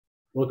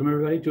Welcome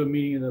everybody to a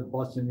meeting of the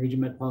Boston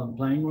Region Metropolitan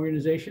Planning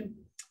Organization.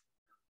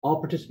 All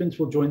participants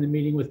will join the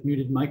meeting with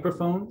muted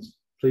microphones.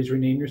 Please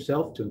rename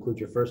yourself to include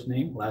your first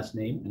name, last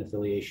name, and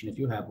affiliation if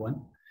you have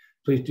one.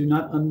 Please do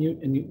not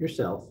unmute and mute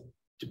yourself.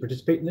 To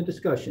participate in the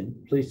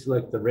discussion, please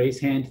select the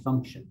raise hand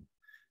function.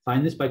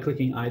 Find this by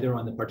clicking either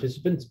on the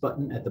participants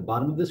button at the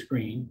bottom of the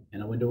screen,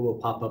 and a window will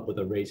pop up with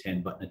a raise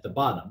hand button at the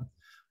bottom,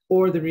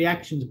 or the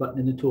reactions button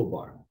in the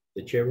toolbar.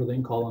 The chair will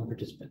then call on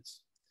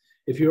participants.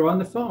 If you're on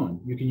the phone,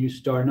 you can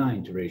use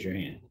 *9 to raise your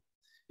hand.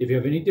 If you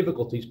have any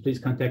difficulties, please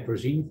contact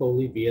Rosine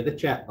Foley via the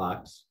chat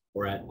box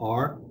or at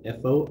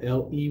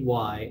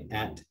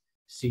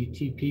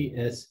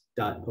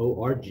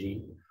rfoley@ctps.org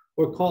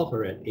or call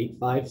her at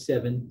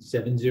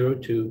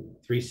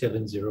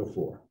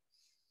 857-702-3704.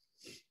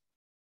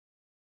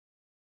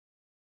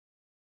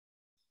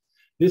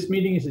 This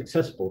meeting is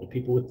accessible to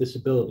people with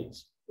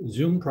disabilities.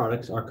 Zoom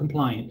products are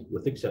compliant,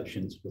 with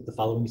exceptions, with the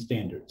following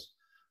standards: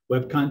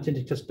 Web Content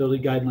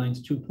Accessibility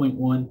Guidelines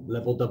 2.1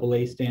 Level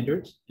AA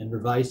standards and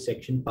revised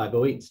Section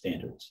 508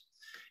 standards.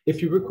 If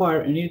you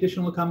require any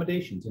additional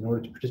accommodations in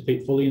order to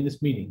participate fully in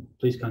this meeting,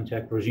 please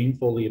contact Rosine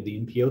Foley of the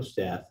MPO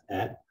staff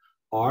at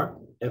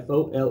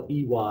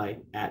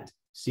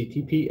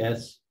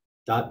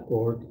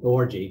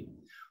rfoley@ctps.org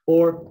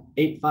or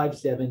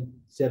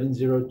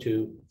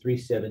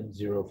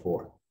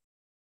 857-702-3704.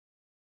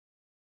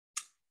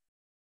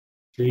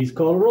 Please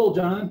call the roll,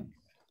 John.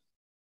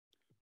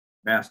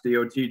 Mass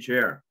DOT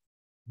Chair.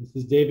 This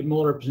is David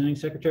Muller, representing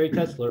Secretary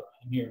Tetzler.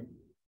 I'm here.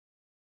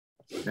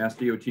 Mass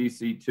DOT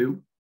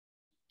C2.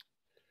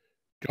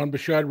 John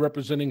Bouchard,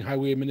 representing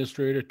Highway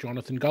Administrator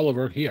Jonathan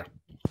Gulliver, here.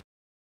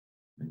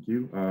 Thank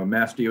you.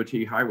 Mass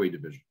DOT Highway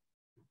Division.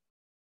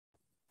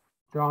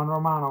 John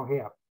Romano,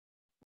 here.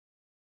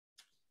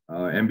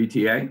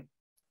 MBTA.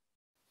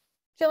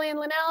 Jillian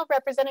Linnell,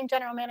 representing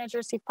General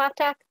Manager Steve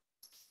Plaptak.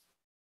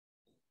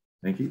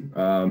 Thank you.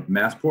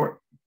 Massport.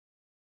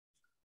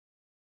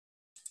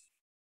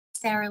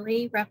 Sarah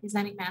Lee,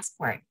 representing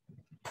Massport.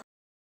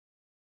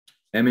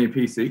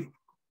 MAPC.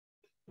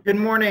 Good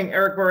morning,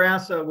 Eric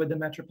Barassa with the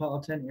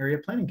Metropolitan Area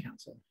Planning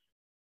Council.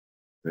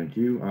 Thank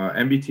you.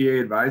 MBTA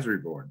Advisory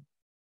Board.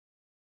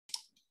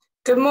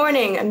 Good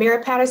morning,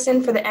 Amira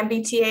Patterson for the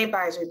MBTA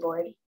Advisory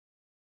Board.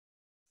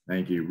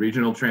 Thank you.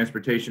 Regional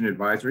Transportation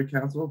Advisory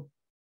Council.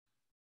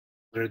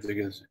 Larry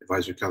Diggins,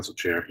 Advisory Council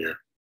Chair, here.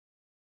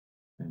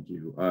 Thank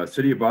you.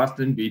 City of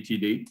Boston,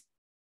 BTD.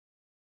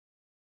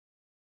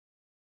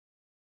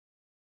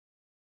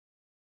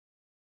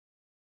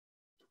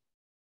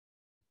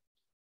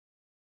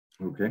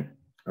 Okay.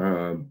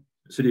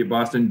 City of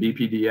Boston,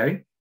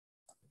 BPDA.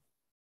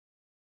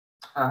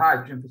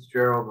 Hi, Jim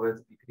Fitzgerald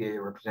with BPDA,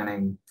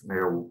 representing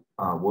Mayor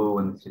Wu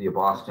in the City of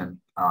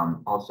Boston.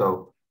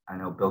 Also, I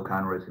know Bill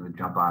Conroy is going to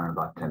jump on in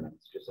about 10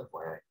 minutes, just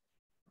FYI.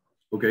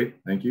 Okay,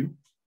 thank you.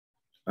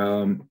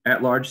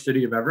 At-large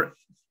City of Everett.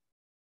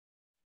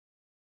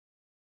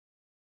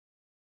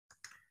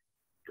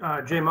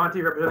 Jay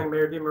Monty, representing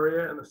Mayor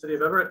DiMaria in the City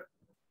of Everett.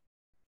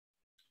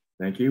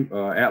 Thank you.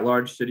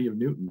 At-large City of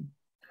Newton.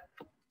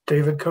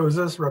 David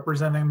Kozis,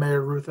 representing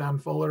Mayor Ruth Ann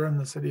Fuller in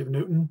the City of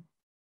Newton.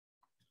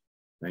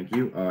 Thank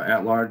you.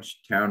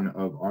 At-large Town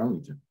of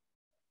Arlington.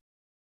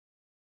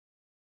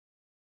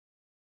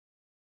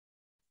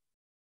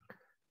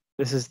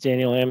 This is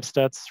Daniel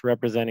Amstutz,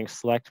 representing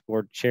Select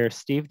Board Chair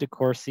Steve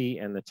DeCourcy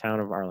and the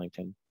Town of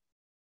Arlington.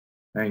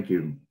 Thank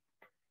you.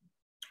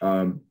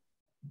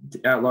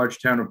 At-large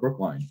Town of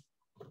Brookline.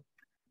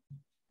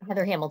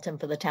 Heather Hamilton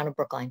for the Town of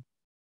Brookline.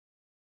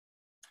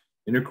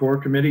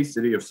 Intercore Committee,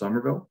 City of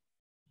Somerville.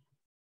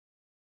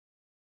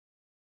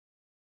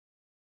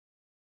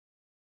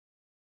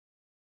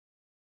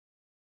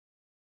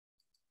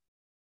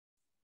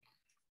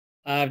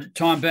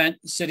 Tom Bent,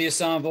 City of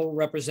Somerville,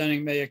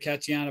 representing Mayor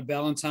Katiana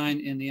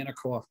Ballantyne in the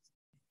Intercore.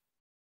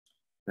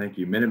 Thank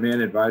you.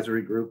 Minuteman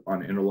Advisory Group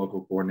on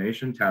Interlocal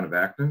Coordination, Town of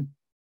Acton.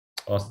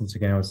 Austin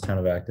Seguinowitz, Town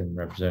of Acton,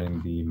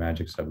 representing the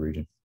Magic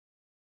Subregion.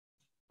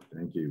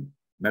 Thank you.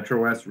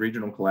 Metro West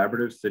Regional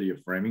Collaborative, City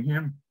of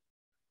Framingham.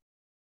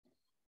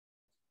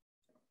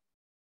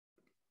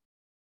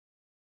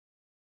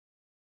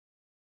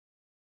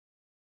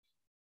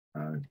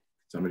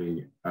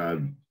 Somebody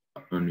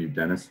unmute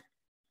Dennis.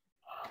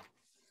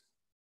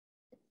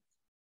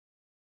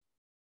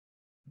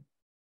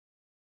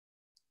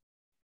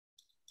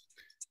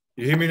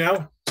 You hear me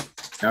now?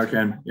 Now I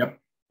can, yep.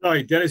 All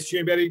right, Dennis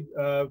Giambetti,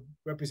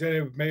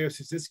 Representative Mayor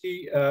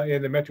Sisitsky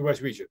in the Metro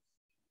West region.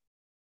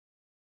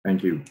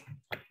 Thank you.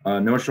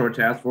 North Shore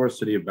Task Force,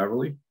 City of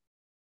Beverly.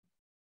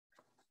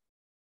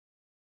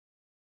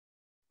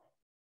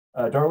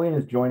 Darlene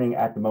is joining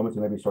at the moment,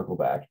 so maybe circle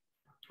back.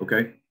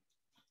 Okay.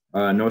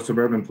 North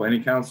Suburban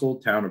Planning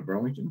Council, Town of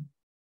Burlington.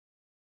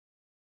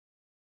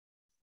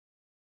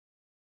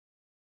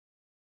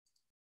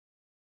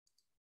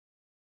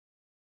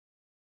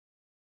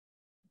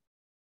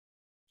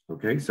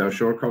 Okay, South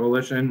Shore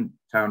Coalition,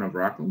 Town of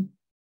Rockland.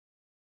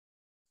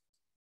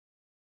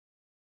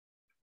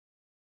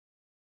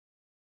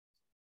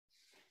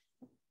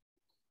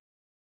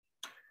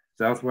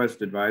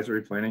 Southwest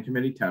Advisory Planning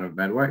Committee, Town of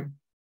Medway.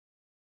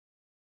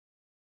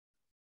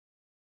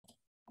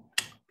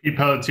 Pete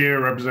Pelletier,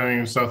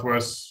 representing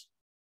Southwest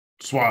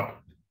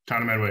Swap,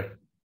 Town of Medway.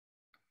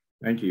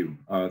 Thank you.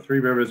 Three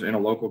Rivers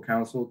Interlocal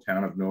Council,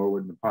 Town of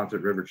Norwood, and the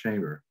Ponset River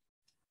Chamber.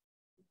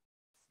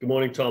 Good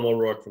morning, Tom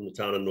O'Rourke from the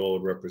Town of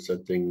Norwood,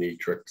 representing the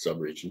Trick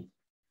subregion.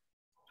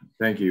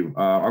 Thank you.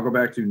 I'll go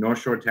back to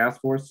North Shore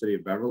Task Force, City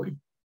of Beverly.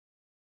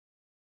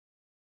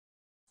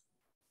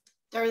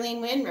 Darlene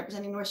Nguyen,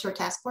 representing North Shore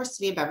Task Force,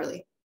 City of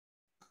Beverly.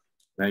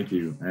 Thank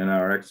you. And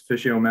our ex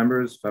officio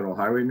members, Federal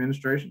Highway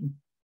Administration.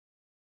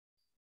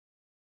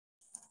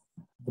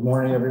 Good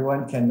morning,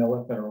 everyone. Ken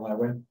Miller, Federal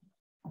Highway.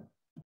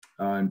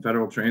 And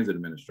Federal Transit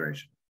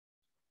Administration.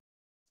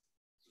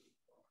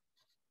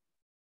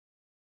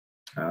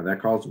 That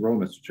calls the roll,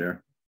 Mr.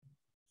 Chair.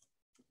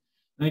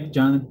 Thank you,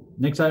 Jonathan.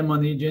 Next item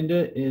on the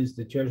agenda is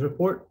the chair's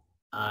report.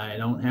 I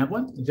don't have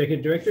one.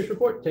 Executive Director's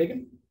report,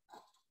 Tegan.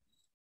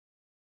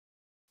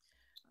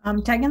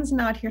 Tegan's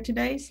not here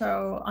today,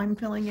 so I'm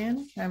filling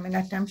in. I'm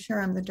Annette Dempster.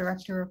 I'm the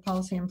Director of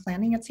Policy and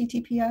Planning at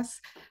CTPS.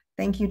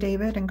 Thank you,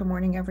 David, and good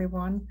morning,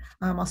 everyone.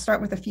 I'll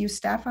start with a few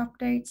staff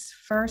updates.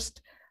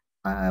 First,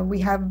 we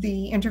have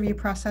the interview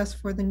process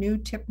for the new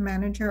TIP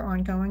manager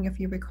ongoing. If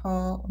you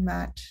recall,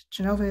 Matt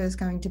Genova is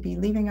going to be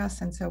leaving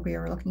us, and so we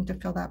are looking to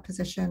fill that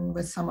position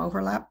with some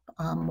overlap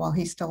while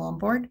he's still on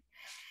board.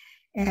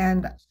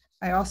 And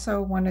I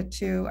also wanted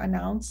to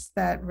announce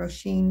that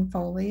Roisin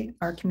Foley,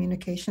 our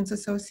communications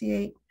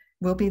associate,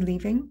 will be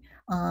leaving.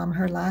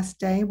 Her last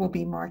day will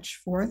be March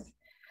 4th.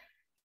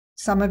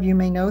 Some of you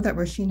may know that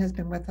Roisin has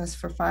been with us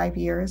for 5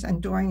 years,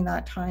 and during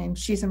that time,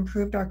 she's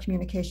improved our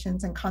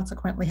communications and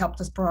consequently helped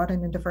us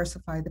broaden and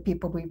diversify the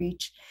people we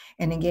reach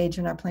and engage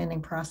in our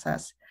planning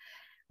process.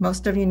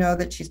 Most of you know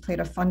that she's played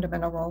a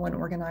fundamental role in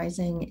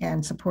organizing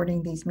and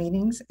supporting these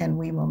meetings, and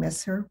we will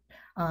miss her.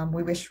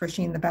 We wish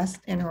Roisin the best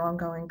in her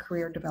ongoing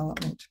career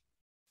development.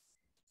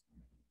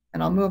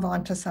 And I'll move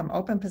on to some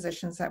open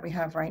positions that we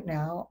have right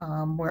now.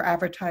 We're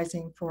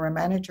advertising for a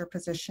manager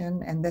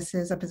position, and this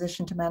is a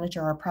position to manage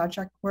our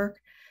project work,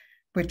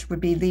 which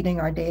would be leading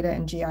our data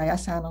and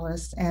GIS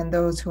analysts and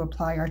those who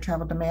apply our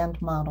travel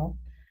demand model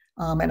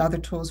and other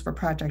tools for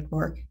project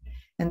work.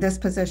 And this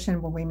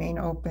position will remain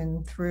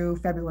open through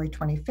February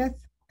 25th.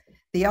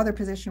 The other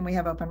position we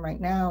have open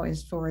right now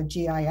is for a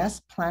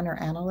GIS planner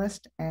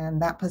analyst, and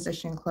that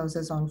position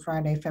closes on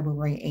Friday,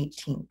 February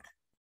 18th.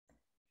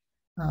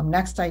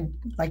 Next, I'd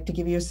like to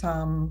give you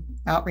some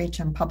outreach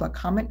and public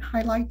comment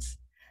highlights.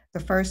 The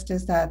first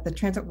is that the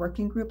Transit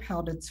Working Group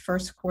held its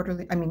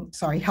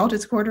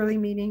quarterly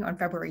meeting on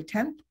February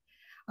 10th.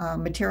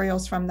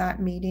 Materials from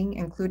that meeting,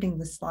 including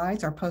the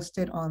slides, are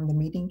posted on the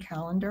meeting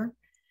calendar.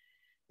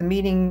 The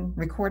meeting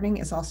recording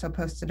is also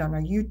posted on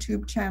our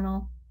YouTube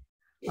channel.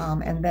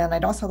 And then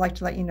I'd also like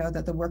to let you know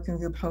that the working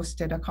group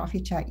hosted a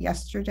coffee chat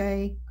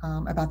yesterday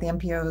about the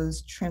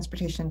MPO's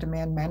Transportation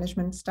Demand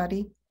Management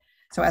Study.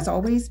 So as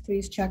always,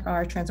 please check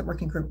our Transit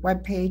Working Group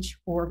webpage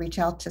or reach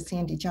out to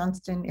Sandy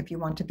Johnston if you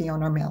want to be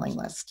on our mailing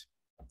list.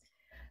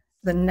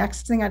 The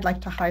next thing I'd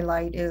like to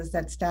highlight is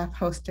that staff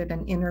hosted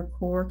an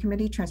Intercore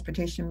Committee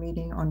transportation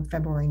meeting on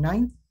February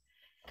 9th.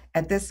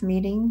 At this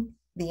meeting,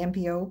 the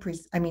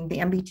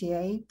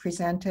MBTA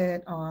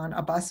presented on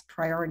a bus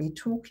priority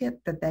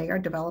toolkit that they are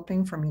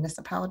developing for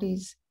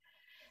municipalities.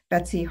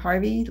 Betsy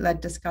Harvey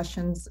led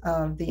discussions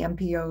of the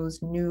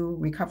MPO's new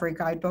recovery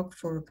guidebook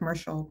for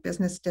commercial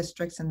business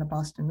districts in the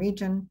Boston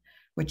region,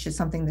 which is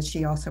something that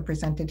she also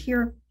presented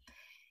here.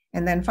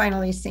 And then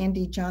finally,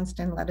 Sandy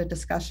Johnston led a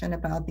discussion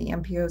about the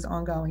MPO's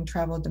ongoing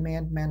travel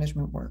demand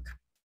management work.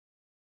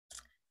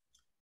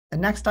 The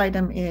next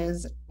item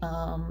is,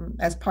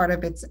 as part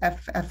of its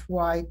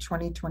FFY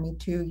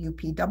 2022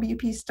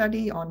 UPWP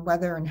study on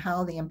whether and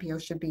how the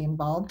MPO should be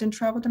involved in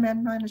travel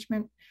demand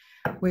management,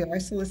 we are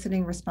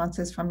soliciting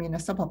responses from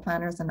municipal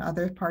planners and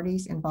other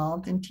parties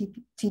involved in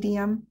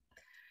TDM.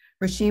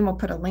 Roisin will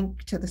put a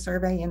link to the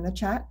survey in the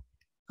chat,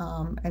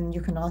 and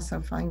you can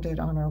also find it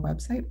on our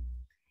website.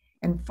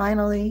 And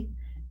finally,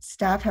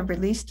 staff have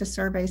released a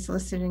survey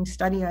soliciting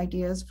study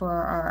ideas for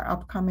our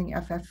upcoming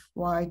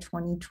FFY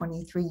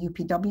 2023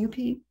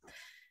 UPWP.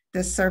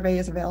 This survey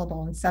is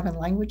available in 7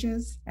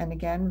 languages. And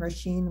again,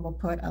 Roisin will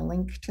put a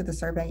link to the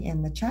survey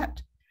in the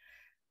chat.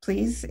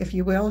 Please, if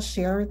you will,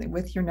 share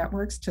with your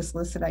networks to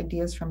solicit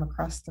ideas from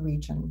across the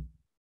region.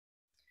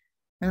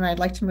 And I'd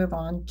like to move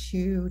on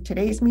to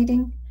today's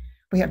meeting.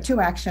 We have 2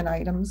 action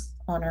items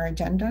on our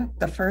agenda.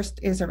 The first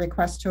is a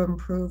request to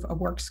improve a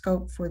work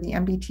scope for the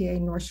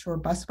MBTA North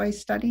Shore Busway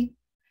study.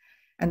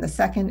 And the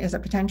second is a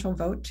potential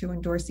vote to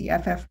endorse the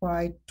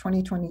FFY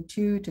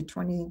 2022 to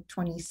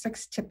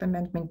 2026 TIP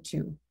Amendment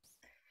 2.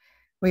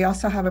 We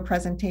also have a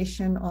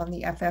presentation on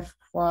the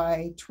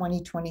FFY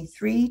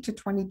 2023 to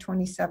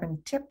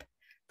 2027 TIP,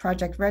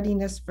 project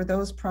readiness for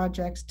those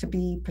projects to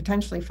be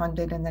potentially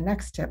funded in the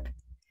next TIP.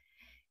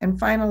 And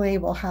finally,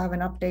 we'll have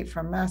an update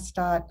from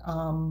MassDOT,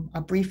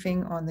 a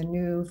briefing on the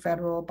new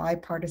federal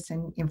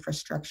bipartisan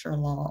infrastructure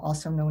law,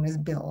 also known as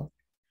BILL.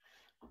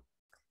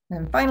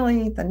 And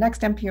finally, the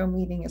next MPO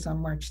meeting is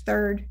on March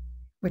 3rd.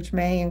 which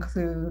may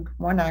include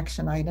one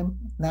action item.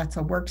 That's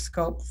a work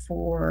scope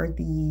for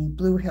the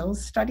Blue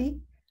Hills study.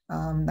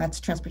 That's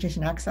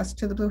transportation access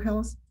to the Blue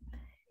Hills.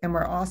 And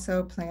we're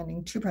also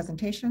planning 2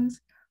 presentations,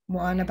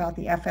 one about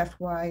the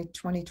FFY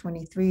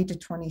 2023 to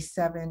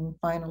 27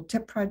 final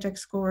TIP project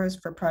scores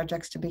for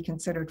projects to be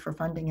considered for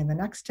funding in the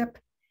next TIP,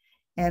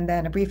 and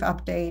then a brief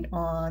update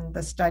on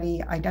the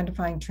study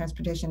identifying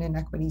transportation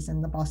inequities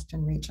in the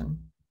Boston region.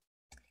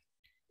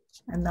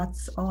 And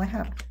that's all I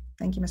have.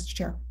 Thank you, Mr.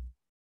 Chair.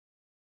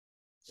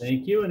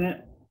 Thank you.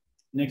 And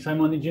next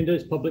item on the agenda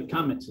is public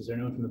comments. Is there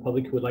anyone from the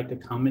public who would like to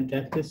comment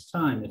at this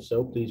time? If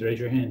so, please raise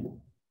your hand.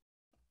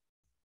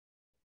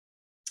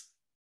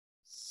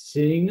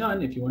 Seeing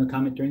none, if you want to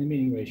comment during the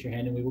meeting, raise your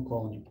hand and we will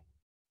call on you.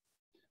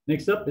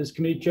 Next up is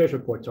committee chairs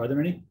reports. Are there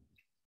any?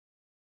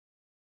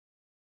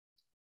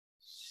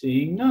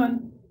 Seeing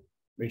none,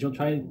 Regional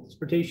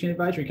Transportation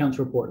Advisory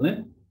Council report.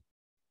 Lynn?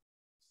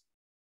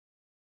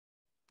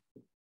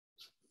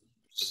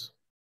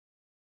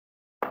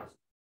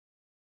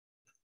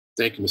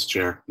 Thank you, Mr.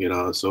 Chair.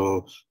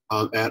 So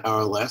at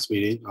our last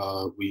meeting,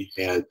 we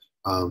had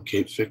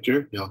Kate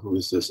Victor, who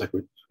is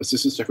the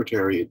Assistant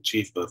Secretary and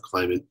Chief of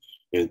Climate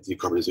and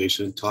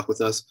Decarbonization, talk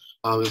with us.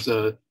 It was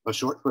a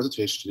short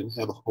presentation. She didn't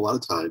have a whole lot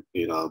of time,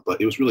 but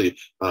it was really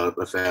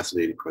a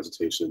fascinating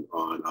presentation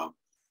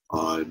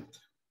on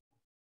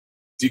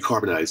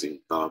decarbonizing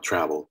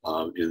travel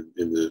in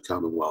the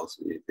Commonwealth.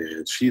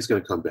 And she's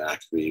going to come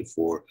back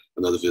for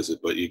another visit,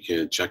 but you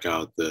can check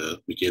out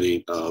the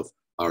beginning of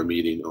our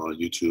meeting on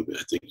YouTube, and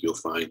I think you'll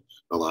find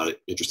a lot of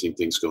interesting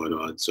things going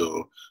on.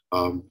 So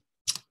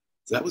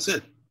that was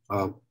it.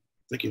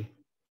 Thank you.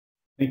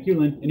 Thank you,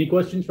 Lynn. Any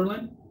questions for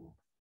Lynn?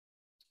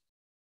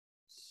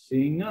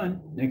 Seeing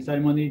none, next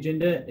item on the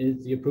agenda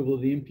is the approval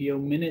of the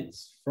MPO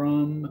minutes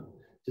from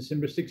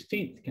December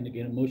 16th. Can I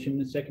get a motion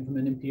and a second from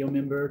an MPO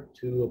member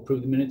to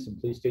approve the minutes? And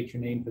please state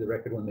your name for the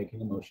record when making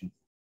the motion.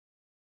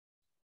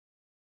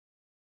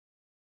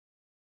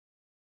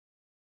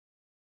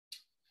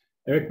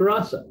 Eric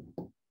Barassa.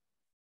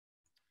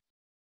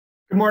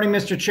 Good morning,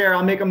 Mr. Chair.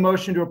 I'll make a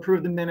motion to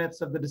approve the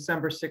minutes of the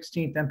December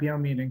 16th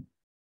MPO meeting.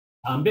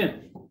 Tom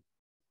Bent.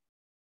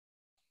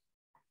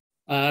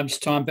 It's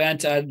Tom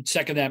Bent. I'd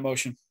second that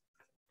motion.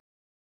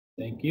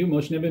 Thank you.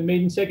 Motion has been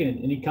made and seconded.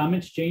 Any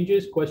comments,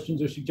 changes,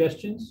 questions, or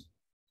suggestions?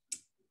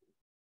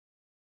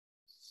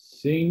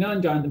 Seeing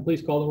none, Jonathan,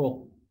 please call the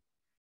roll.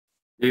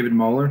 David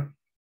Moeller.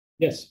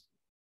 Yes.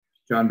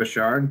 John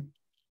Bouchard.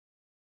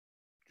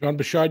 John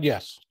Bouchard,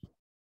 yes.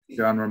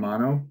 John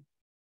Romano.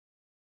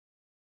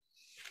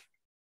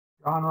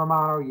 John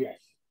Romano, yes.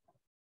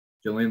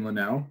 Jillian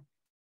Linnell.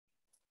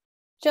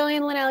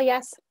 Jillian Linnell,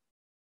 yes.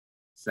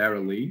 Sarah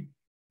Lee.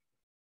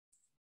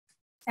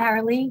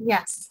 Sarah Lee,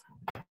 yes.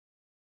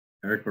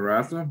 Eric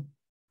Barassa.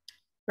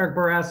 Eric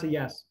Barassa,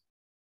 yes.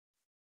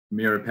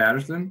 Amira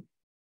Patterson.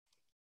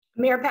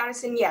 Amira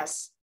Patterson,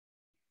 yes.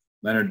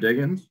 Leonard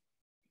Diggins.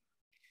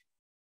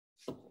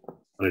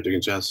 Leonard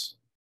Diggins, yes.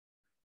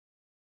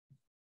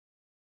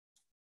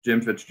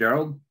 Jim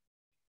Fitzgerald.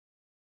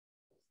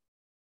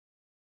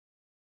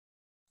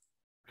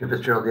 Jim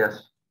Fitzgerald,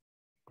 yes.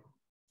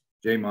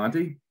 Jay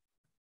Monty.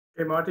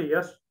 Jay Monty,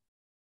 yes.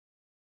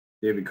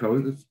 David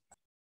Kozis.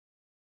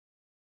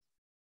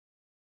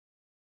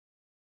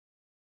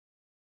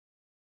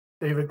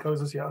 David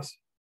Kozis, yes.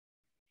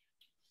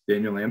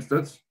 Daniel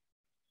Amstutz.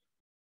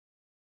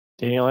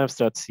 Daniel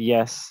Amstutz,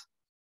 yes.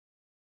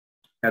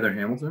 Heather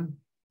Hamilton.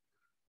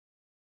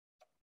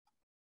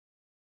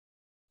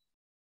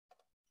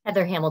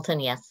 Heather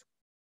Hamilton, yes.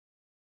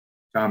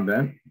 Tom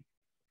Bent.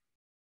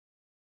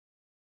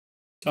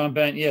 Tom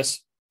Bent,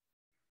 yes.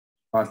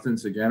 Austin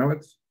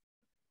Siganowicz.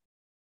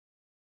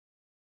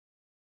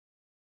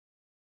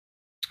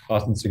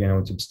 Austin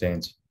Siganowicz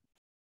abstains.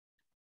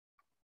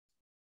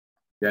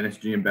 Dennis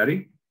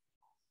Giambetti.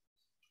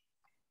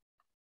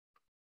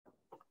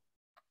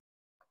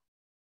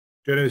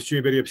 Dennis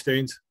Giambetti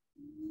abstains.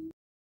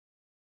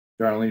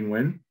 Darlene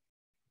Nguyen.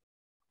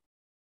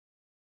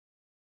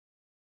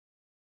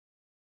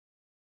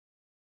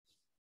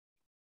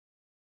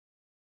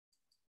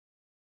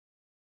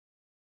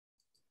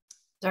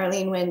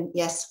 Darlene Nguyen,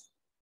 yes.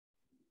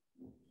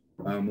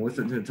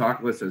 Melissa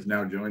Tentopoulos has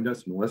now joined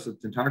us. Melissa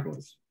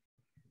Tentopoulos.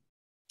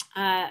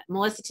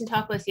 Melissa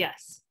Tentopoulos,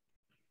 yes.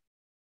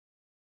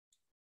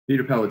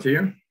 Peter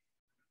Pelletier.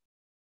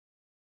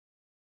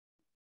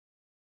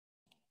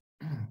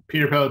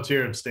 Peter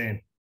Pelletier,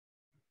 abstain.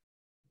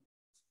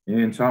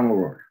 And Tom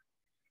O'Rourke.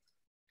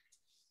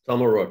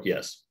 Tom O'Rourke,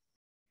 yes.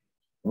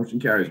 Motion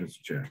carries,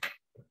 Mr. Chair.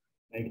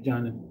 Thank you,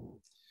 Jonathan.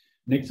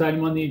 Next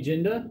item on the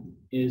agenda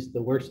is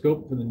the work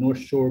scope for the North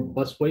Shore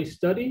Busway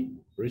Study.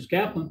 Bruce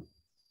Kaplan.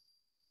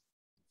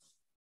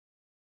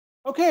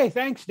 Okay,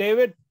 thanks,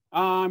 David.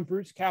 I'm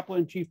Bruce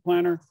Kaplan, Chief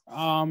Planner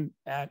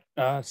at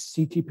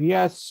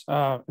CTPS,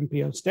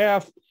 MPO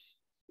staff.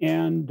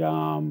 And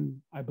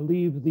I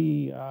believe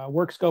the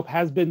work scope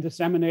has been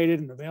disseminated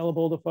and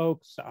available to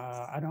folks.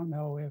 I don't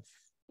know if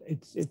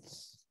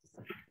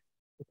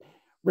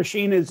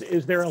Rasheen,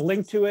 is there a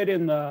link to it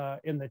in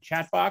the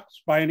chat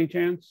box by any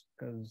chance?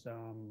 Because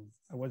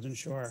I wasn't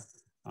sure.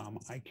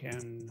 I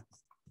can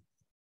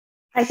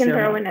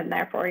throw it in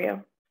there for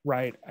you.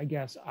 Right. I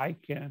guess I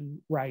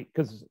can. Right.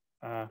 Because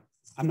I'm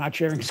not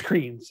sharing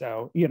screen.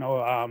 So, you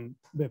know,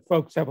 the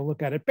folks have a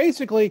look at it.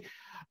 Basically,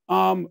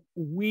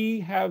 we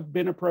have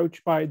been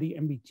approached by the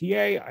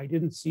MBTA. I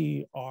didn't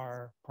see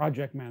our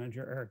project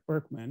manager, Eric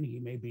Berkman. He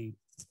may be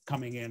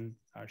coming in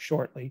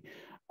shortly.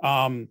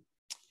 And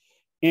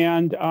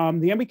the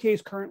MBTA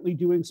is currently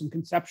doing some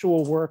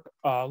conceptual work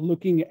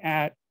looking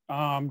at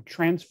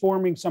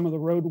transforming some of the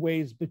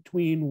roadways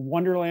between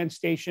Wonderland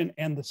Station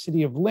and the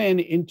city of Lynn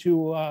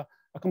into a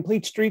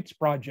complete streets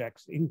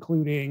projects,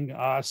 including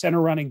center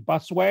running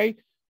busway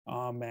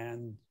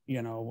and,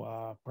 you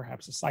know,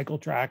 perhaps a cycle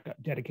track,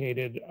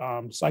 dedicated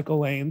cycle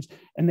lanes.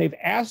 And they've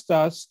asked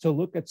us to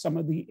look at some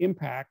of the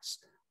impacts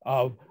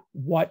of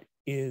what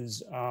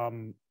is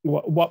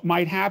what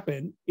might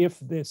happen if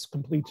this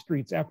complete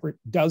streets effort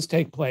does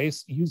take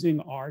place, using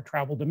our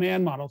travel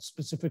demand model,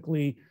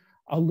 specifically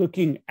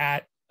looking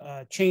at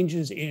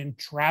changes in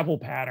travel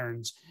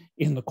patterns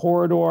in the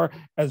corridor,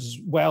 as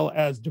well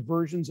as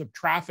diversions of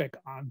traffic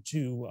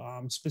onto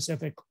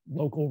specific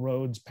local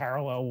roads,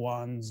 parallel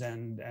ones,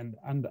 and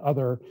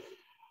other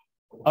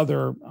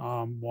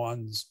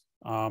ones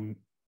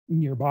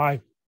nearby.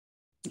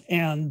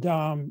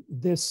 And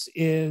this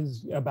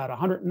is about a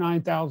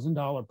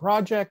 $109,000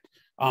 project,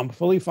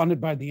 fully funded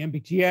by the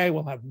MBTA.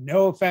 Will have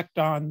no effect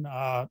on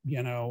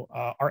you know,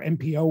 our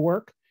MPO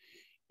work.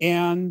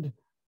 And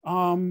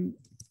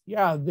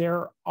yeah,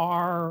 there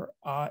are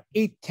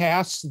 8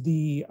 tasks.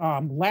 The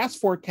last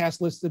 4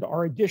 tasks listed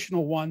are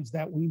additional ones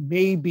that we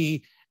may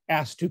be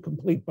asked to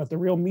complete, but the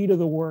real meat of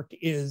the work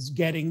is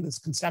getting this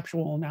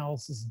conceptual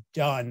analysis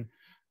done,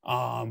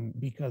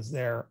 because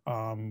they're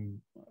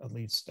at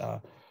least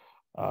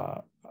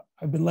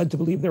I've been led to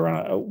believe they're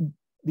on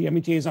the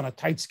MBTA is on a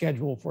tight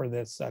schedule for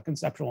this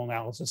conceptual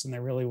analysis, and they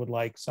really would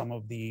like some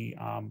of the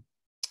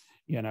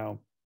you know,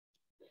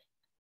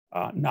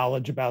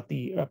 knowledge about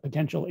the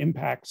potential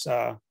impacts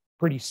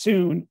pretty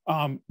soon.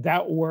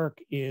 That work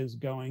is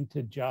going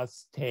to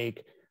just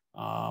take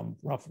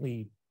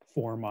roughly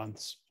 4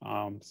 months.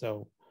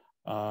 So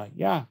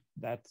yeah,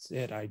 that's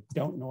it. I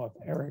don't know if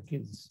Eric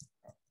is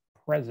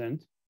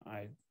present.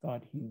 I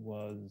thought he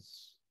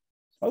was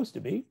supposed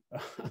to be.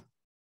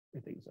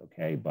 Everything's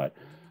okay, but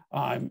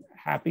I'm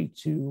happy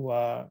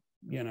to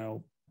you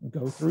know,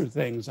 go through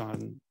things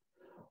on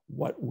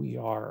what we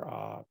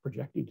are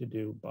projecting to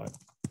do. But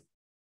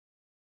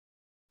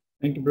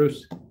thank you,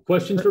 Bruce.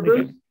 Questions for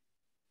Bruce?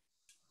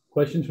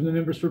 Questions from the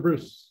members for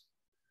Bruce?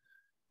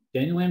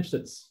 Daniel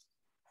Amstutz.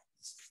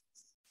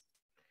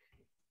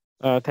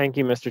 Thank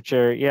you, Mr.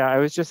 Chair. Yeah, I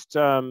was just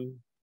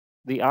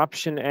the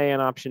option A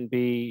and option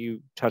B,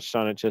 you touched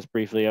on it just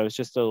briefly. I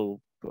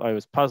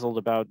was puzzled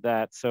about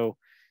that. So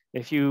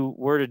if you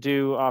were to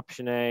do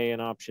option A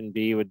and option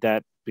B, would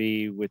that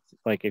be with,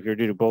 like, if you're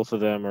to do both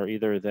of them or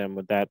either of them,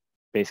 would that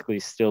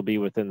basically still be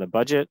within the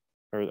budget,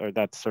 or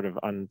that's sort of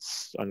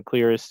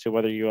unclear as to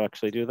whether you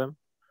actually do them?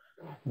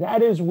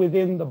 That is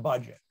within the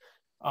budget.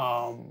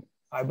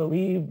 I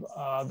believe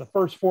the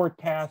first 4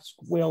 tasks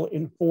will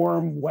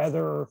inform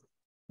whether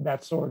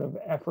that sort of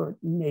effort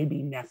may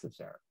be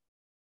necessary.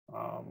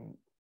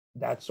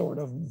 That sort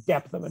of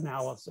depth of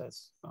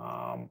analysis.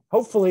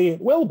 Hopefully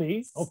it will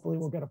be. Hopefully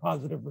we'll get a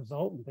positive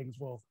result and things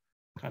will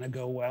kind of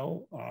go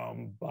well,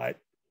 but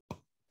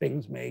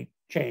things may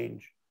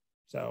change.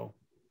 So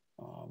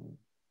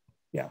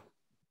yeah.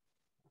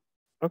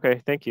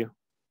 Okay, thank you.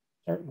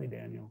 Certainly,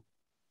 Daniel.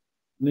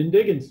 Lynn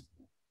Diggins.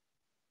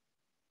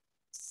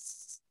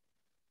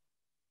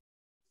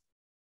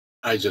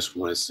 I just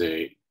want to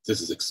say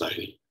this is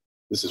exciting.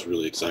 This is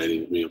really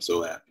exciting. I mean, I'm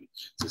so happy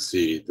to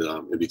see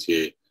the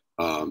MBTA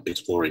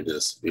exploring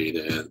this.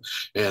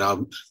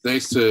 And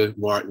thanks to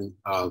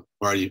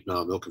Marty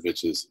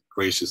Milkovich's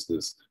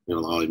graciousness in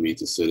allowing me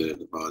to sit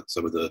in on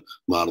some of the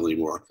modeling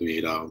work. I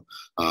mean,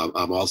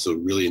 I'm also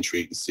really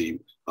intrigued to see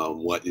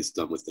what is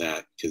done with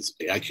that, because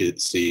I could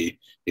see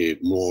a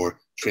more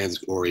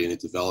transit-oriented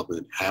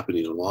development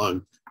happening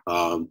along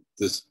in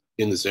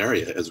this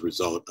area as a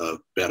result of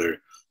better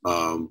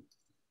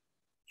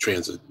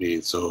transit. I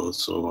mean, so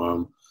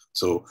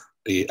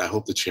I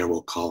hope the chair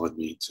will call on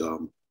me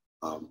to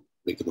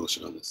make the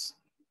motion on this.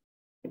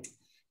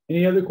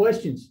 Any other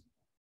questions?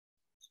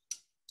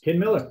 Ken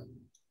Miller.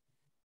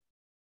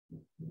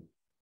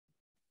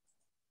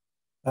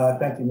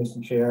 Thank you,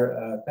 Mr.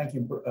 Chair. Thank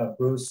you,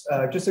 Bruce.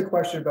 Just a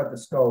question about the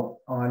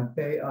scope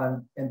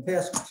in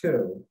task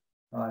 2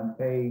 on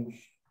page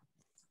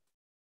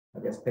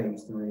 3.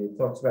 It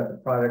talks about the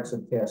products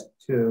of task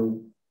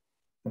 2,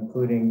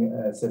 including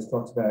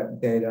talks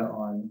about data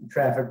on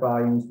traffic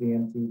volumes,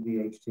 VMT,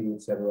 VHT,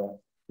 etc.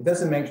 It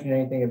doesn't mention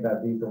anything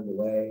about vehicle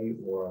delay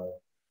or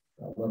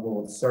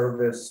level of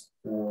service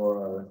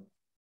or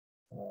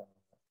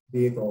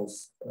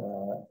vehicles.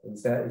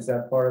 Is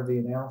that part of the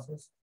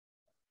analysis?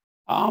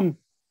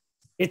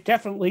 It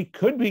definitely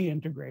could be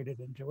integrated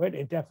into it.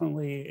 It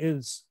definitely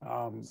is,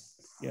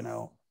 you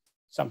know,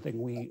 something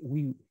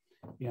we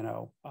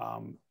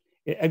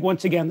and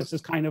once again, this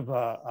is kind of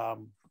a,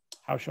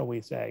 how shall we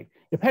say,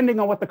 depending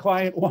on what the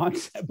client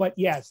wants, but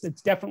yes,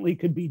 it's definitely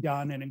could be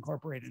done and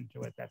incorporated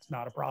into it. That's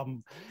not a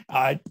problem.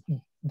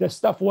 The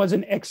stuff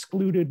wasn't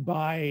excluded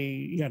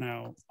by,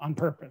 on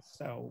purpose.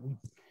 So,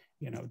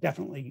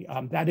 definitely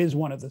that is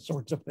one of the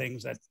sorts of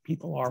things that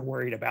people are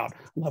worried about,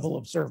 level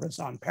of service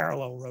on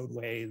parallel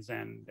roadways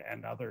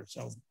and others.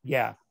 So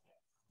yeah,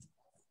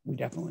 we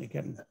definitely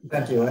can.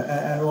 Thank you.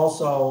 And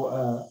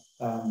also,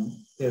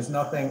 there's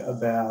nothing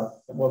about,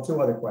 well, two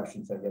other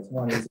questions, I guess.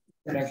 One is,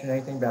 you mention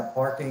anything about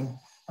parking?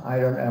 I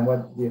don't, and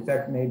what the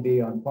effect may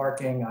be on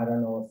parking. I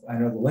don't know if, I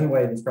know the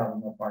Linway, there's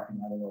probably no parking.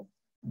 I don't know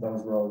if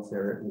those roads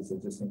there is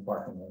existing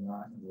parking or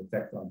not, and the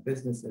effect on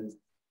businesses.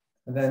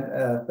 And then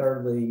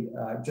thirdly,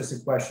 just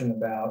a question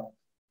about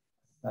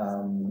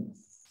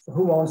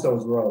who owns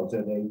those roads?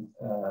 Are they,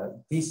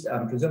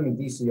 I'm presuming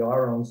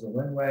DCR owns the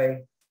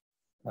Linway,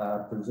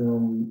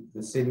 presume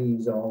the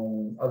cities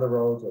own other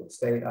roads or the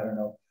state, I don't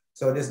know.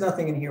 So there's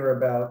nothing in here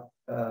about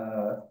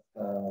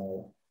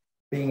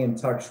being in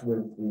touch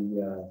with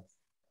the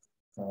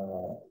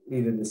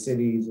either the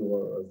cities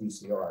or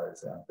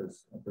DCRs.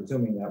 I'm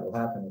presuming that will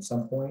happen at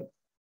some point.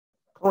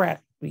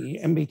 Correct. The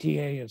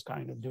MBTA is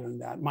kind of doing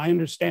that. My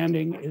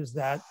understanding is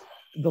that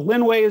the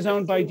Linway is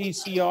owned by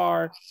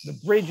DCR, the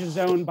bridge is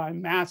owned by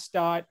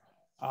MassDOT,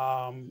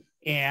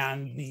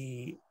 and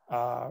the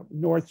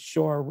North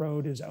Shore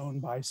Road is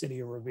owned by City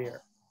of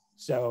Revere.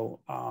 So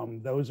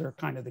those are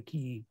kind of the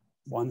key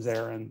ones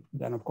there. And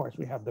then of course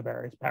we have the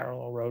various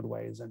parallel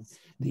roadways, and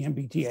the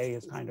MBTA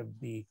is kind of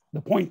the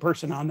point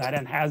person on that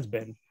and has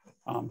been.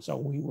 So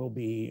we will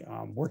be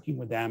working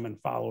with them and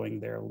following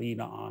their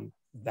lead on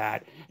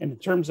that. And in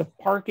terms of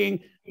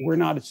parking, we're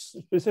not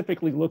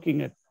specifically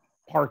looking at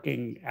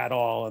parking at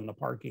all and the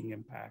parking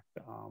impact.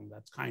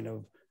 That's kind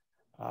of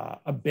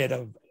a bit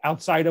of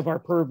outside of our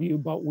purview,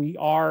 but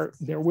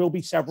there will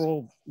be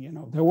several,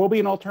 there will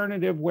be an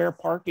alternative where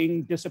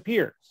parking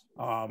disappears,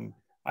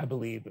 I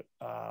believe,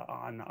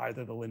 on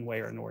either the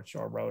Linway or North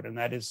Shore Road. And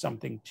that is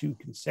something to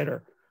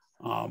consider.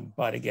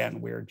 But again,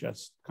 we're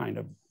just kind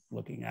of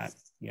looking at,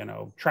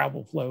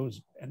 travel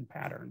flows and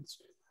patterns.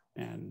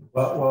 And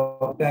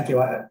well, thank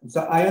you.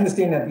 So I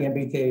understand that the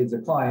MBTA is a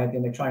client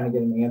and they're trying to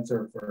get an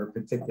answer for a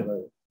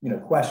particular,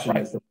 question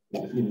as to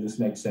this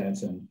makes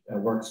sense and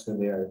works for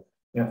their,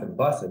 for the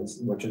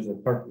buses, which is a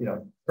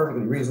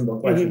perfectly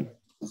reasonable question. Mm-hmm.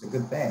 It's a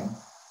good thing.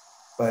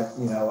 But,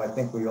 I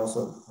think we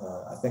also,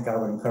 I think I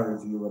would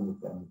encourage you and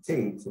the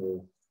T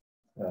to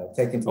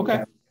take into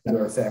account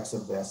the effects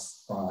of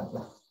this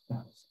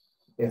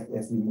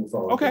if you move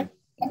forward. Okay.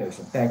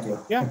 Thank you.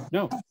 Yeah,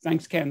 no,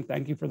 thanks, Ken.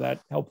 Thank you for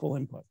that helpful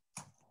input.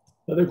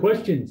 Other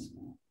questions?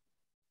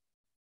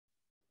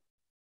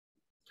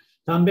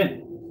 Tom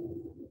Bent.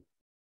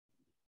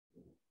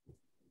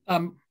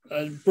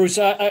 Bruce,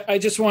 I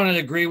just wanted to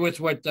agree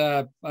with what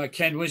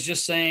Ken was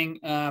just saying,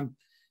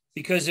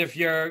 because if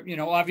you're,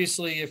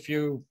 obviously if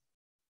you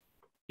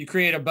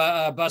create a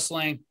bus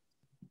lane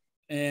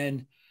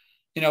and,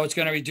 it's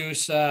going to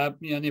reduce,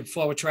 the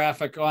flow of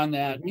traffic on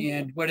that. Mm-hmm.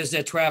 And where does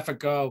that traffic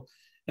go?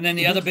 And then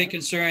the other big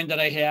concern that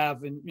I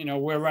have, and,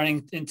 we're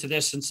running into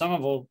this in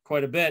Somerville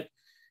quite a bit,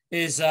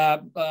 is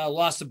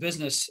loss of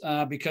business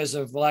because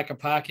of lack of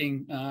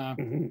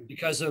parking,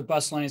 because of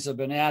bus lanes have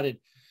been added.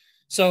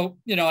 So,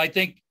 I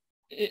think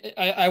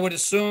I would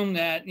assume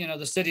that,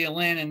 the city of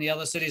Lynn and the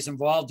other cities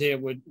involved here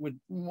would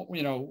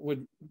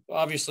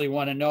obviously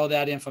want to know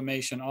that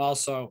information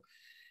also.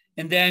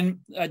 And then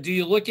do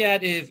you look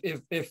at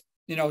if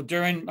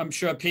during, I'm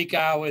sure, peak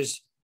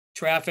hours,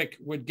 traffic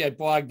would get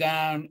bogged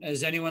down?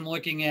 Is anyone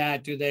looking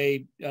at, are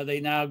they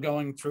now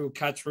going through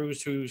cut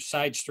throughs through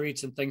side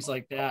streets and things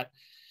like that?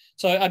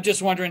 So I'm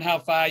just wondering how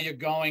far you're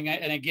going.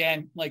 And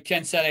again, like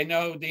Ken said, I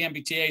know the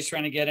MBTA is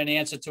trying to get an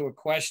answer to a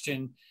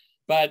question,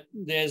 but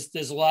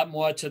there's a lot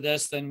more to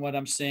this than what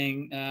I'm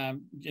seeing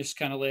just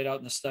kind of laid out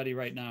in the study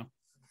right now.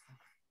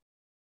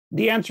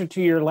 The answer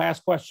to your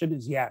last question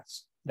is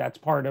yes. That's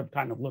part of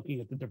kind of looking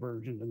at the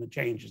diversions and the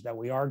changes that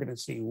we are going to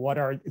see.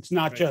 It's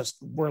not just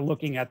we're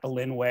looking at the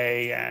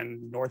Linway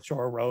and North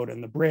Shore Road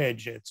and the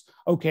bridge. It's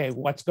okay,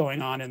 what's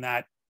going on in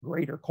that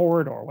greater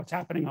corridor? What's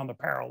happening on the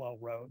parallel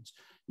roads?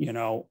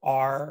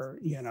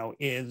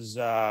 Is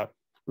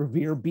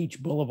Revere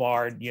Beach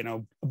Boulevard,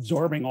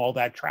 absorbing all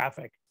that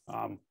traffic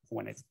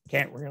when it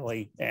can't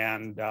really?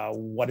 And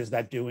what is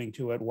that doing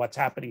to it? What's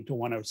happening to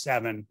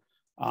 107?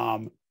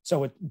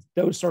 So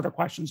those sort of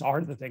questions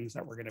are the things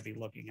that we're going to be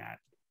looking at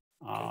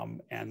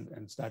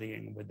and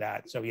studying with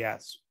that. So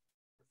yes.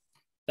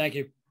 Thank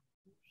you.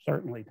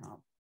 Certainly,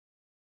 Tom.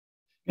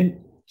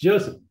 And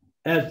Joseph,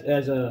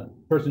 as a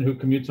person who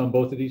commutes on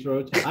both of these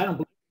roads, I don't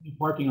believe there's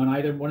parking on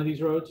either one of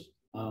these roads.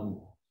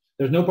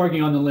 There's no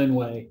parking on the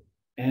Linway,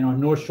 and on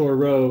North Shore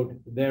Road,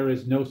 there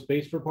is no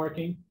space for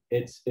parking.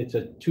 It's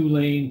a 2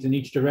 lanes in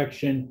each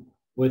direction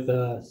with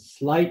a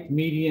slight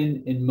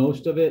median in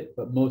most of it,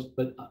 but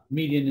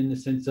median in the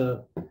sense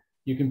of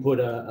you can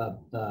put a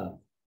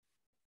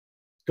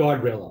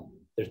guardrail up.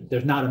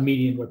 There's not a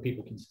median where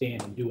people can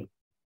stand and do it.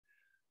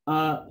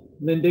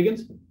 Lynn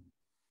Diggins?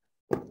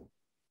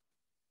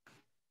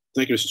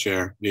 Thank you, Mr.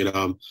 Chair.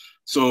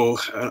 So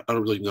I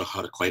don't really know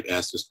how to quite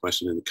ask this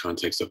question in the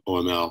context of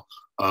OML,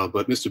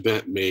 but Mr.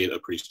 Bent made a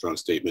pretty strong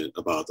statement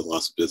about the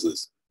loss of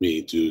business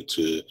due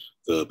to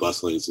the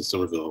bus lanes in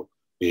Somerville.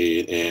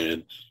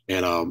 I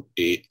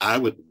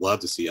would love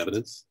to see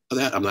evidence of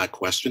that. I'm not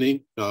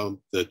questioning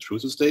the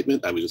truth of the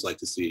statement. I would just like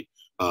to see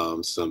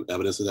some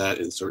evidence of that,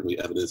 and certainly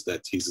evidence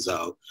that teases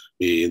out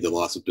the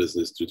loss of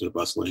business due to the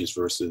bus lanes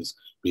versus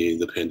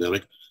the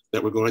pandemic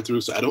that we're going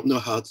through. So I don't know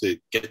how to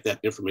get that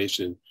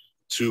information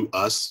to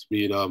us,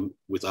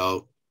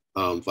 without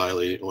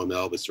violating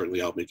OML, but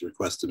certainly I'll make a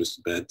request to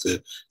Mr. Bent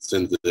to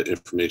send the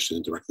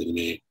information directly to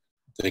me.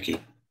 Thank you.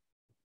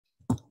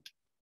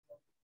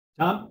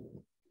 Tom?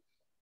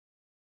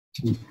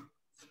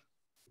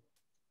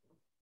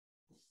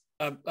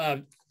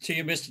 To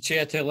you, Mr.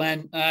 Chair, to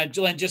Len.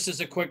 Len, just as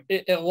a quick,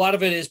 a lot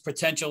of it is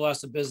potential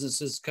loss of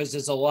businesses because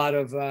there's a lot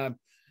of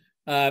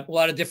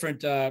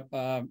different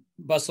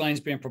bus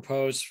lanes being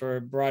proposed for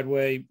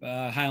Broadway,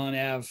 Highland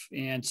Ave,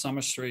 and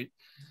Summer Street.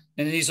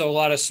 And these are a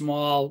lot of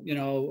small,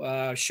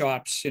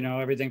 shops,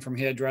 everything from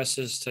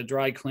hairdressers to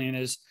dry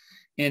cleaners.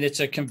 And it's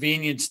a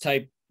convenience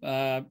type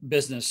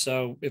business.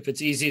 So if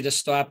it's easy to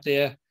stop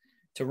there,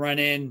 to run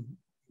in,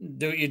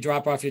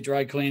 drop off your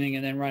dry cleaning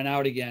and then run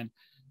out again.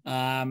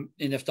 And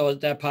if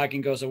that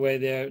parking goes away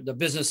there, the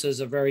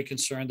businesses are very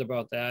concerned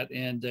about that.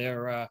 And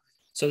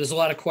so there's a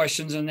lot of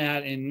questions in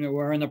that. And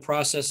we're in the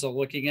process of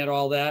looking at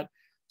all that.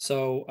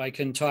 So I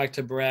can talk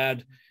to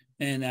Brad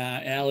and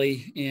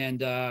Allie,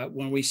 and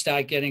when we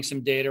start getting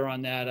some data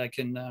on that,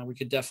 we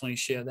could definitely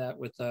share that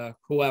with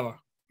whoever.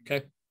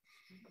 Okay,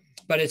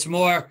 but it's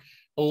more,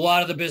 a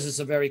lot of the business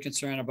are very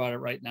concerned about it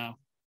right now.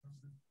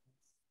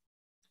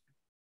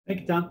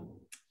 Thank you, Tom.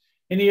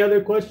 Any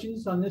other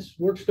questions on this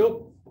work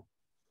scope?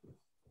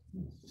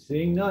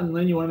 Seeing none,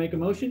 Lynn, you want to make a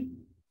motion?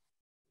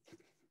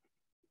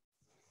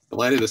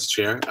 Delighted, Mr.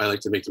 Chair. I'd like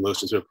to make the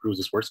motion to approve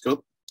this work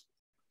scope.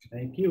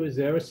 Thank you. Is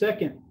there a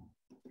second?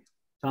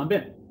 Tom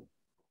Bent.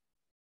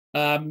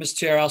 Mr.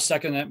 Chair, I'll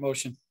second that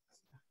motion.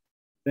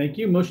 Thank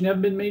you. Motion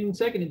hasn't been made and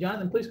seconded.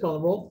 Jonathan, please call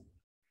the roll.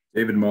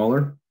 David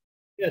Moeller.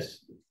 Yes.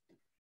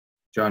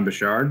 John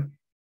Bouchard.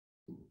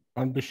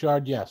 John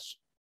Bouchard, yes.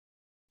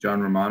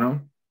 John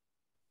Romano.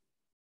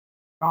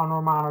 John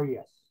Romano,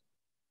 yes.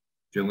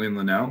 Jillian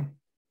Linnell.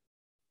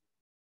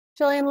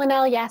 Jillian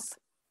Linnell, yes.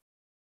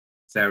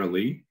 Sarah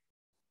Lee.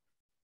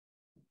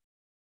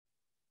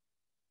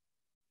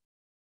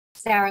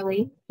 Sarah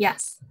Lee,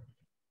 yes.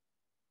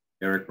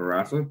 Eric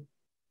Barassa.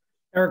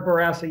 Eric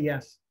Barassa,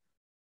 yes.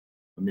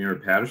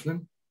 Amira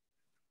Patterson.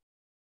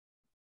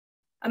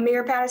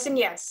 Amira Patterson,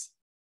 yes.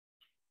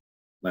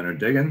 Leonard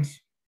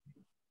Diggins.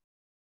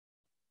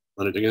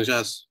 Leonard Diggins,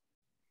 yes.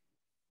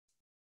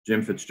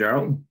 Jim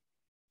Fitzgerald.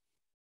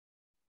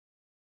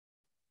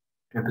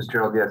 Jim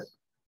Fitzgerald, yes.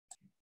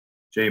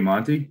 Jay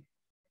Monty.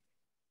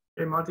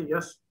 Jay Monty,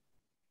 yes.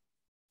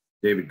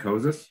 David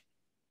Kozis.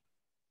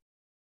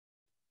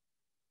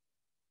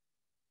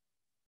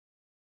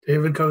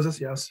 David Kozis,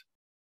 yes.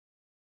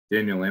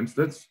 Daniel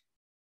Amstutz.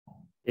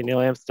 Daniel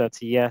Amstutz,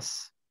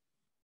 yes.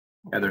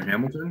 Heather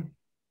Hamilton.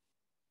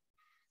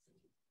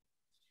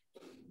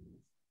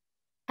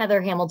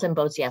 Heather Hamilton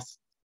votes yes.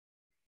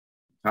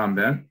 Tom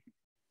Bent.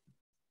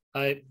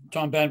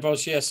 Tom Bent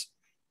votes yes.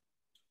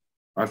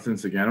 Austin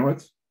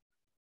Siganowitz.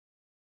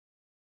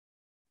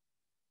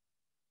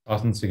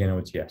 Austin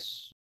Siganowitz,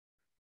 yes.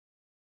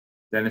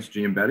 Dennis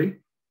Giambetti.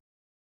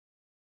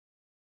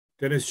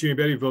 Dennis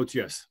Giambetti votes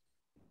yes.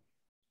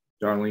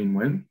 Darlene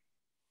Nguyen.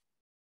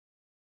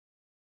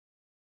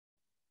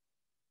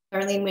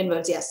 Darlene Nguyen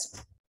votes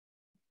yes.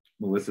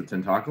 Melissa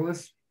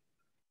Tentakoulis.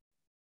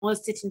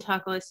 Melissa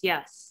Tentakoulis,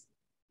 yes.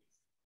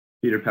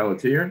 Peter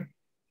Pelletier.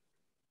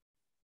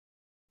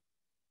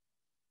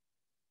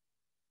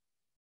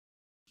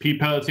 Pete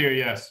Pelletier,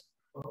 yes.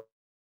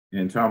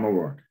 And Tom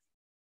O'Rourke.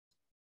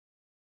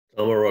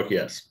 Tom O'Rourke,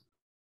 yes.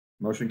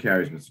 Motion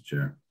carries, Mr.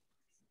 Chair.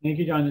 Thank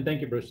you, Jonathan.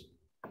 Thank you, Bruce.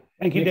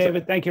 Thank you,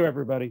 David. Thank you,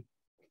 everybody.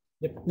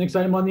 Yep. Next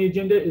item on the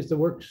agenda is the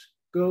work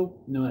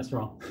scope. No, that's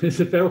wrong. It's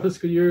the Federal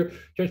Fiscal Year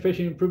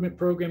Transportation Improvement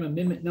Program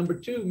Amendment Number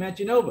 2, Matt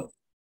Genova.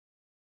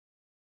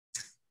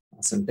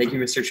 Awesome. Thank you,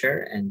 Mr.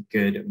 Chair, and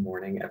good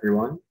morning,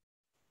 everyone.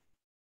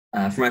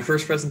 For my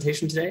first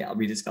presentation today, I'll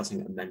be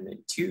discussing Amendment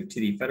 2 to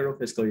the Federal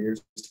Fiscal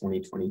Years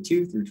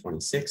 2022 through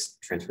 26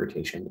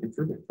 Transportation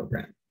Improvement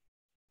Program.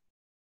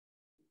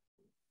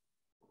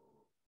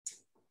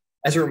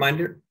 As a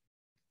reminder,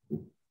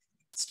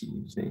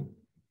 excuse me.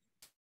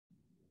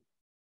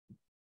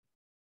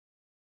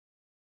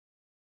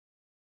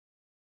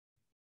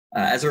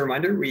 As a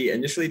reminder, we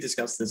initially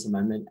discussed this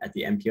amendment at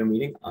the MPO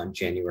meeting on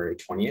January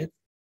 20th,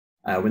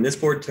 when this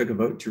board took a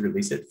vote to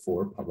release it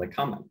for public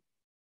comment.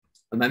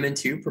 Amendment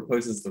 2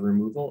 proposes the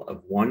removal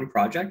of one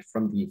project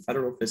from the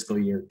Federal Fiscal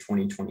Year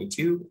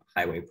 2022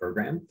 Highway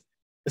Program.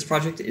 This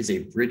project is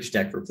a bridge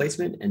deck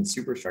replacement and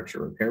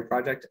superstructure repair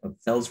project of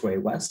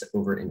Fellsway West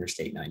over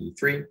Interstate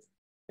 93, and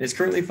is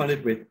currently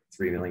funded with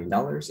 $3 million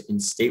in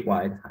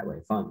statewide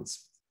highway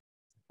funds.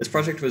 This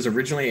project was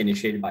originally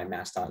initiated by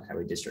MassDOT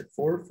Highway District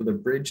 4 for the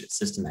Bridge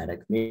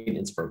Systematic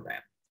Maintenance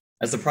Program.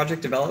 As the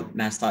project developed,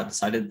 MassDOT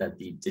decided that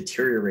the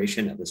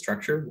deterioration of the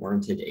structure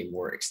warranted a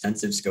more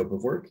extensive scope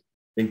of work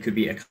than could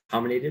be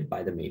accommodated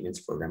by the maintenance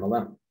program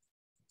alone.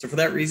 So for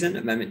that reason,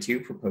 Amendment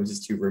 2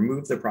 proposes to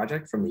remove the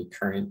project from the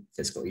current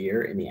fiscal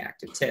year in the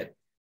active TIP.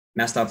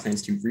 MassDOT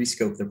plans to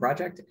rescope the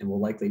project and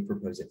will likely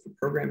propose it for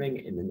programming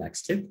in the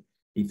next TIP,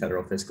 the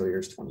federal fiscal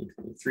years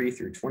 2023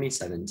 through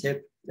 27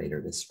 TIP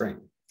later this spring.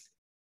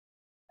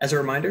 As a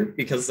reminder,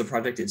 because the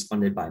project is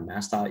funded by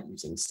MassDOT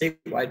using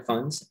statewide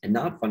funds and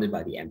not funded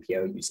by the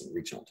MPO using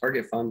regional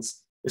target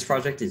funds, this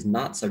project is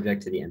not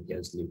subject to the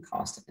MPO's new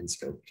cost and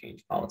scope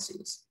change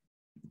policies.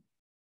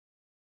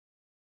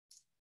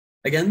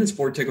 Again, this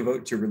board took a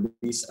vote to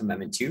release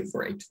Amendment 2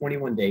 for a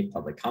 21-day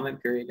public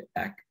comment period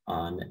back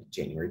on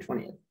January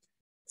 20th.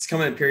 This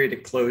comment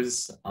period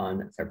closed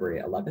on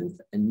February 11th,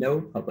 and no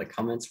public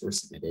comments were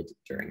submitted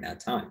during that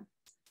time.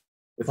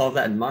 With all of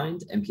that in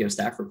mind, MPO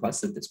staff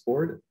requests that this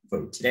board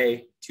vote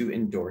today to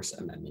endorse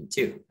Amendment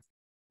 2.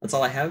 That's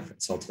all I have,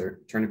 so I'll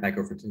turn it back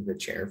over to the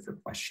chair for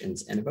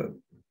questions and a vote.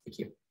 Thank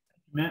you.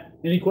 Matt,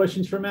 any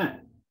questions for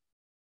Matt?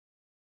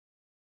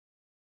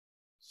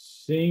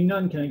 Seeing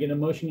none, can I get a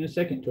motion in a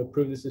second to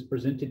approve this as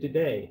presented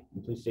today?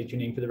 And please state your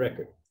name for the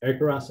record.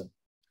 Eric Barassa.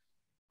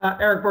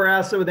 Eric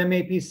Barassa with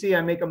MAPC.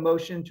 I make a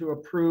motion to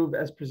approve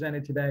as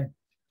presented today.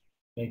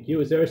 Thank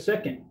you. Is there a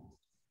second?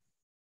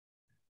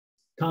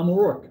 Tom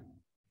O'Rourke.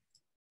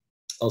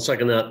 I'll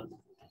second that.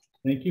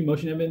 Thank you.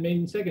 Motion has been made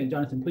and seconded.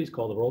 Jonathan, please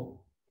call the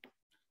roll.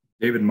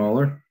 David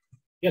Muller.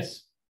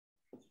 Yes.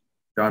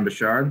 John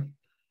Bouchard.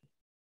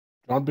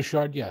 John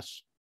Bouchard,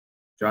 yes.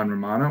 John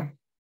Romano.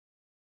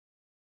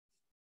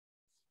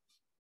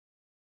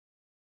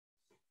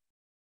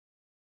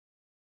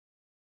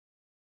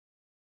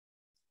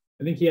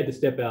 I think he had to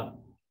step out.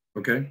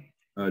 Okay.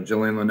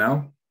 Jillian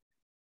Linnell.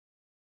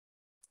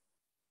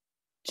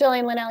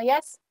 Jillian Linnell,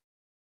 yes.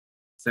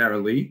 Sarah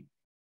Lee.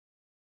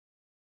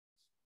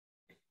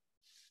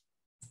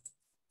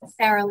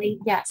 Sarah Lee,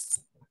 yes.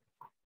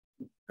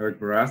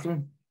 Eric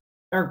Barassa.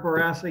 Eric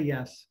Barassa,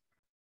 yes.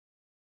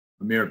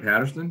 Amira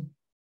Patterson.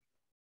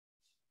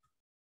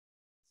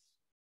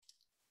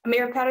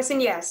 Amira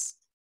Patterson, yes.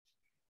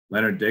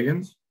 Leonard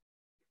Diggins.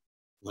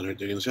 Leonard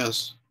Diggins,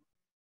 yes.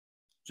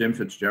 Jim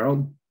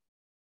Fitzgerald.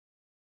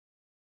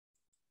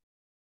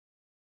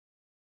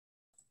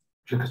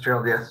 Jim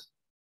Fitzgerald, yes.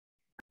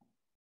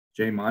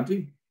 Jay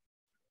Monty.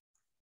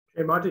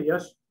 Jay Monty,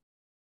 yes.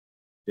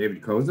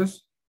 David Kozis.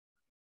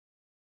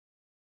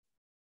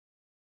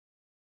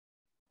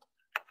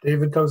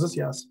 David Kozis,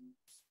 yes.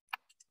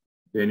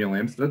 Daniel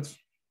Amstutz.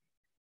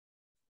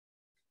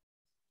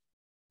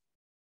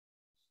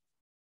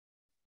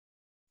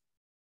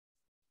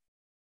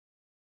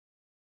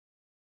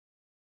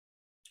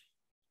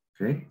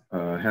 Okay,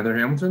 Heather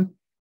Hamilton.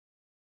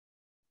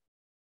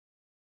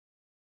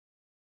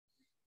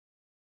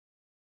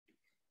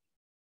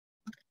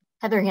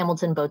 Heather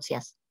Hamilton votes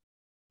yes.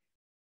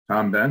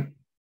 Tom Bent.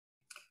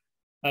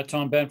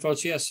 Tom Bent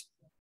votes yes.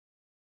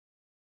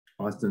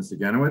 Austin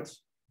Siganowitz.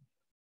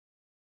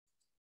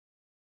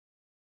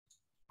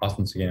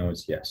 Austin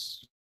Siganowitz,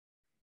 yes.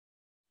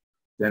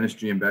 Dennis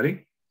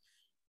Giambetti.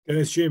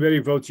 Dennis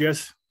Giambetti votes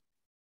yes.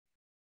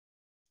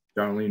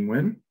 Darlene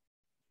Nguyen.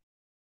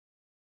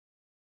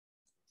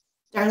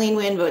 Darlene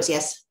Nguyen votes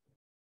yes.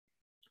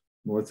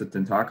 Melissa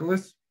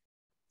Tentakoulis.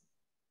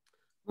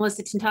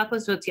 Melissa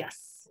Tentakoulis votes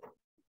yes.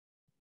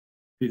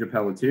 Peter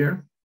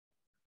Pelletier.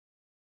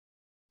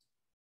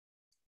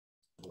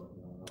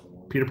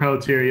 Peter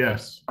Pelletier,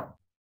 yes.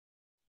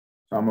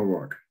 Tom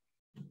O'Rourke.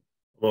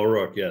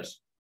 O'Rourke, yes.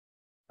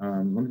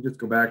 Let me just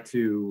go back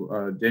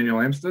to Daniel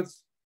Amstutz.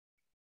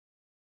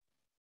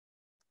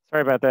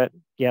 Sorry about that.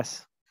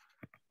 Yes.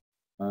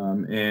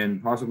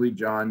 And possibly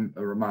John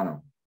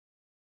Romano.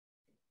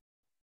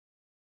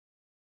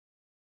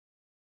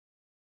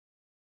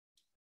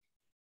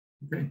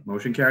 Okay,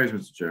 motion carries,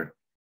 Mr. Chair.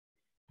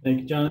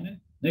 Thank you,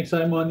 Jonathan. Next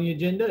item on the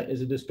agenda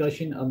is a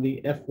discussion of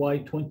the FY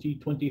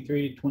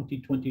 2023 to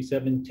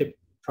 2027 TIP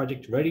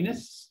project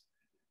readiness.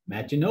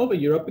 Matt Genova,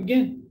 you're up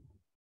again.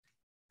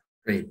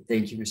 Great,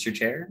 thank you, Mr.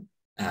 Chair.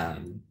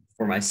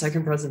 For my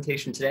second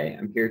presentation today,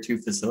 I'm here to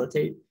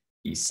facilitate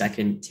the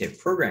second TIP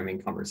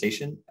programming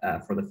conversation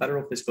for the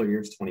federal fiscal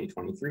years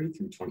 2023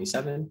 through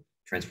 27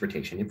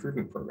 Transportation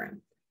Improvement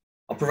Program.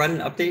 I'll provide an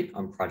update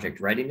on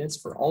project readiness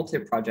for all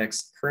TIP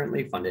projects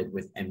currently funded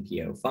with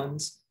MPO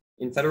funds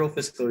in federal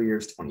fiscal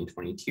years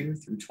 2022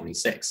 through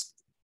 26.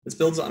 This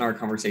builds on our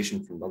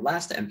conversation from the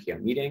last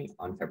MPO meeting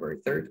on February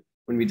 3rd,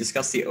 when we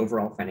discussed the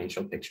overall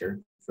financial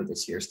picture for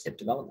this year's TIP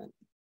development.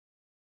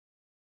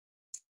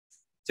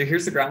 So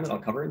here's the ground that I'll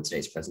cover in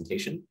today's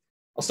presentation.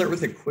 I'll start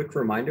with a quick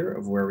reminder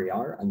of where we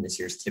are on this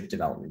year's TIP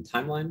development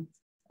timeline,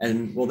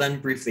 and we'll then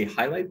briefly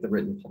highlight the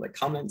written public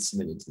comments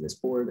submitted to this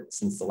board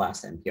since the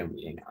last MPO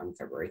meeting on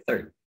February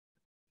 3rd.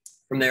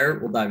 From there,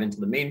 we'll dive into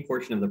the main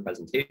portion of the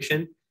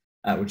presentation,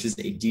 which is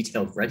a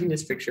detailed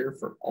readiness picture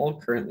for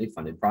all currently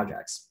funded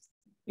projects,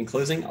 In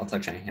closing, I'll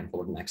touch on a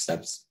handful of next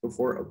steps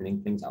before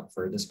opening things up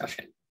for a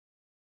discussion.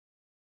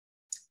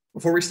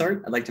 Before we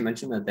start, I'd like to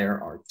mention that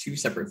there are 2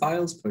 separate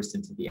files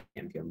posted to the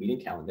MPO meeting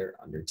calendar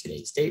under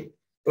today's date,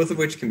 both of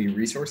which can be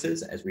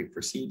resources as we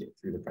proceed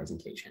through the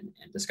presentation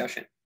and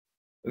discussion.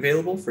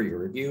 Available for your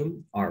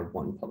review are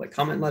 1 public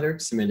comment letter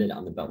submitted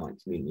on the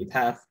Belmont Community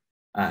Path,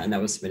 and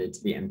that was submitted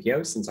to the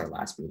MPO since our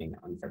last meeting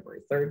on February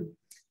 3rd.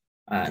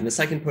 And the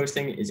second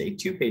posting is a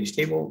 2-page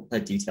table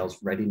that details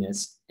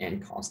readiness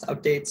and cost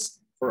updates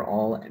for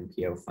all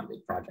MPO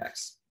funded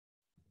projects.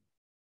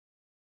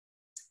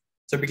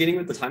 So beginning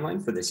with the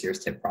timeline for this year's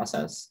TIP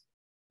process.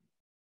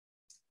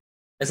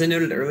 As I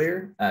noted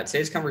earlier,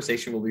 today's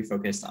conversation will be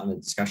focused on a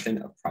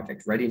discussion of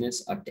project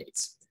readiness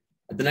updates.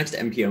 At the next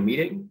MPO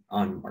meeting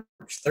on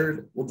March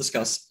 3rd, we'll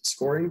discuss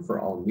scoring for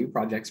all new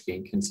projects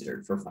being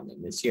considered for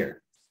funding this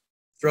year.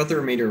 Throughout the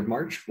remainder of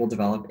March, we'll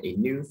develop a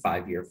new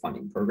 5-year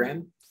funding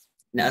program.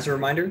 And as a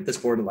reminder, this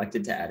board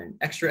elected to add an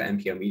extra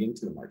MPO meeting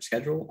to the March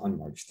schedule on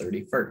March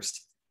 31st.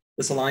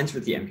 This aligns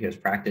with the MPO's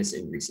practice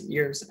in recent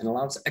years and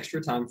allows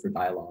extra time for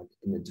dialogue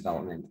in the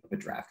development of a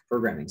draft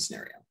programming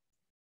scenario.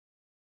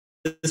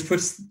 This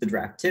puts the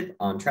draft TIP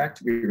on track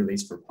to be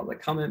released for public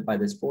comment by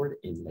this board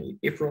in late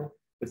April,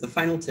 with the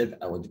final TIP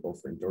eligible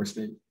for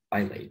endorsement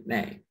by late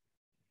May.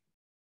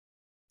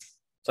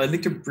 So I'd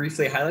like to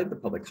briefly highlight the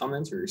public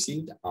comments we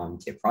received on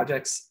TIP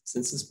projects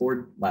since this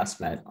board last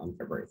met on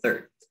February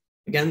 3rd.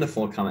 Again, the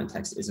full comment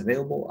text is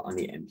available on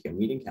the MPO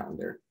meeting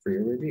calendar for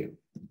your review.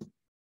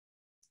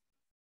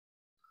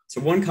 So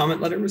 1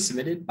 comment letter was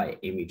submitted by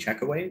Amy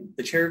Checkaway,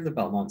 the chair of the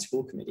Belmont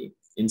School Committee,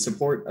 in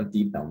support of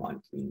the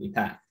Belmont Community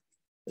Path.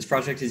 This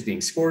project is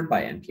being scored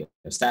by MPO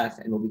staff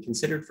and will be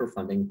considered for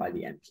funding by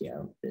the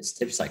MPO this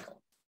TIP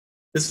cycle.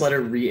 This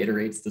letter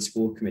reiterates the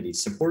school committee's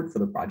support for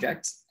the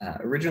project,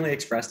 originally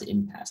expressed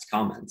in past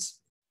comments.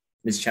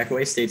 Ms.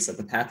 Checkaway states that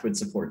the path would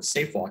support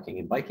safe walking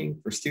and biking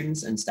for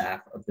students and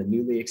staff of the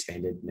newly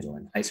expanded middle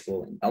and high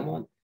school in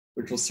Belmont,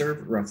 which will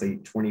serve roughly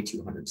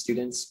 2,200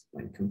 students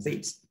when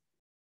complete.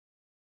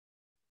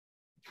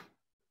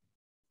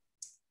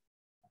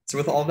 So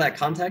with all of that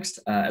context,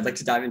 I'd like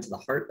to dive into the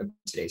heart of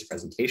today's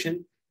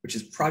presentation, which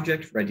is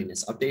project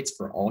readiness updates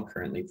for all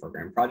currently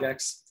programmed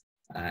projects.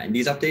 And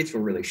these updates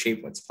will really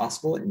shape what's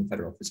possible in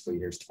federal fiscal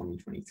years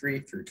 2023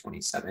 through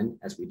 27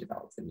 as we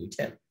develop the new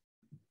TIP.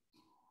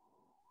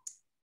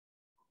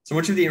 So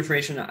much of the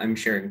information I'm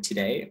sharing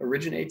today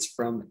originates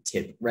from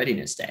TIP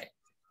Readiness Day,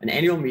 an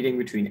annual meeting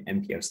between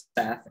MPO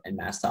staff and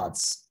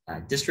MassDOT's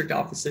district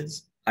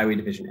offices, highway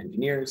division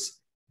engineers,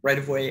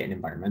 right-of-way and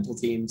environmental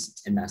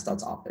teams, and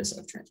MassDOT's Office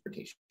of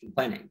Transportation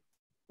Planning.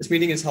 This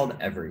meeting is held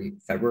every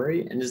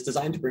February and is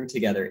designed to bring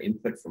together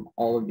input from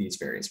all of these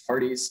various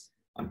parties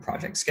on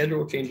project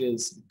schedule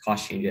changes,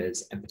 cost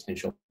changes, and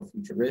potential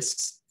future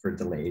risks for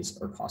delays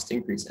or cost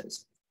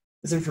increases.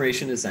 This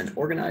information is then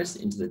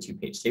organized into the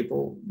 2-page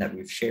table that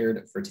we've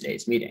shared for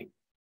today's meeting,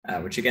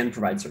 which again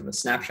provides sort of a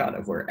snapshot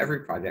of where every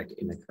project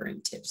in the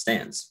current TIP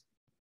stands.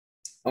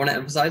 I want to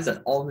emphasize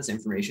that all of this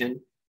information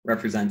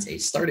represents a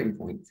starting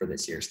point for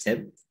this year's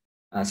TIP.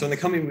 So in the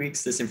coming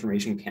weeks, this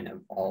information can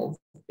evolve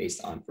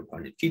based on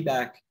proponent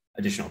feedback,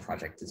 additional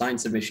project design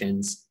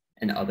submissions,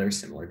 and other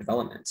similar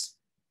developments.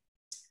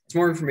 As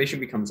more information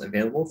becomes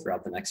available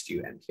throughout the next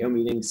few MPO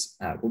meetings,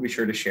 we'll be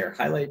sure to share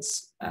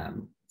highlights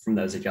from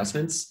those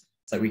adjustments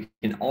so that we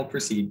can all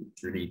proceed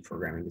through the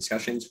programming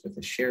discussions with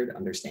a shared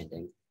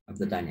understanding of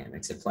the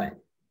dynamics at play.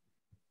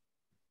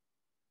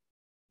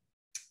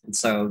 And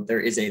so there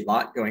is a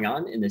lot going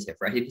on in the TIP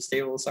readiness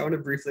table, so I want to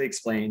briefly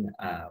explain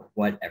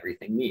what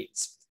everything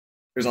means.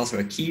 There's also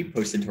a key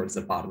posted towards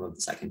the bottom of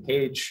the 2nd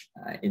page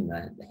in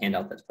the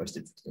handout that's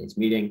posted for today's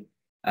meeting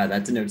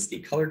that denotes the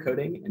color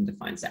coding and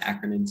defines the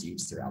acronyms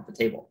used throughout the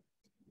table.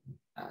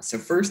 So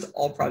first,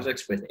 all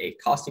projects with a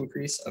cost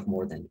increase of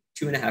more than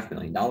 $2.5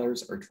 million or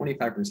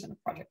 25%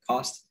 of project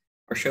cost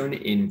are shown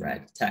in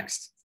red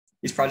text.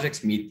 These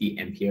projects meet the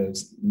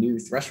MPO's new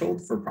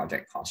threshold for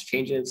project cost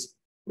changes,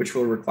 which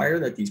will require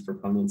that these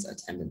proponents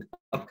attend an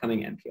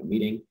upcoming MPO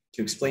meeting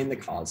to explain the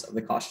cause of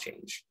the cost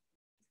change.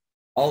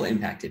 All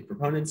impacted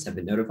proponents have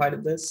been notified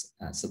of this,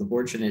 so the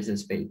board should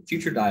anticipate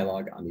future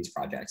dialogue on these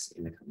projects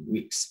in the coming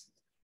weeks.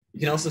 You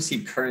can also see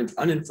the current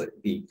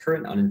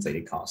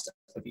uninflated cost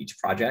of each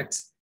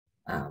project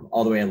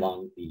all the way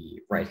along the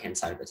right-hand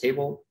side of the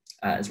table,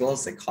 as well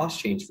as the cost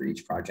change for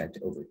each project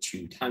over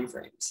 2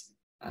 timeframes,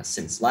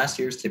 since last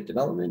year's TIP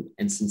development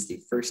and since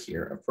the 1st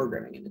year of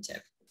programming in the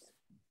TIP.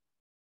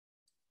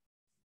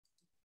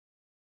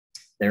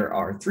 There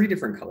are 3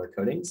 different color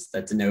codings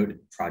that denote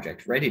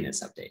project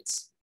readiness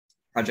updates.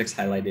 Projects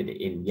highlighted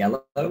in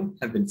yellow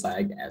have been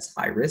flagged as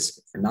high risk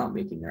for not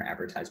making their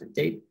advertisement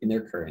date in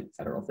their current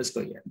federal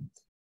fiscal year.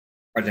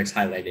 Projects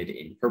highlighted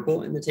in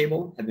purple in the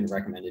table have been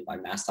recommended by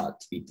MassDOT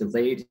to be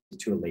delayed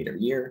to a later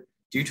year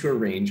due to a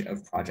range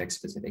of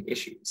project-specific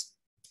issues.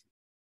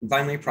 And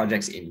finally,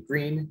 projects in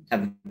green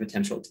have the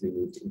potential to be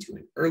moved into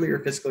an earlier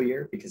fiscal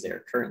year because they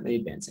are currently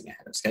advancing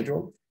ahead of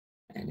schedule.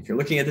 And if you're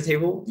looking at the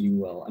table, you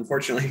will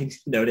unfortunately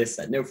notice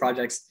that no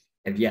projects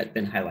have yet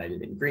been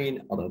highlighted in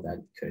green, although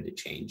that could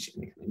change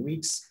in the coming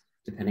weeks,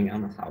 depending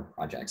on how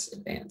projects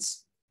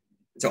advance.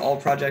 So all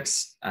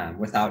projects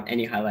without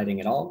any highlighting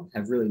at all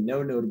have really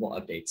no notable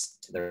updates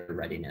to their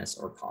readiness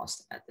or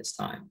cost at this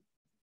time.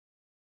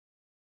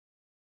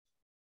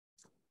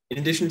 In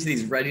addition to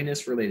these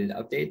readiness related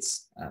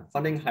updates,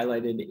 funding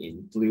highlighted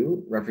in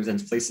blue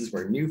represents places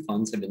where new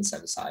funds have been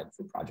set aside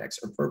for projects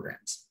or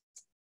programs.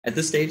 At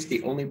this stage,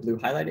 the only blue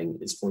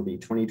highlighting is for the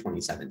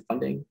 2027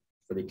 funding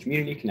for the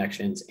community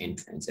connections and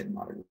transit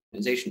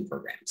modernization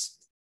programs.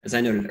 As I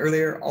noted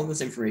earlier, all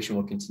this information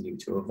will continue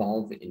to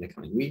evolve in the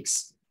coming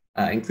weeks,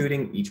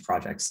 including each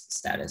project's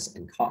status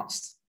and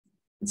cost.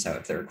 And so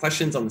if there are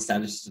questions on the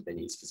status of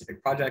any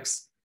specific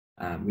projects,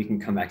 we can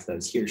come back to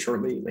those here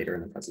shortly later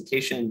in the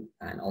presentation,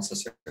 and also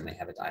certainly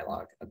have a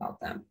dialogue about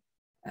them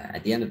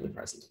at the end of the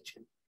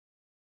presentation.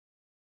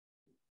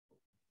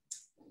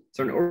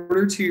 So in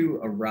order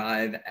to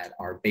arrive at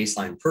our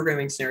baseline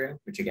programming scenario,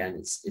 which again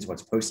is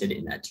what's posted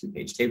in that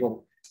 2-page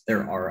table,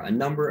 there are a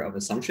number of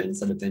assumptions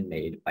that have been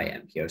made by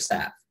MPO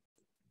staff.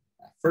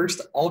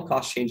 First, all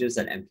cost changes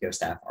that MPO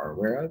staff are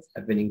aware of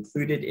have been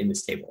included in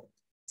this table.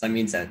 So that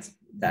means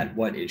that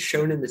what is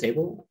shown in the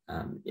table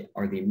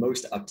are the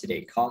most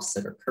up-to-date costs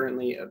that are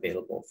currently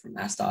available from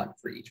MassDOT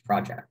for each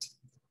project.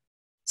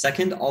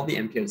 Second, all the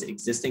MPO's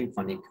existing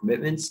funding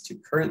commitments to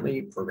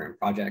currently programmed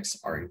projects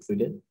are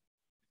included.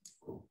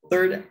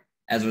 Third,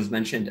 as was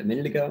mentioned a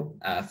minute ago,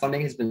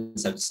 funding has been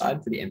set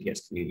aside for the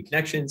MPO's community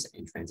connections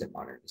and transit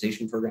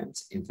modernization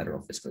programs in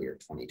federal fiscal year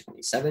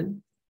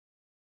 2027.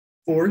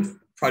 Fourth,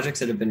 projects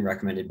that have been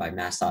recommended by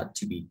MassDOT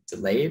to be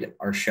delayed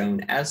are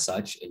shown as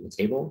such in the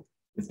table,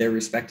 with their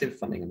respective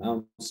funding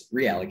amounts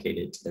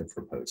reallocated to their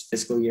proposed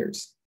fiscal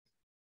years.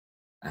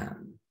 A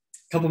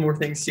couple more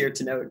things here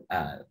to note.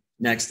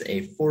 Next,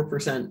 a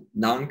 4%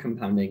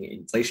 non-compounding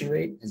inflation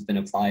rate has been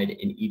applied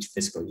in each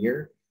fiscal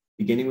year,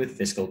 beginning with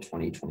fiscal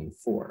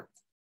 2024.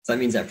 So that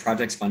means that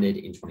projects funded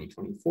in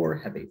 2024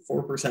 have a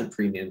 4%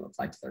 premium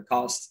applied to their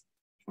cost.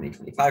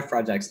 2025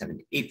 projects have an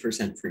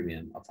 8%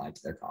 premium applied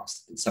to their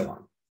cost, and so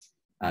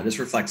on. This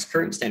reflects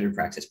current standard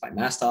practice by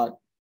MassDOT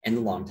and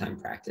the longtime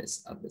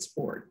practice of this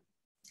board.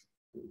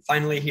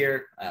 Finally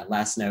here,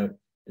 last note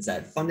is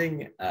that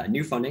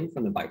new funding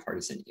from the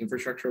bipartisan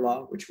infrastructure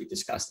law, which we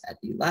discussed at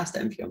the last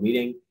MPO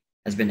meeting,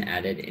 has been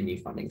added in the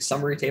funding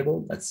summary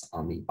table that's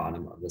on the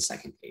bottom of the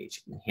second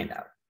page in the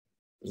handout.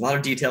 There's a lot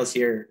of details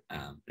here,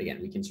 but again,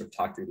 we can sort of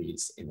talk through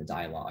these in the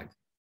dialogue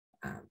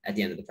at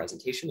the end of the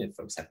presentation if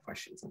folks have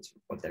questions on sort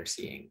of what they're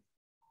seeing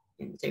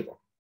in the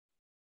table.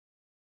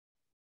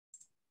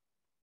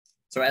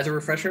 So as a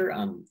refresher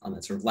on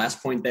that sort of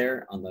last point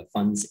there on the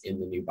funds in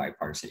the new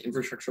bipartisan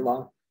infrastructure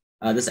law,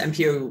 this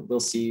MPO will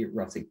see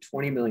roughly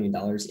 $20 million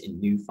in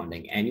new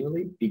funding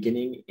annually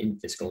beginning in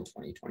fiscal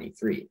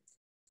 2023.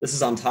 This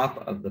is on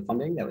top of the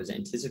funding that was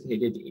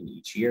anticipated in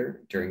each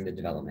year during the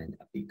development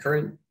of the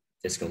current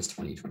fiscals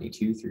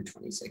 2022 through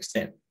 26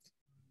 TIP.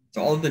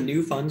 So all of the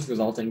new funds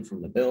resulting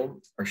from the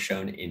bill are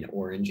shown in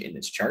orange in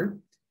this chart,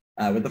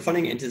 with the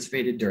funding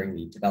anticipated during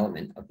the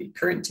development of the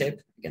current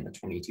TIP, again, the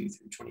 22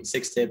 through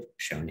 26 TIP,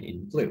 shown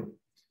in blue.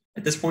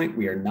 At this point,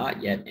 we are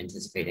not yet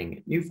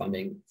anticipating new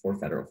funding for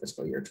federal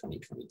fiscal year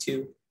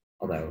 2022,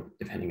 although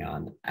depending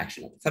on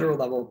action at the federal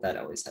level, that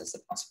always has the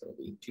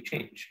possibility to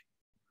change.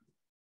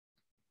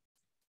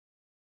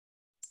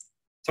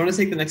 So I want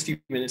to take the next few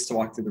minutes to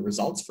walk through the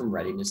results from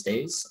readiness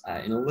days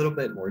in a little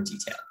bit more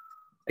detail.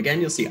 Again,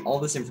 you'll see all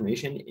this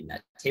information in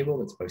that table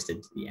that's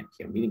posted to the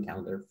MPO meeting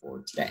calendar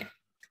for today.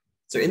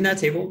 So in that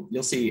table,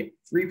 you'll see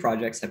 3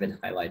 projects have been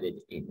highlighted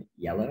in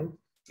yellow,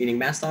 meaning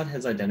MassDOT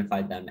has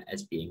identified them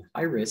as being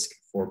high risk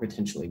for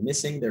potentially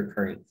missing their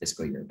current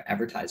fiscal year of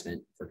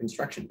advertisement for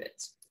construction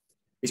bids.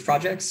 These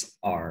projects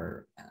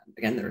are,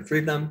 again, there are 3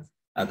 of them.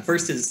 The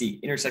first is the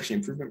intersection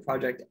improvement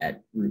project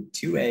at Route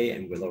 2A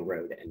and Willow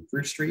Road and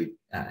Bruce Street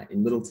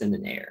in Littleton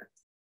and Ayer.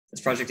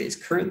 This project is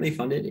currently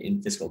funded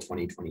in fiscal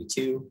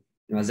 2022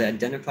 and was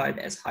identified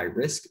as high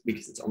risk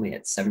because it's only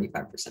at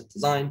 75%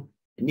 design.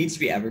 It needs to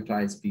be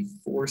advertised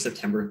before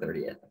September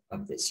 30th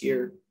of this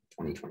year,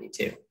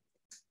 2022.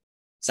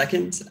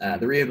 Second,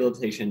 the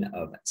rehabilitation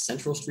of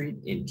Central Street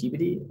in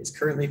Peabody is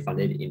currently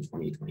funded in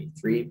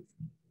 2023.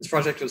 This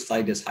project was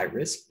flagged as high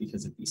risk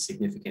because of the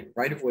significant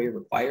right-of-way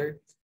required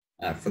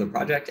for the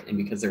project and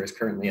because there is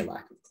currently a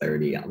lack of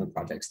clarity on the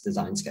project's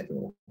design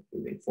schedule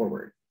moving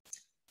forward.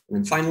 And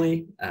then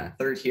finally,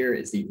 third here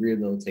is the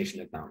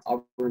rehabilitation of Mount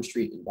Auburn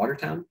Street in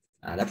Watertown.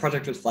 That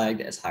project was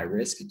flagged as high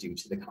risk due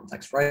to the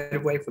complex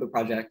right-of-way for the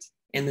project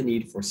and the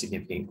need for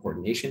significant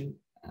coordination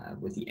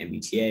with the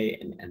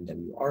MBTA and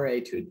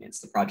MWRA to advance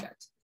the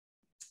project.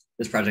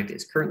 This project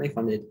is currently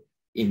funded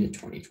in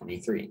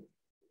 2023.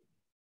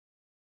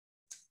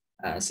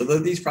 So though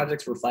these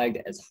projects were flagged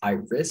as high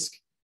risk,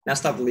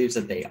 MassDOT believes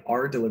that they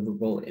are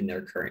deliverable in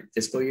their current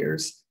fiscal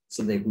years,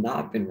 so they've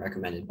not been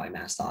recommended by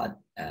MassDOT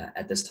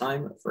at this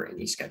time for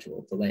any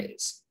scheduled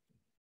delays.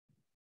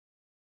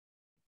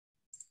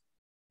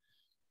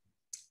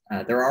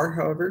 There are,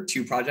 however,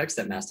 2 projects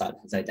that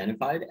MassDOT has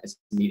identified as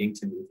needing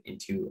to move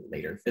into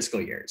later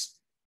fiscal years.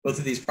 Both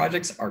of these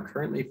projects are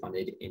currently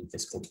funded in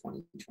fiscal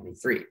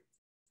 2023.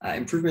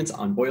 Improvements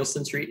on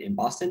Boylston Street in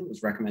Boston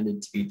was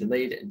recommended to be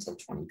delayed until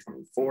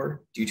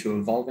 2024 due to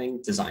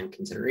evolving design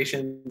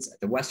considerations at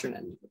the western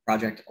end of the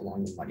project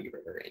along the Muddy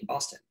River in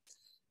Boston.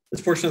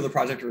 This portion of the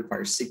project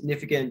requires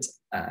significant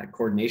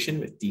coordination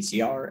with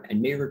DCR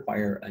and may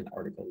require an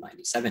Article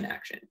 97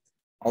 action,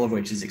 all of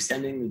which is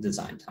extending the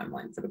design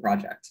timeline for the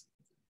project.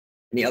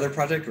 And the other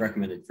project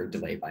recommended for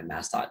delay by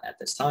MassDOT at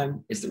this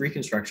time is the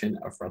reconstruction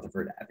of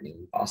Rutherford Avenue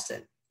in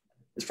Boston.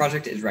 This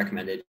project is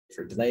recommended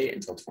for delay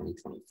until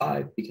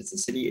 2025 because the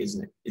city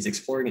is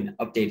exploring an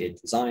updated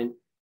design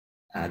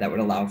that would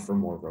allow for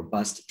more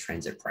robust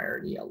transit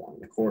priority along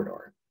the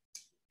corridor.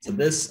 So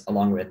this,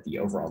 along with the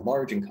overall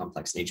large and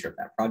complex nature of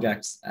that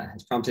project,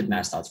 has prompted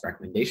MassDOT's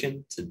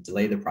recommendation to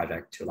delay the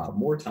project to allow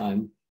more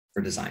time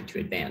for design to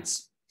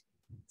advance.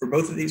 For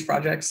both of these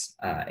projects,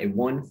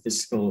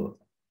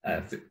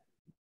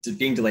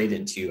 being delayed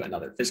into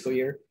another fiscal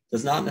year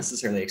does not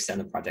necessarily extend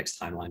the project's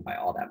timeline by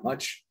all that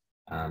much.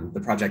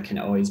 The project can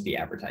always be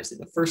advertised in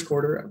the first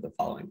quarter of the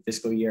following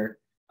fiscal year,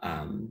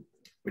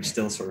 which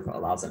still sort of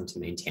allows them to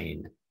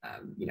maintain,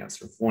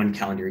 sort of one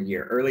calendar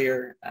year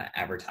earlier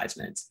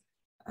advertisements.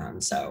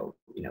 So,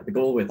 the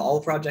goal with all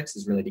projects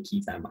is really to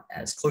keep them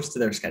as close to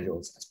their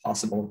schedules as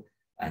possible,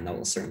 and that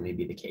will certainly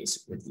be the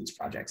case with these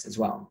projects as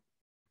well.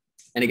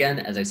 And again,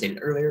 as I stated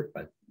earlier,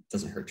 but it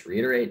doesn't hurt to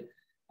reiterate,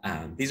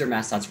 these are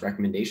MassDOT's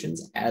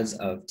recommendations as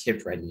of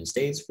TIP readiness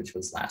days, which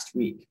was last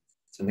week.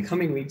 So in the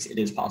coming weeks, it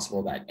is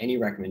possible that any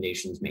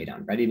recommendations made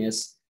on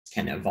readiness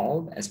can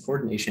evolve as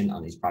coordination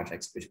on these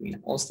projects between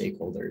all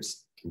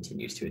stakeholders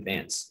continues to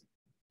advance.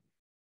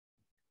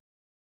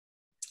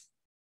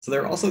 So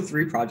there are also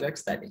 3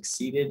 projects that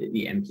exceeded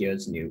the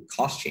MPO's new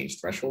cost change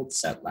threshold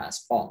set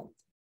last fall.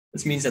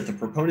 This means that the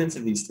proponents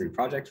of these 3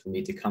 projects will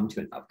need to come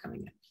to an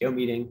upcoming MPO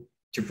meeting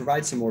to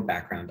provide some more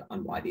background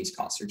on why these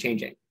costs are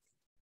changing.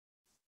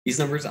 These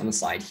numbers on the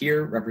slide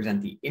here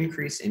represent the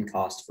increase in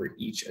cost for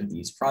each of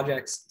these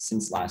projects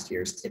since last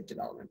year's TIP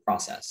development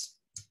process.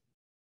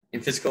 In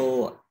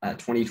fiscal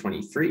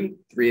 2023, the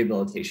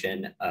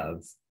rehabilitation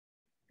of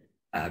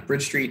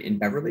Bridge Street in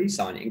Beverly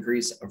saw an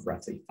increase of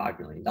roughly $5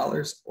 million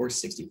or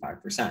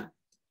 65%.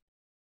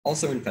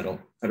 Also in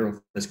federal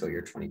fiscal year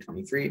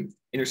 2023,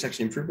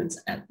 intersection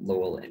improvements at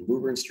Lowell and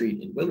Woburn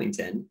Street in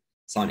Wilmington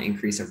saw an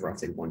increase of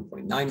roughly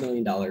 $1.9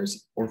 million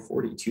or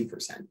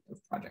 42%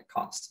 of project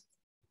cost.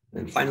 And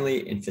then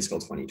finally, in fiscal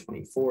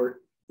 2024,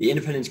 the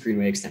Independence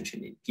Greenway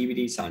extension in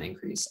PBD saw an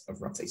increase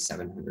of roughly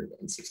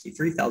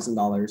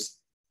 $763,000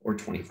 or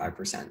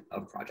 25%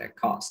 of project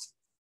cost.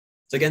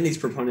 So again, these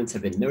proponents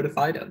have been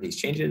notified of these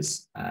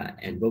changes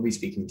and we'll be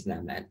speaking to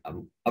them at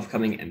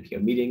upcoming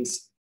MPO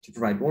meetings to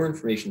provide more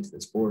information to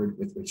this board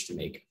with which to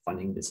make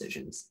funding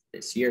decisions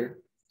this year.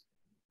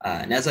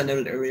 And as I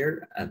noted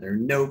earlier, there are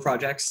no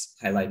projects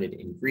highlighted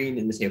in green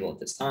in the table at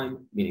this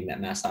time, meaning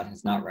that MassDOT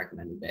has not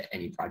recommended that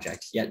any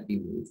project yet be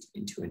moved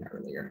into an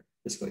earlier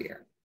fiscal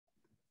year.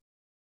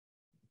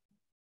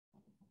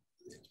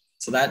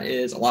 So that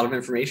is a lot of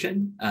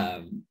information,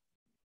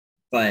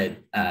 but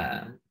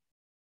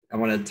I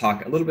want to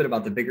talk a little bit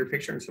about the bigger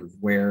picture and sort of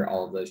where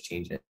all of those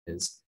changes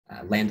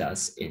land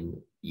us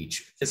in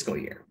each fiscal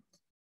year.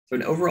 So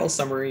an overall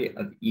summary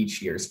of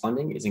each year's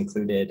funding is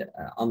included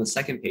on the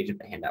second page of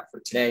the handout for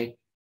today.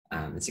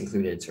 It's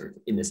included sort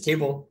of in this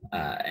table,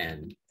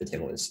 and the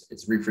table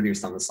is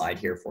reproduced on the slide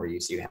here for you,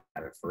 so you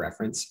have it for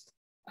reference.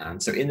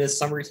 So in this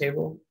summary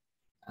table,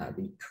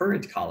 the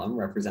current column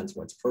represents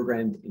what's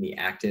programmed in the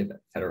active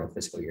federal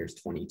fiscal years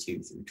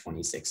 22 through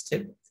 26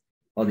 TIP,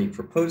 while the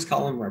proposed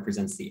column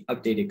represents the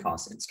updated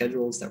costs and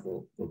schedules that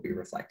will be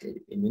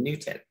reflected in the new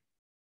TIP.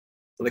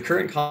 So the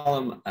current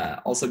column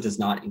also does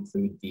not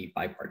include the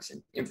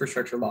bipartisan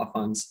infrastructure law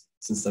funds,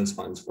 since those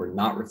funds were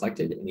not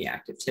reflected in the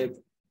active TIP,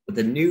 but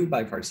the new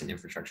bipartisan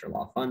infrastructure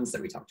law funds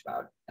that we talked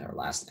about at our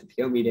last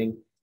MPO meeting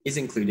is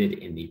included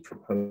in the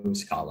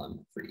proposed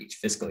column for each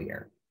fiscal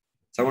year.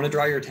 So I want to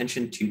draw your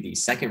attention to the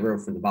second row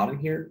from the bottom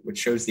here, which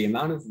shows the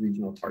amount of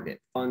regional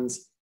target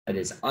funds that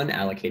is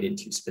unallocated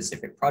to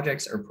specific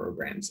projects or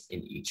programs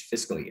in each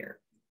fiscal year.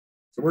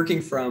 So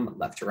working from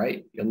left to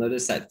right, you'll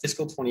notice that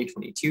fiscal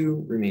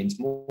 2022 remains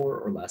more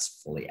or less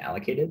fully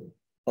allocated,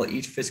 while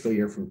each fiscal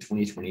year from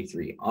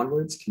 2023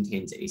 onwards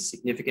contains a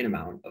significant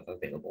amount of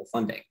available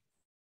funding.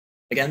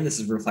 Again, this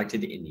is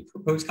reflected in the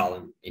proposed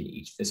column in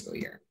each fiscal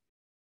year.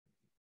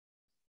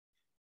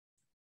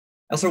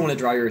 I also want to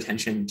draw your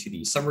attention to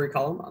the summary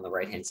column on the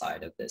right-hand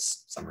side of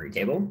this summary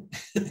table.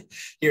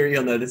 Here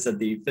you'll notice that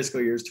the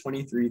fiscal years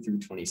 23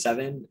 through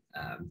 27,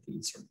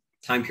 the sort of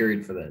time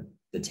period for the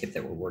TIP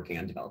that we're working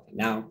on developing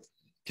now,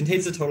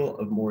 contains a total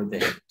of more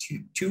than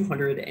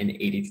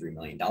 $283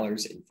 million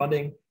in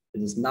funding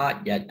that is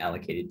not yet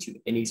allocated to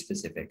any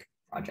specific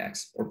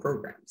projects or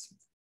programs.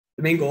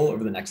 The main goal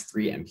over the next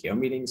 3 MPO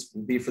meetings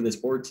will be for this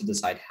board to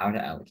decide how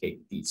to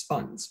allocate these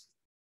funds.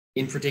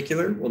 In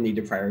particular, we'll need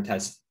to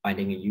prioritize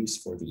finding a use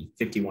for the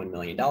 $51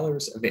 million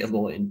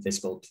available in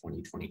fiscal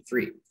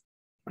 2023.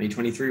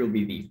 2023 will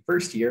be the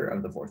first year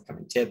of the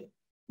forthcoming TIP,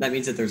 That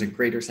means that there's a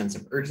greater sense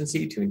of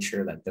urgency to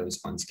ensure that those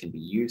funds can be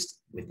used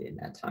within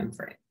that time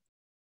frame.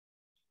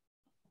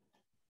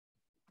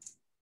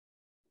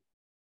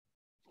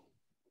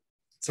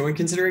 So when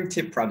considering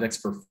TIP projects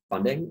for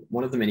funding,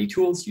 one of the many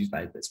tools used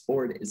by this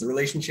board is the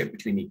relationship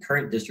between the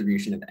current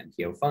distribution of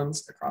MPO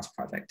funds across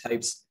project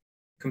types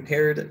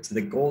compared to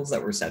the goals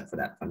that were set for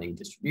that funding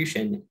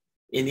distribution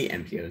in the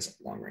MPO's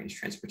long-range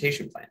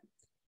transportation plan.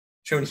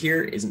 Shown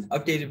here is an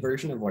updated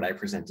version of what I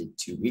presented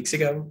 2 weeks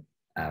ago,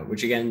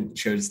 which again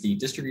shows the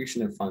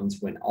distribution of funds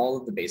when all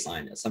of the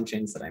baseline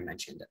assumptions that I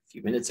mentioned a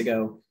few minutes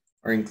ago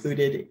are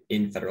included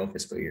in federal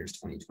fiscal years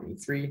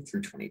 2023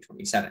 through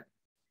 2027.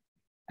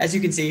 As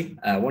you can see,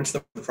 once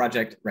the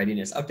project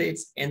readiness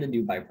updates and the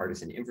new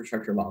bipartisan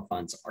infrastructure law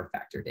funds are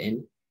factored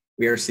in,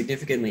 we are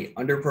significantly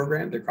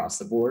underprogrammed across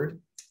the board.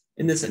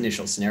 In this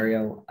initial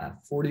scenario,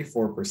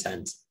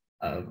 44%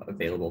 of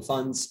available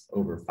funds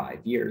over 5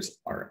 years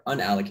are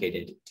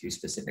unallocated to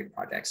specific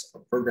projects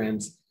or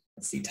programs.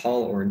 That's the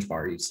tall orange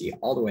bar you see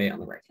all the way on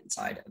the right-hand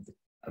side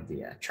of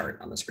the chart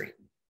on the screen.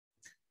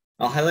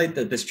 I'll highlight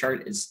that this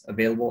chart is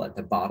available at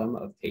the bottom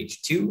of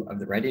page 2 of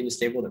the readiness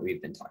table that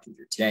we've been talking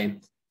through today.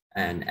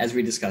 And as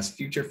we discuss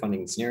future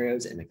funding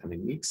scenarios in the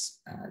coming weeks,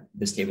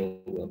 this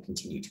table will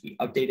continue to be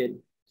updated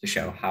to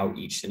show how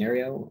each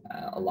scenario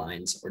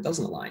aligns or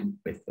doesn't align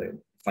with the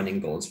funding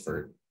goals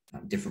for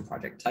different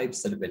project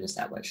types that have been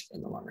established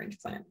in the long-range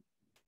plan.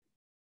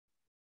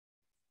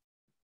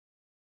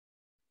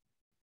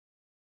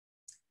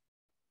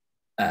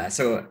 As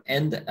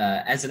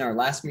in our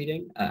last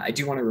meeting, I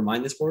do want to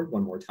remind this board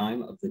one more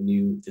time of the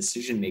new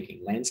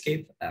decision-making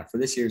landscape for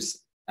this year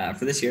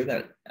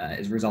that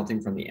is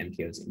resulting from the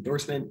MPO's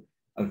endorsement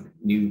of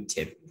new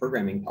TIP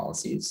programming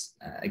policies.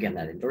 Again,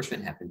 that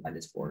endorsement happened by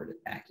this board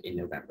back in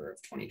November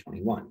of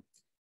 2021.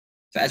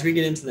 So as we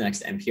get into the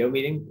next MPO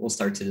meeting, we'll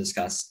start to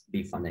discuss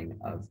the funding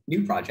of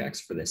new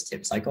projects for this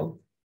TIP cycle.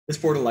 This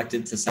board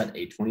elected to set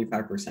a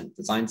 25%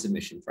 design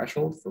submission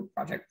threshold for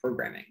project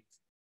programming,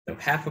 though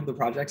half of the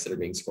projects that are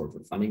being scored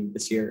for funding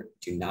this year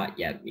do not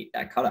yet meet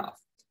that cutoff.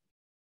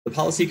 The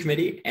policy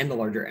committee and the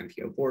larger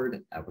MPO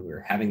board, when we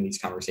were having these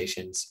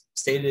conversations,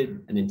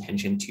 stated an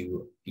intention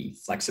to be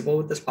flexible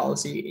with this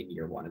policy in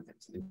year 1 of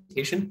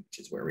implementation, which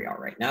is where we are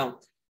right now.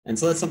 And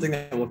so that's something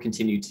that we'll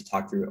continue to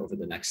talk through over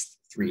the next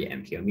 3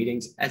 MPO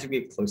meetings as we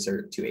get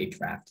closer to a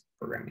draft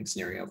programming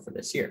scenario for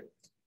this year.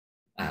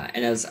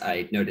 And as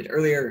I noted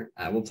earlier,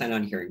 we'll plan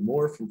on hearing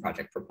more from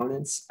project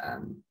proponents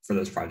for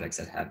those projects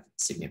that have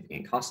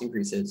significant cost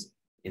increases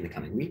in the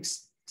coming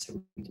weeks.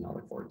 So we can all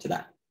look forward to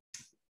that.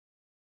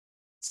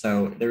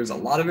 So there's a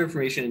lot of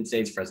information in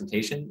today's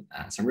presentation.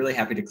 So I'm really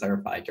happy to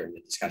clarify during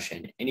the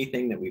discussion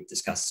anything that we've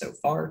discussed so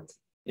far,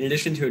 in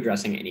addition to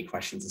addressing any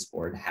questions this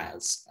board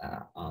has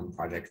on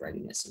project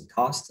readiness and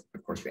cost.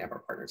 Of course, we have our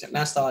partners at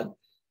MassDOT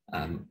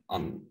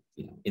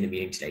in the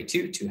meeting today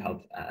too, to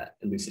help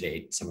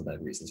elucidate some of the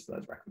reasons for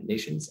those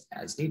recommendations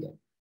as needed.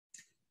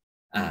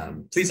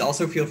 Please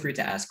also feel free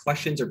to ask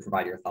questions or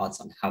provide your thoughts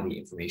on how the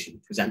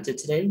information presented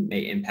today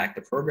may impact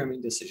the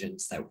programming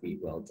decisions that we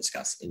will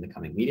discuss in the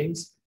coming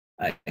meetings,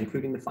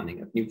 including the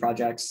funding of new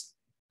projects.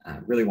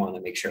 Really want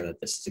to make sure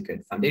that this is a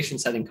good foundation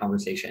setting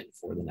conversation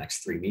for the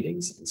next 3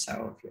 meetings. And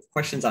so if you have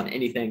questions on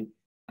anything,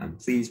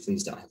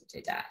 please don't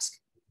hesitate to ask.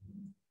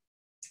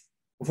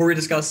 Before we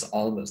discuss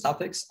all of those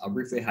topics, I'll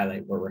briefly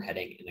highlight where we're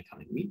heading in the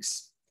coming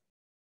weeks.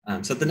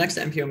 So at the next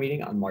MPO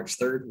meeting on March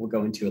 3rd, we'll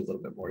go into a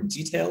little bit more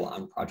detail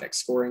on project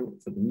scoring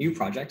for the new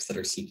projects that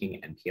are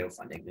seeking MPO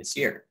funding this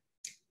year.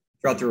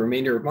 Throughout the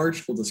remainder of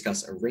March, we'll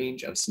discuss a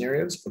range of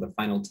scenarios for the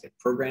final TIP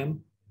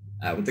program,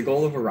 with the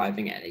goal of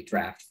arriving at a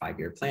draft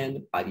 5-year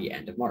plan by the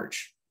end of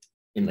March.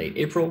 In late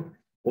April,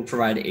 we'll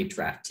provide a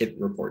draft TIP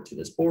report to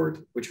this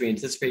board, which we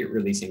anticipate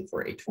releasing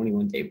for a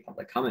 21-day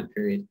public comment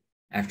period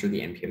after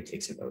the MPO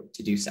takes a vote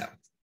to do so.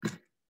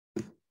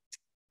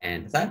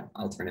 And with that,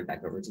 I'll turn it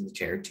back over to the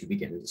chair to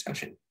begin the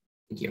discussion.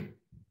 Thank you.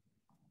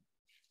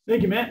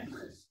 Thank you, Matt.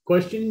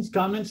 Questions,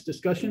 comments,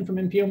 discussion from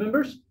MPO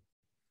members?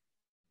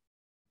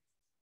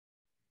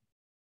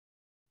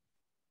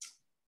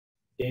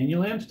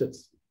 Daniel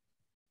Amstutz.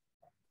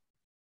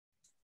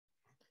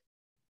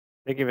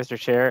 Thank you, Mr.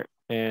 Chair,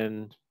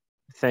 and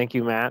thank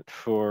you, Matt,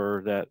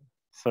 for that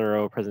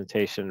thorough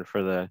presentation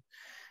for the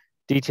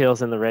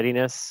details and the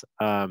readiness.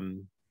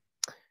 And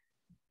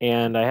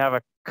I have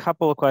a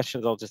couple of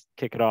questions. I'll just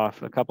kick it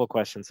off. A couple of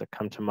questions that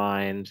come to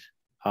mind.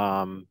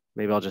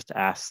 Maybe I'll just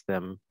ask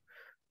them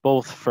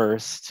both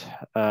first.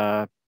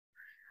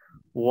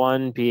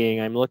 One being,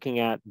 I'm looking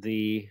at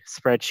the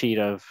spreadsheet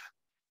of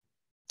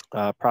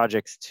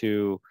projects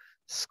to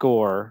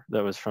score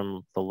that was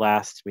from the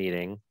last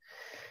meeting.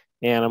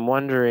 And I'm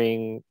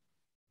wondering,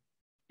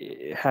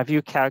 have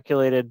you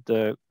calculated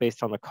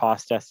based on the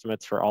cost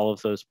estimates for all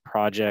of those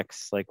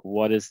projects, like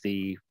what is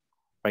the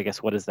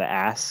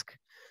ask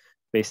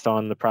based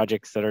on the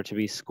projects that are to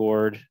be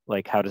scored?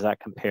 Like how does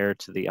that compare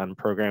to the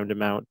unprogrammed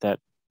amount that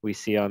we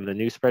see on the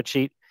new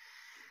spreadsheet?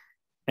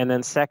 And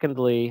then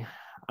secondly,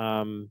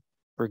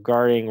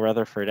 regarding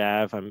Rutherford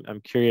Ave,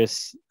 I'm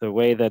curious, the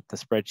way that the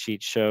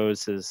spreadsheet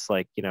shows is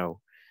like,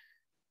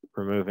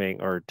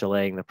 removing or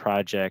delaying the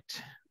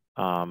project,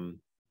 and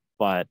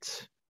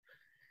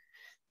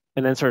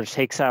then sort of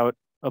takes out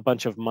a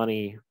bunch of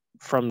money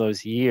from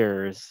those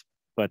years,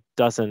 but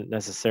doesn't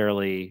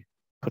necessarily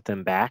put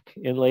them back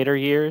in later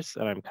years.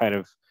 And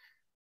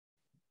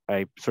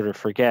I sort of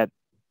forget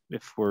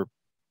if we're,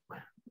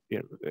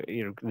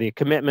 the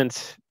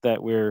commitments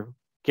that we're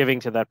giving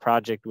to that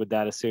project, would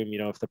that assume,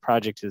 if the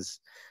project is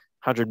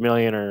 100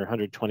 million or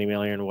 120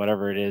 million,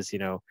 whatever it is,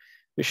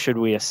 should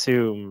we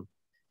assume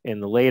in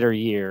the later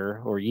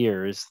year or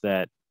years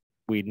that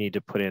we need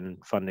to put in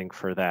funding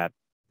for that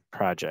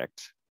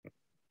project?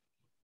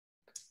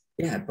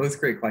 Yeah, both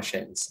great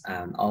questions.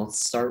 I'll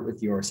start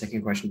with your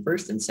second question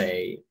first and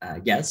say,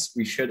 yes,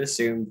 we should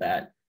assume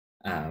that,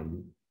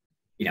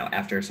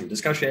 after some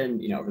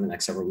discussion, over the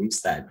next several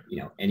weeks that,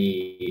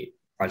 any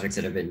projects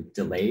that have been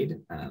delayed,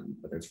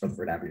 whether it's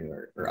Rutherford Avenue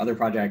or other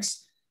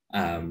projects,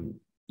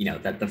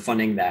 that the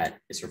funding that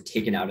is sort of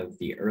taken out of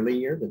the early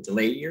year, the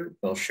delayed year,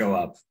 will show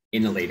up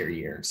in a later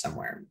year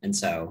somewhere. And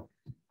so,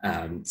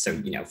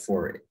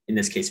 for, in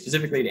this case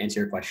specifically, to answer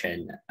your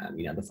question,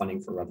 the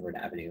funding for Rutherford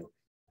Avenue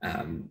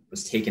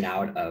was taken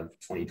out of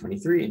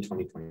 2023 and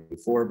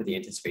 2024, but the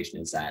anticipation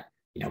is that,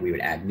 we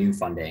would add new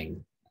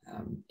funding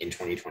in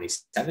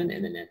 2027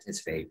 and then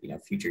anticipate,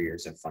 future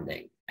years of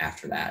funding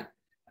after that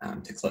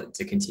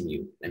to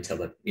continue until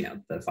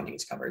the funding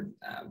is covered.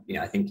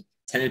 I think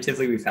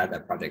tentatively we've had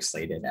that project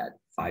slated at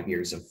 5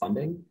 years of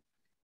funding.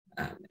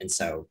 And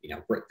so,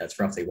 that's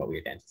roughly what we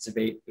would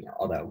anticipate,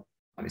 although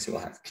obviously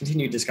we'll have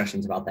continued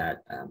discussions about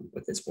that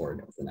with this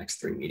board over the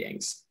next 3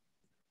 meetings.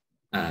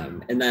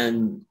 And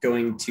then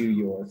going to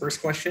your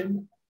first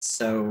question.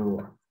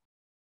 So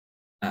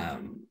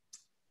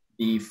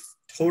the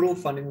total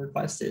funding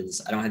request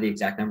is, I don't have the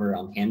exact number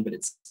on hand, but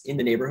it's in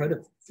the neighborhood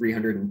of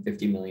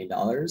 $350 million.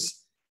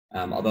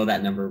 Although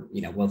that number,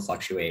 will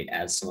fluctuate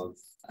as some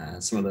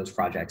of those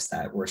projects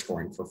that we're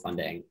scoring for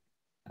funding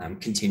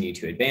continue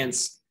to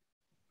advance.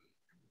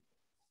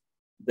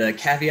 The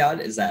caveat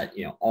is that,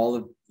 all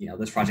of,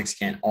 those projects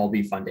can't all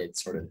be funded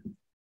sort of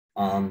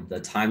on the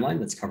timeline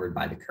that's covered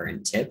by the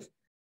current TIP.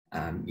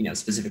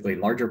 Specifically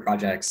larger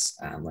projects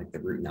like the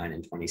Route 9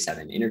 and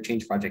 27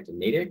 interchange project in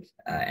Natick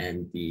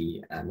and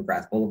the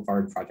McGrath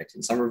Boulevard project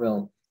in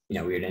Somerville, we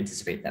would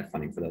anticipate that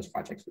funding for those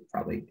projects would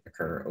probably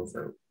occur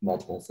over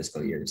multiple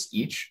fiscal years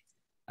each.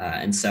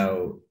 And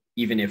so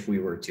even if we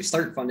were to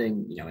start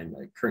funding, in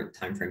the current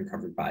timeframe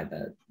covered by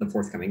the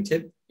forthcoming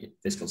TIP,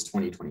 fiscals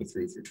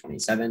 2023 through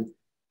 27,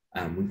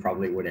 we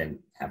probably wouldn't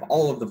have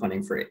all of the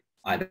funding for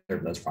either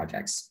of those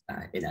projects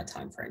in that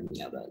timeframe.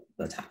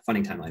 The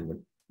funding timeline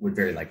would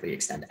very likely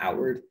extend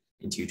outward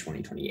into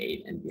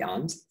 2028 and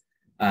beyond.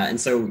 And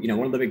so,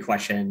 one of the big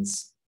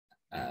questions,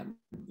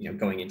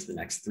 going into the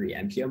next 3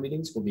 MPO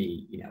meetings will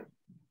be,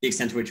 the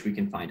extent to which we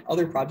can find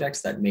other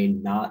projects that may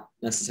not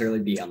necessarily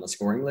be on the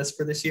scoring list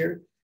for this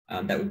year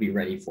that would be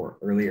ready for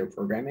earlier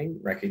programming,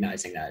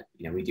 recognizing that,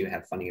 we do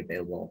have funding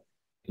available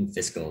in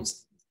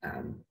fiscals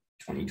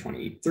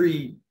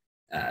 2023,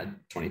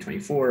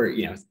 2024,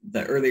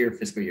 the earlier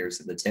fiscal years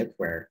of the TIP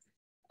where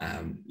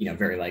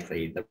very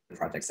likely the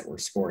projects that we're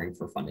scoring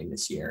for funding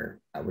this year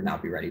would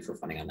not be ready for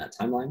funding on that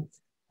timeline.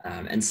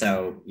 And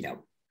so,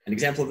 an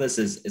example of this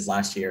is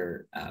last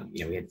year,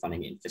 we had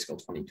funding in fiscal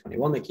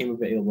 2021 that came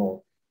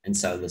available. And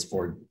so this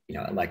board,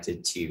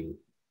 elected to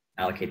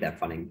allocate that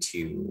funding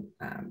to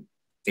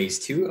phase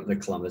 2 of the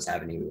Columbus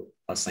Avenue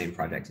bus lane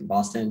project in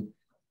Boston.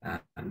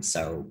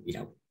 So,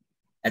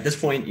 at this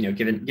point,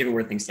 given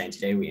where things stand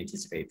today, we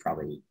anticipate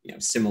probably,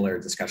 similar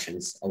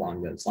discussions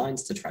along those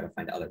lines to try to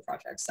find other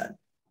projects that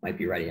might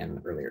be ready on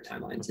an earlier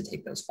timeline to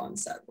take those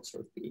funds that will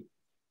sort of be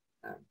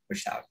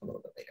pushed out a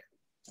little bit later.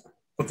 So,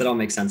 hope that all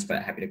makes sense,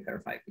 but happy to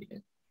clarify if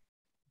needed.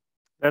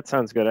 That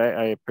sounds good.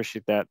 I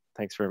appreciate that.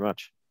 Thanks very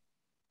much.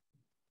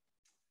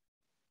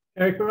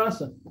 Eric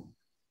Barassa.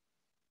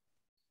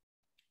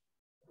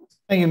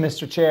 Thank you,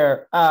 Mr.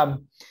 Chair.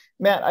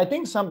 Matt, I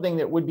think something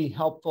that would be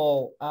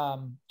helpful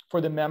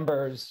for the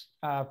members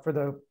for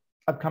the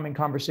upcoming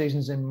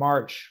conversations in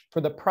March,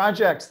 for the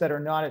projects that are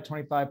not at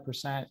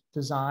 25%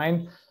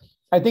 design,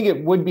 I think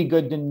it would be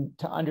good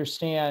to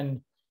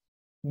understand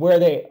where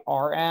they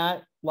are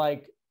at.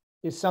 Like,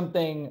 is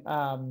something,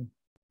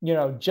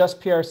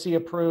 just PRC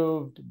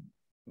approved,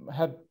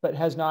 but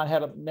has not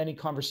had many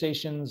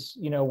conversations,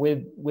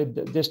 with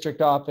the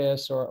district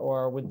office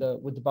or with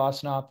the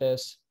Boston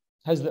office?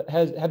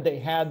 Have they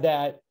had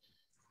that?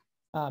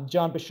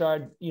 John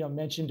Bouchard,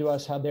 mentioned to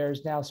us how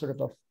there's now sort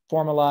of a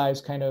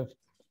formalized kind of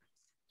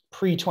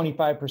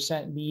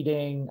pre-25%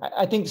 meeting.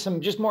 I think some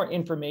just more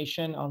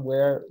information on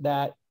where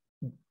that,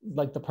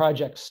 like the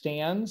project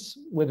stands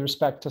with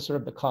respect to sort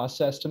of the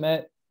cost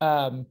estimate,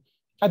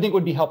 I think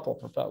would be helpful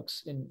for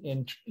folks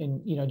in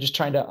just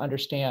trying to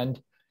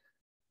understand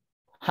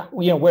how,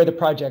 where the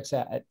project's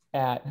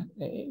at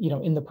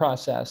in the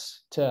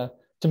process, to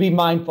be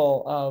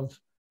mindful of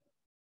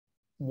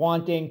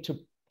wanting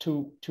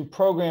to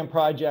program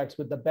projects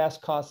with the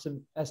best cost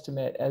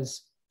estimate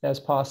as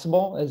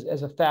possible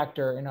as a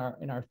factor in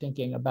our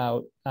thinking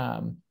about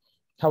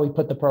how we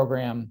put the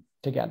program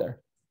together.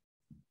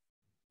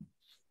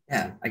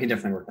 Yeah, I can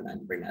definitely work on that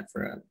and bring that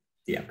for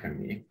the upcoming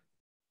meeting.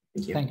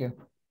 Thank you. Thank you.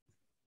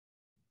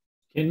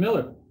 Ken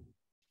Miller.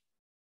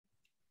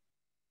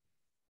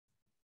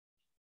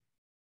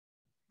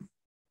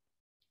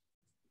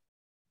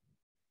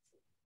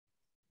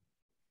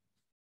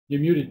 You're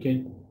muted,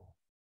 Ken.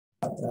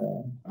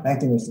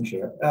 Thank you, Mr.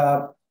 Chair.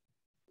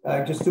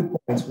 Just 2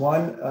 points.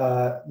 One,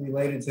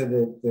 related to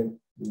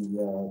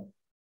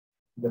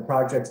the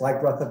projects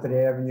like Rutherford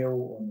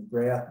Avenue and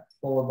McGrath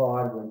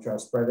Boulevard, which are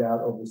spread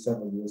out over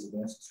several years,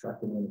 advanced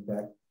constructive in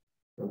effect,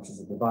 which is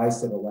a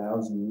device that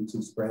allows you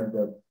to spread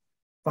the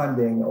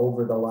funding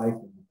over the life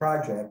of the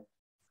project.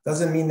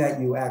 Doesn't mean that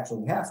you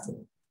actually have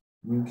to.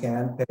 You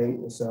can pay.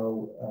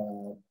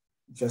 So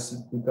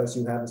just because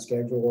you have a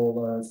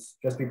schedule,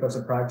 just because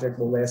a project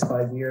will last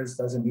 5 years,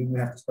 doesn't mean you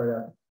have to spread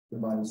out the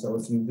money. So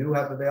if you do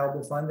have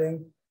available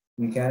funding,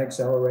 you can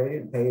accelerate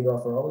it, pay it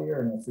off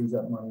earlier, and it frees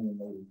up money in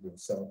later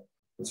years. So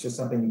it's just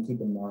something to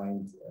keep in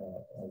mind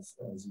as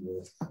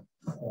you're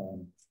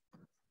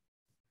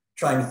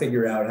trying to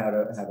figure out how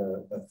to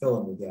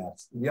fill in the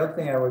gaps. The other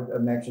thing I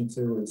would mention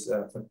too is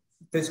for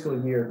fiscal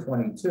year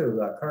 22,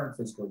 current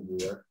fiscal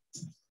year.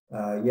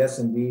 Yes,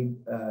 indeed,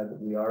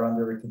 we are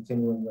under a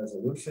continuing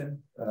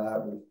resolution.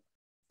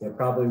 There'll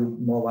probably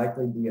more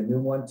likely be a new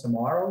one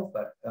tomorrow,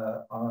 but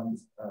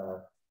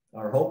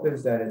our hope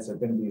is that it's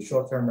going to be a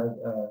short-term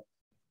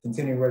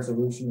continuing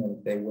resolution,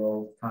 and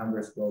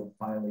Congress will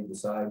finally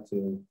decide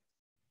to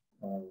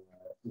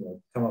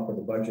come up with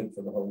a budget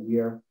for the whole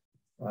year.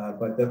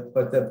 But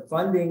the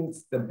funding,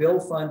 the bill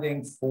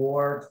funding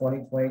for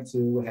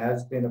 2022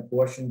 has been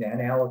apportioned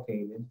and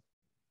allocated.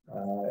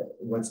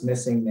 What's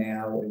missing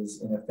now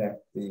is, in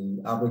effect,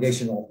 the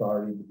obligational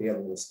authority to be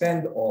able to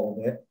spend all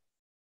of it.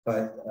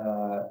 But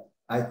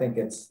I think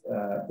there's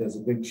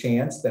a good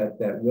chance that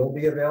will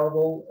be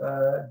available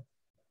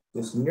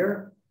this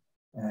year,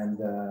 and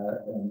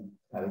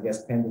I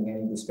guess pending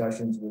any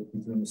discussions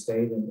between the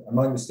state and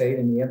among the state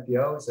and the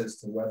MPOs as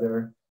to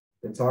whether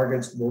the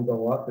targets will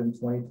go up in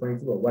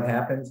 2022 or what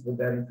happens with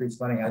that increased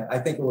funding. I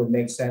think it would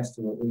make sense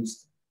to at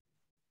least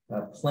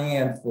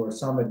plan for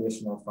some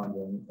additional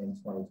funding in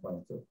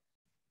 2022.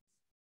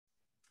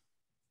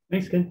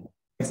 Thanks, Ken.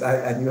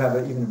 I do have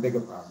an even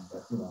bigger problem,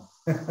 but you know.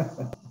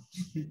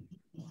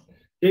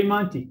 Jay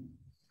Monty.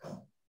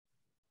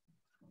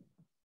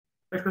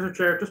 Thanks, Mr.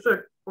 Chair. Just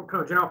a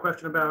kind of general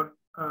question about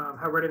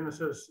how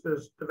readiness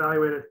is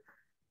evaluated.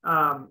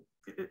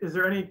 Is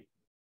there any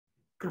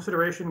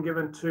consideration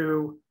given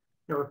to,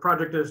 if a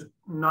project is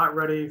not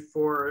ready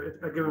for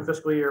a given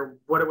fiscal year,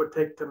 what it would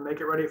take to make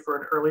it ready for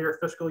an earlier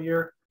fiscal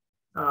year?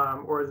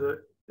 Or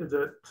is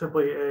it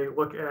simply a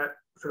look at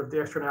sort of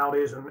the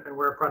externalities and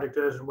where a project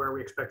is and where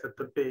we expect it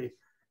to be?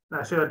 And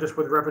I say that just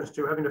with reference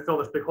to having to fill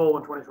this big hole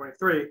in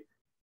 2023.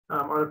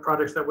 Are there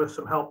projects that with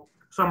some help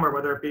somewhere,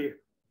 whether it be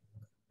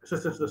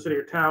assistance to the city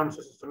or town,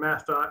 assistance to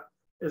MassDOT,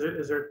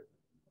 is there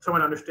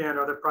someone to understand,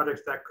 are there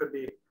projects that could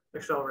be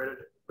accelerated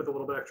with a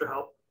little bit extra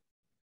help?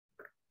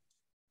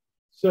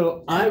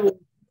 So I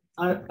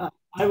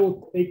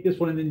will take this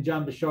one, and then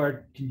John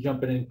Bouchard can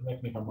jump in and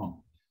correct me if I'm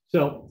wrong.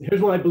 So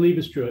here's what I believe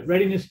is true. At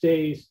readiness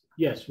days,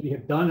 yes, we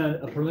have done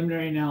a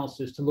preliminary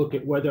analysis to look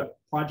at whether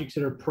projects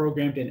that are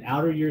programmed in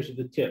outer years of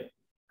the TIP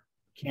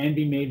can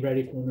be made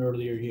ready for an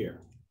earlier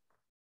year.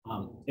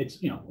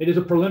 It is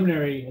a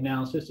preliminary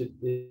analysis.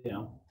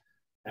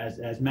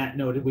 As Matt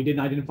noted, we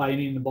didn't identify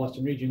any in the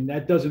Boston region.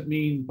 That doesn't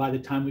mean by the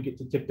time we get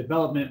to TIP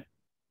development,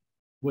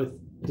 with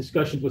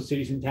discussions with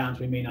cities and towns,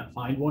 we may not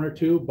find one or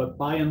two, but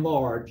by and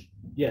large,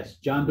 yes,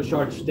 John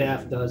Bouchard's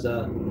staff does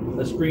a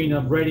screen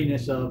of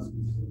readiness of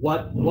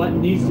what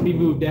needs to be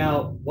moved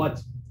out,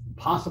 what's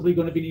possibly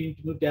going to be needing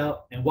to be moved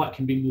out, and what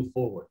can be moved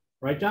forward.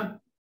 Right, John?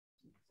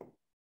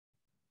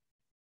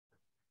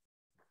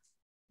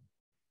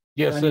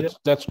 Yes,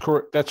 that's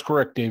correct. That's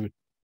correct, David.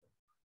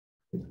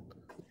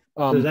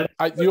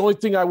 The only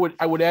thing I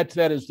would add to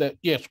that is that,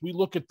 yes, we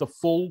look at the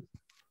full,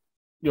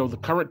 the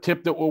current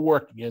TIP that we're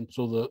working in.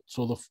 So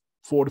the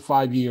 4 to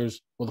 5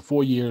 years or the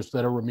 4 years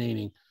that are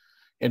remaining,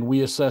 and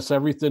we assess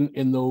everything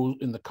in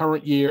the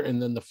current year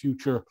and then the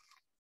future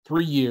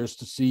 3 years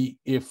to see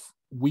if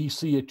we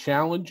see a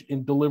challenge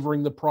in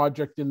delivering the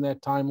project in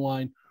that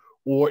timeline,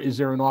 or is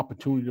there an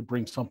opportunity to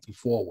bring something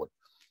forward.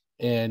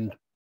 And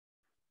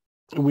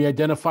we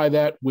identify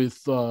that with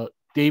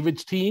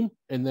David's team,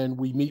 and then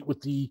we meet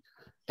with the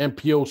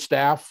MPO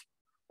staff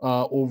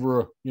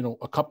over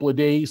a couple of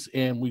days,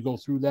 and we go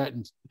through that.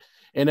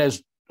 And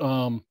as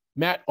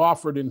Matt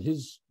offered in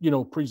his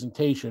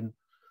presentation,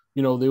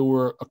 there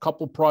were a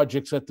couple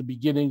projects at the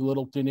beginning,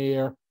 Littleton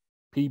Air,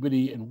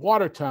 Peabody, and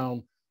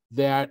Watertown,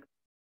 that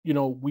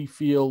we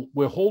feel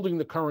we're holding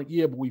the current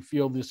year, but we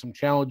feel there's some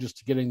challenges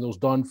to getting those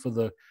done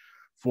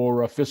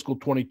for fiscal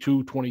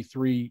 22,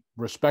 23,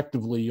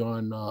 respectively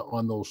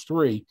on those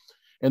three.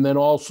 And then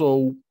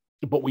also,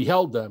 but we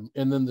held them.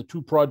 And then the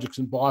two projects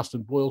in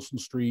Boston, Boylston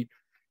Street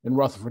and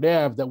Rutherford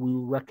Ave, that we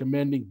were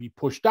recommending be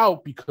pushed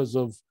out because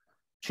of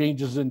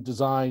changes in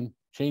design,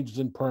 changes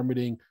in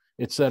permitting,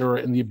 et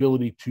cetera, and the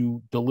ability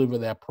to deliver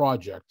that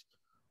project.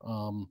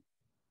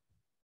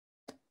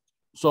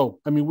 So,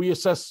 I mean, we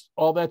assess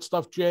all that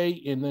stuff,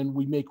 Jay, and then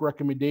we make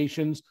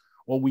recommendations,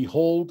 or we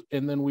hold,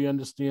 and then we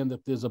understand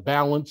that there's a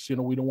balance. You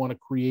know, we don't want to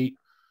create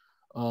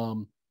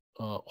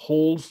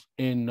holes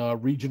in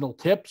regional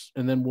tips,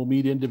 and then we'll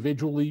meet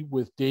individually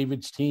with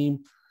David's team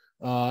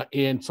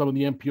and some of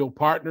the MPO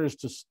partners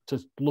to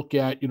look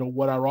at, you know,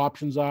 what our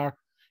options are.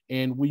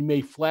 And we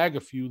may flag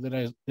a few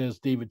that, as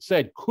David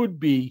said, could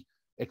be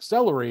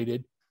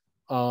accelerated.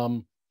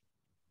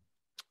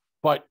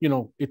 But, you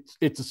know,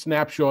 it's a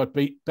snapshot,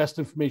 best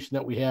information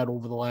that we had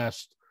over the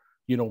last,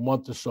 you know,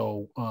 month or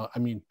so. I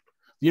mean,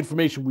 the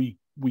information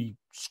we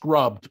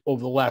scrubbed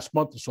over the last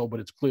month or so, but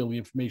it's clearly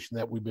information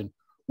that we've been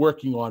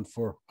working on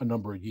for a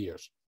number of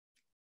years.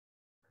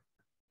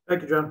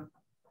 Thank you, John.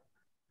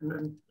 And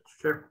then,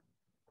 Mr. Chair.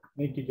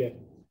 Thank you, Jeff.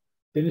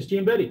 Dennis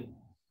Giambetti.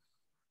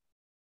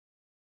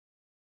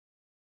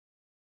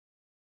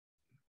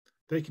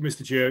 Thank you,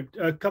 Mr. Chair.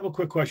 A couple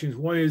quick questions.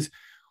 One is,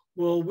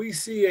 will we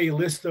see a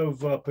list of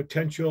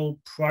potential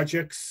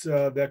projects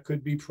that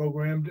could be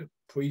programmed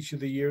for each of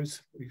the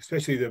years,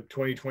 especially the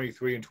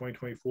 2023 and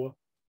 2024?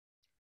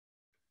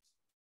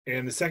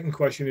 And the second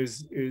question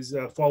is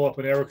a follow-up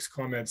on Eric's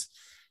comments.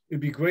 It'd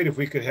be great if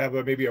we could have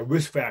maybe a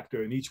risk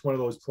factor in each one of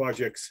those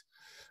projects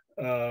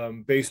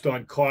based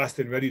on cost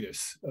and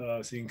readiness,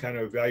 so you can kind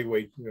of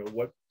evaluate, you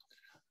know,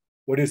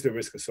 what is the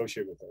risk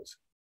associated with those.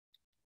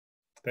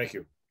 Thank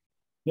you.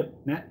 Yep,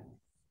 Matt.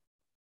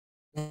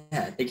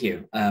 Yeah, thank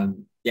you.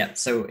 Yeah,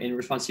 so in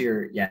response to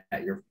your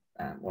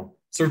well,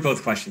 sort of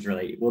both questions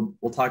really.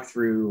 We'll talk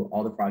through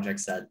all the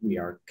projects that we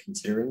are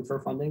considering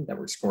for funding that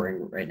we're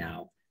scoring right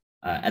now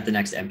at the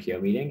next MPO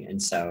meeting.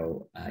 And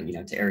so, you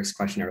know, to Eric's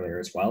question earlier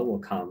as well, we'll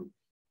come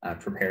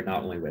prepared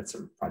not only with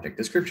some project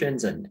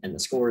descriptions and the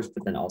scores,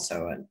 but then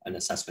also an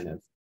assessment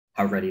of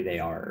how ready they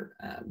are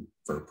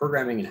for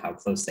programming and how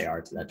close they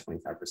are to that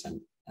 25%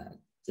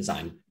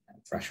 design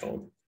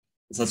threshold.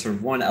 So that's sort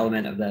of one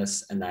element of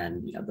this. And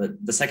then, you know,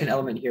 the second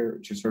element here,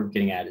 which we're sort of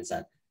getting at, is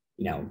that,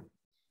 you know,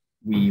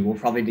 we will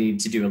probably need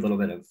to do a little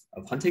bit of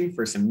hunting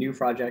for some new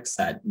projects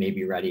that may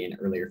be ready in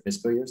earlier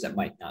fiscal years that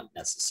might not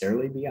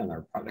necessarily be on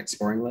our project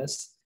scoring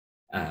list,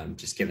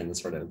 just given the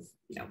sort of,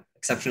 you know,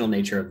 exceptional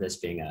nature of this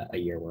being a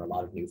year where a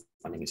lot of new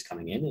funding is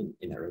coming in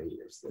the early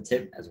years of the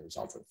TIP as a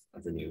result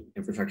of the new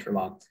infrastructure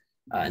law.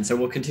 And so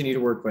we'll continue to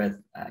work with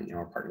you know,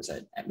 our partners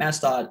at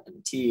MassDOT and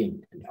the T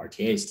and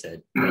RTAs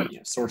to you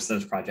know, source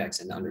those projects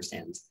and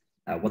understand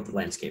what the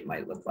landscape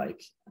might look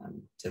like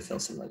to fill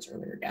some of those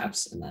earlier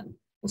gaps. And then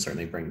we'll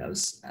certainly bring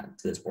those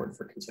to this board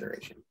for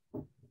consideration.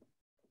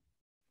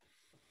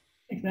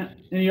 Thanks, Matt.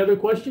 Any other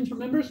questions from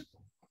members?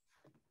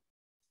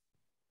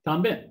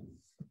 Tom Bent.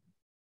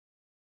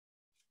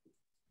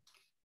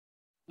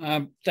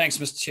 Thanks,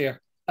 Mr.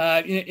 Chair.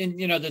 In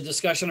you know, the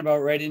discussion about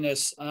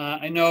readiness,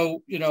 I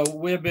know, you know,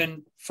 we've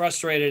been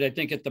frustrated, I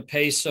think, at the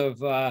pace of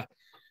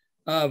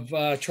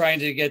trying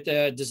to get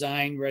the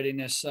design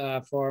readiness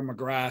for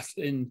McGrath.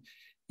 And,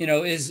 you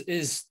know,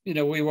 you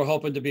know, we were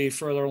hoping to be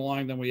further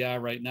along than we are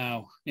right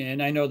now.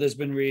 And I know there's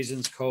been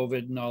reasons,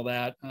 COVID and all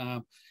that,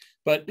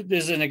 but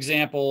there's an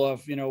example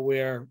of, you know,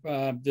 where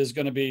there's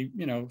going to be,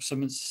 you know,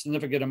 some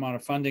significant amount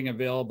of funding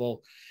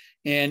available.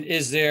 And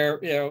is there,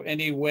 you know,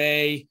 any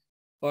way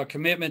or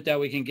commitment that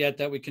we can get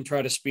that we can try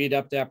to speed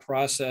up that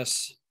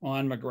process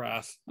on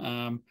McGrath?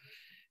 And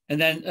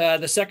then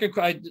the second,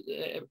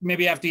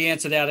 maybe after you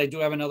answer that, I do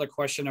have another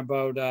question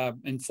about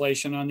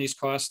inflation on these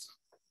costs.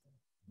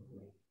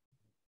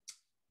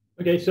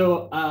 Okay,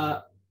 so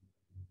I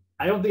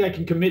don't think I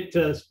can commit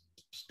to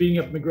speeding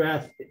up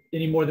McGrath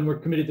any more than we're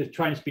committed to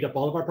trying to speed up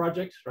all of our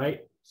projects,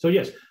 right? So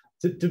yes,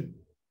 that's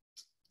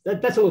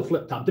a little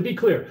flip, Tom. To be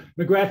clear,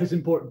 McGrath is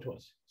important to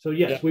us. So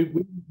yes, yeah.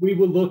 we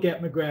will look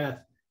at McGrath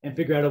and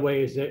figure out a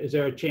way. Is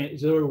there a chance?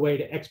 Is there a way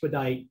to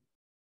expedite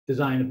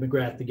design of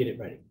McGrath to get it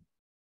ready?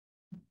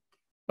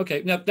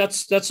 Okay, no,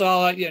 that's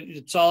all.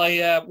 It's all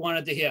I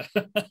wanted to hear.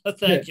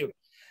 Thank you.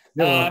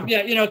 Yeah,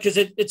 you know, because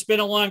it's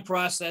been a long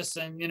process,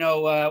 and you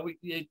know,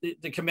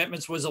 the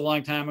commitments was a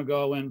long time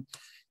ago, and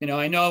you know,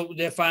 I know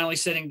they're finally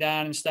sitting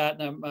down and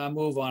starting to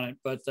move on it,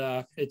 but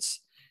it's,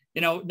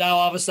 you know, now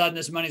all of a sudden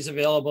this money's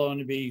available, and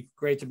it'd be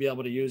great to be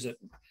able to use it.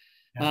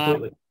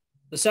 Absolutely.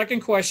 The second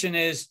question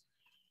is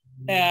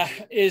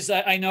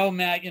I know,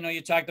 Matt, you know,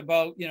 you talked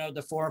about, you know,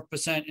 the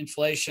 4%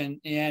 inflation,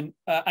 and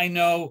I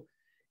know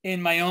in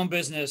my own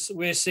business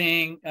we're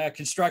seeing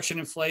construction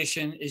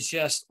inflation is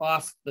just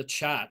off the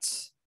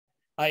charts.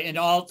 In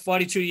all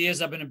 42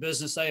 years I've been in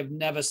business, I have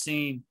never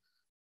seen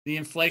the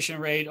inflation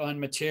rate on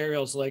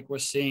materials like we're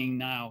seeing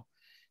now.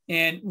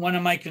 And one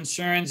of my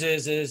concerns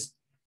is,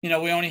 you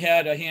know, we only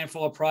had a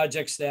handful of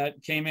projects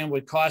that came in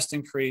with cost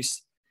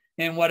increase.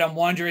 And what I'm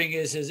wondering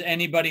is, has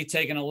anybody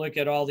taken a look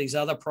at all these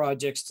other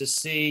projects to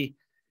see,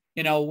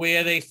 you know,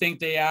 where they think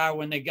they are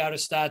when they got to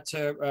start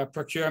to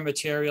procure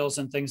materials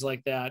and things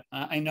like that?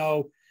 I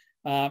know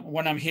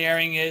what I'm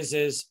hearing is,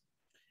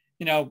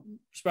 you know,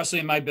 especially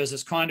in my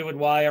business, conduit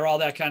wire, all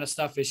that kind of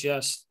stuff is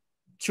just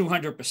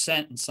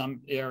 200% in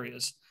some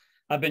areas.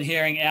 I've been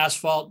hearing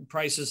asphalt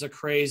prices are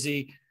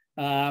crazy.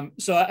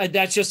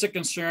 That's just a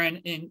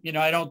concern. And,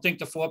 I don't think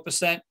the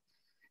 4%,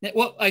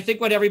 well, I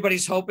think what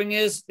everybody's hoping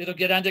is it'll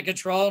get under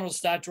control and it'll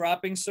start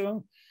dropping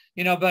soon,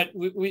 but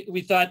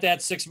we thought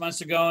that 6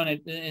 months ago and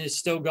it is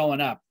still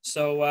going up.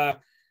 So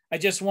I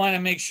just want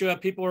to make sure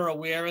people are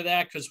aware of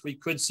that because we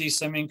could see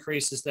some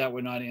increases that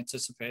we're not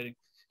anticipating.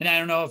 And I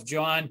don't know if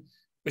John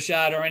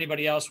Bashad or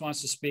anybody else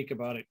wants to speak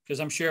about it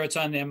because I'm sure it's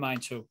on their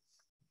mind too.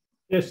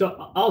 Yeah,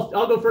 so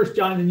I'll go first,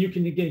 John, and you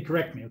can again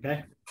correct me,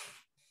 okay?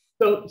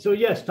 So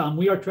yes, Tom,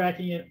 we are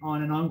tracking it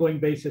on an ongoing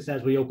basis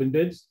as we open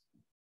bids.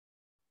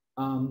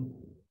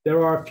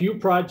 There are a few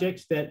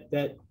projects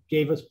that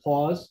gave us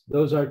pause.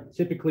 Those are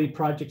typically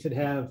projects that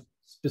have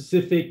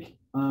specific,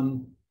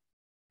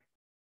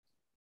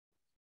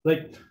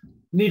 like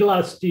need a lot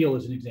of steel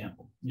as an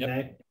example.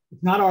 Okay,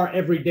 it's not our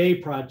everyday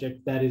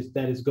project that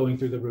is going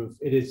through the roof.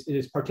 It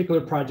is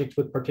particular projects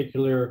with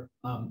particular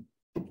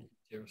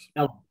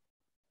elements.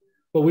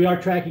 But we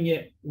are tracking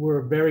it.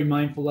 We're very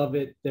mindful of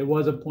it. There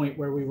was a point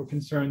where we were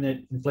concerned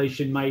that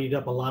inflation might eat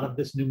up a lot of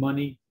this new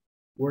money.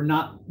 We're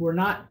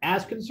not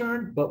as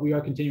concerned, but we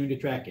are continuing to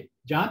track it.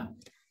 John?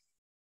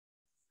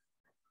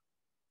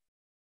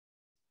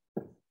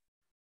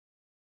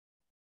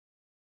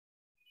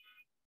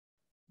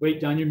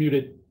 Wait, John, you're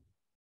muted.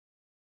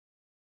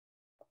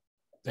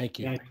 Thank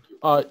you.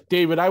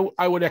 David,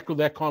 I would echo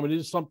that comment. It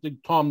is something,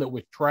 Tom, that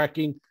we're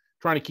tracking,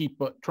 trying to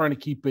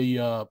keep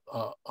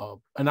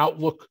an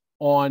outlook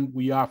on.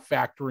 We are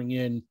factoring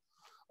in,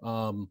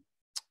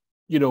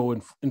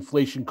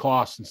 inflation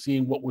costs and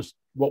seeing what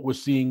we're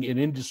seeing in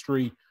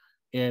industry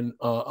and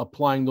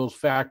applying those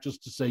factors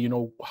to say,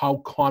 how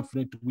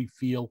confident do we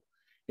feel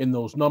in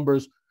those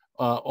numbers?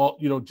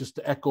 Just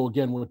to echo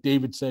again what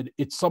David said,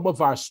 it's some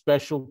of our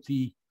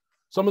specialty.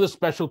 Some of the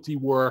specialty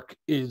work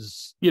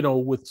is,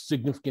 with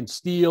significant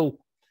steel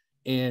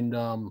and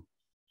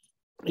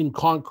in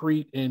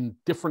concrete and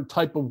different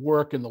type of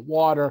work in the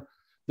water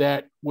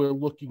that we're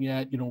looking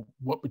at,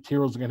 what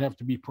materials are going to have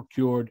to be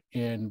procured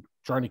and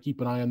trying to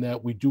keep an eye on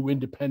that. We do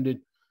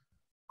independent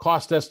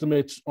cost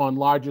estimates on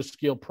larger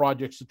scale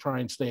projects to try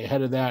and stay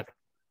ahead of that.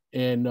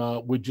 And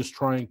we're just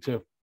trying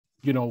to,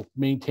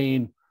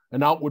 maintain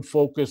an outward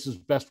focus as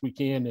best we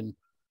can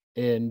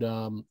and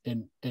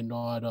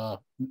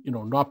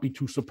not be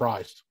too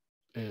surprised.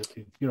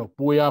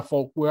 We are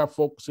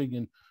focusing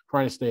and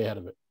trying to stay ahead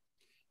of it.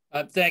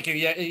 Thank you.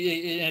 Yeah,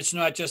 it's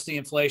not just the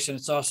inflation;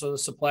 it's also the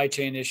supply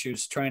chain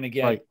issues. Trying to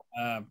get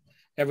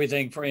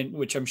everything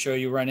which I'm sure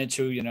you run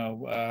into.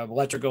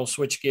 Electrical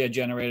switchgear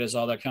generators,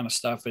 all that kind of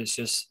stuff. It's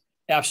just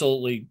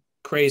absolutely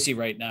crazy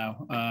right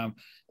now.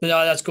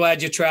 That's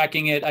glad you're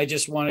tracking it. I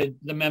just wanted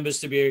the members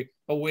to be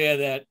aware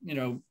that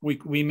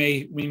we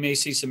may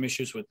see some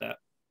issues with that.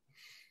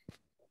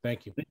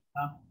 Thank you.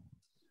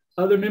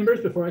 Other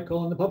members before I call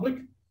on the public?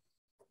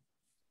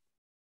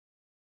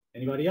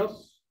 Anybody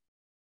else?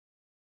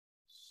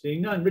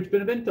 Seeing none. Rich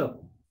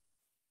Benevento.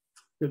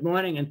 Good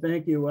morning and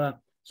thank you.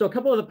 So a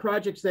couple of the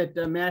projects that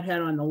Matt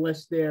had on the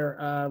list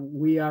there,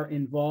 we are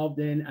involved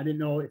in. I didn't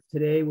know if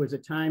today was a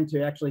time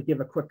to actually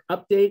give a quick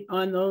update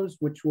on those,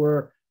 which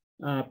were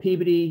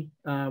Peabody,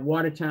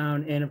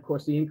 Watertown, and of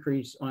course the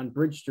increase on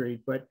Bridge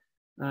Street, but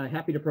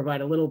happy to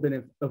provide a little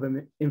bit of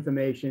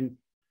information.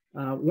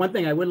 One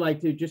thing I would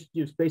like to just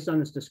based on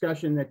this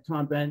discussion that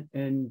Tom Bent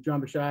and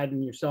John Bashad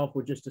and yourself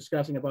were just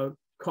discussing about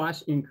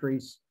cost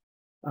increase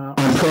on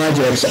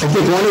projects. I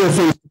think one of the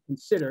things to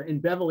consider in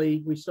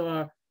Beverly, we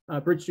saw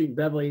Bridge Street in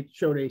Beverly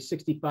showed a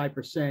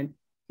 65%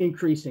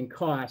 increase in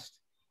cost.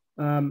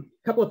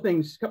 Couple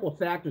of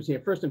factors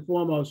here. First and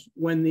foremost,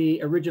 when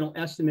the original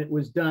estimate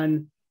was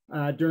done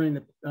during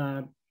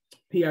the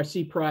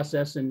PRC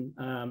process and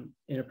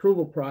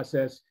approval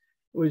process,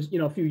 it was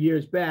a few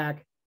years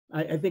back.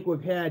 I think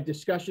we've had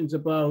discussions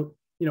about,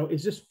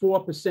 is this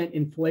 4%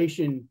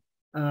 inflation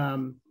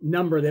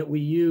number that we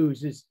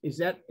use, is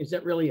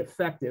that really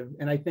effective?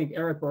 And I think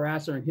Eric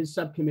Barasser and his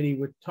subcommittee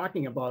were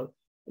talking about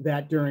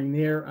that during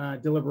their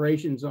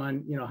deliberations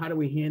on, how do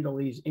we handle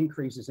these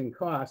increases in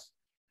costs?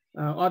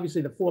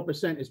 Obviously, the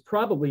 4% is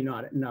probably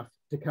not enough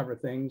to cover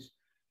things.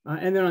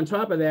 And then on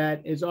top of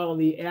that is all of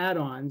the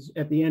add-ons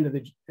at the end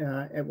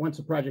of once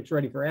the project's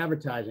ready for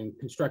advertising,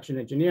 construction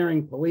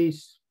engineering,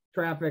 police,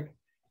 traffic,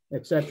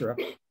 etc.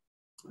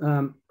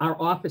 The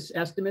office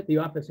estimate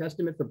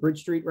for Bridge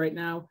Street right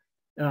now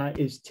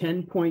is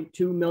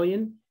 10.2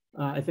 million.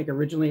 I think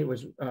originally it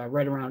was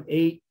right around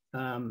 8.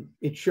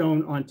 It's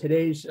shown on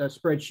today's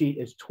spreadsheet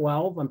as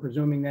 12. I'm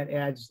presuming that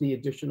adds the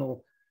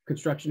additional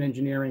construction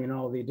engineering and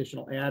all the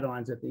additional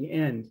add-ons at the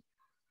end.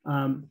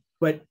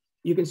 But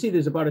you can see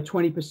there's about a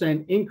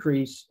 20%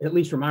 increase, at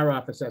least from our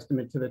office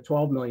estimate, to the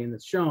 12 million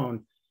that's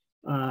shown.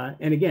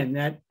 And again,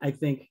 that I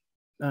think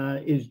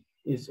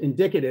is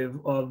indicative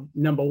of,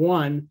 number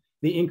one,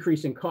 the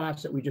increase in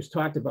costs that we just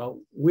talked about.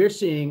 We're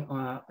seeing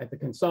at the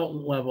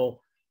consultant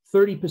level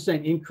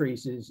 30%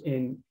 increases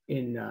in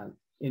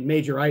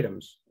major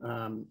items.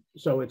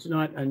 So it's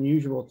not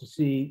unusual to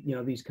see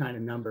these kind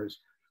of numbers.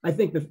 I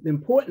think the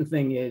important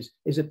thing is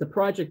that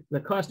the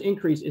cost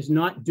increase is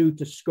not due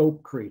to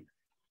scope creep.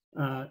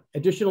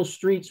 Additional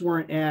streets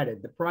weren't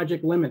added. The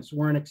project limits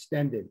weren't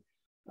extended.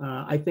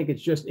 I think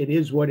it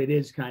is what it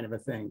is kind of a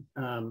thing.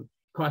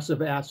 Cost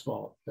of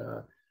asphalt,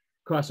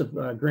 cost of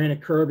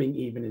granite curbing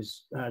even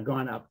has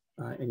gone up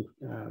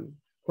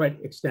quite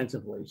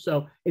extensively.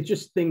 So it's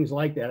just things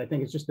like that. I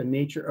think it's just the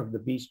nature of the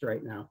beast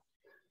right now.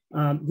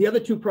 The other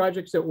two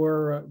projects that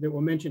were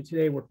mentioned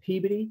today were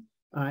Peabody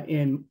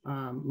in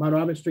Mount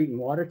Auburn Street in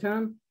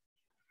Watertown.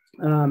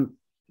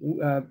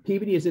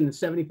 Peabody is in the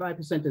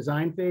 75%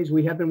 design phase.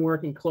 We have been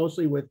working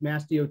closely with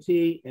Mass DOT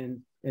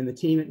and the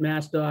team at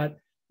MassDOT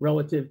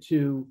relative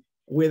to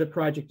where the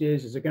project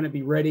is. Is it going to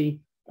be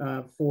ready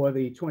for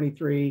the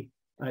 23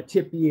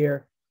 tip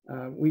year?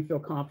 We feel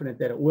confident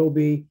that it will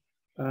be.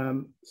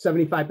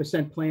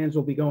 75% plans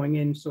will be going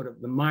in sort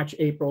of the March,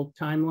 April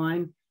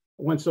timeline.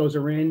 Once those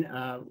are in,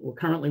 we're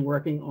currently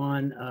working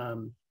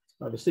on,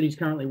 the city's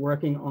currently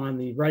working on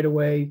the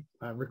right-of-way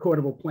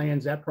recordable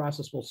plans. That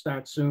process will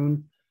start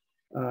soon.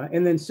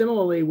 And then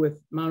similarly with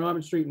Mount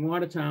Auburn Street in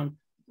Watertown,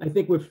 I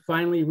think we've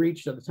finally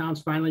reached, the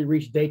town's finally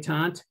reached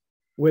détente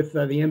with the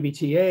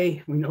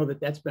MBTA. We know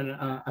that that's been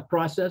a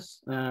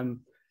process,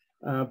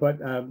 but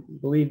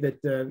believe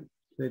that,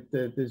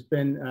 there's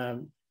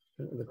been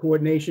the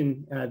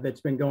coordination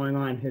that's been going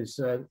on has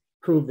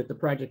proved that the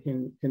project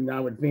can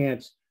now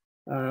advance.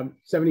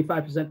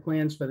 75%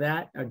 plans for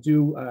that are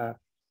due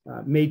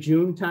May,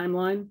 June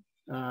timeline.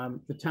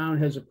 The town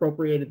has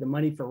appropriated the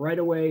money for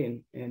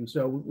right-of-way, and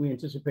so we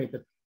anticipate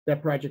that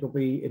that project will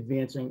be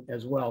advancing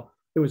as well.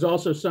 There was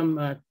also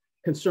some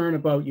concern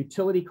about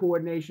utility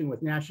coordination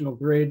with National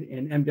Grid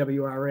and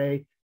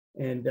MWRA,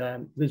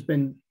 and there's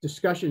been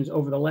discussions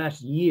over the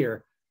last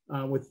year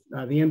with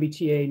the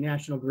MBTA,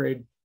 National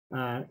Grid,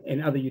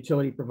 and other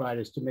utility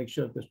providers to make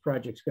sure that this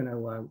project's going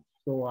to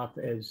go off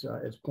as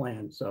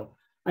planned. So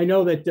I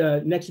know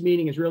that next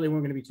meeting is really when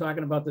we're going to be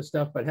talking about this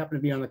stuff, but happened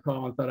to be on the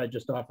call and thought I'd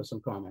just offer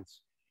some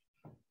comments.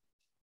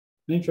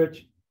 Thanks,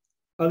 Rich.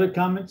 Other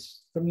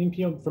comments from the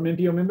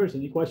MPO members?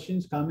 Any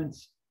questions,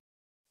 comments?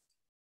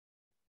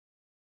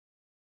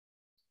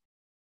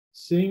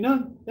 Seeing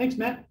none. Thanks,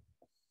 Matt.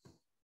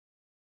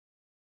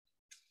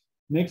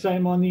 Next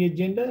item on the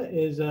agenda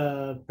is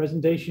a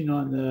presentation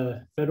on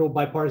the federal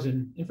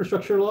bipartisan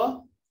infrastructure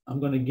law. I'm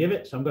going to give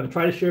it, so I'm going to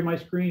try to share my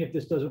screen. If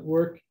this doesn't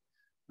work,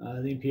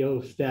 the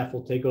MPO staff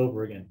will take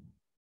over again.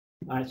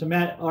 All right, so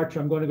Matt Archer,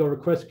 I'm going to go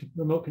request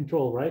remote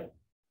control, right?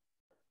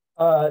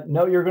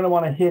 No, you're going to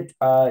want to hit,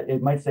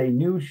 it might say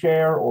new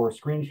share or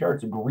screen share.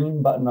 It's a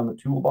green button on the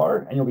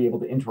toolbar, and you'll be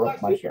able to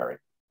interrupt my sharing.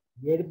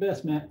 You're the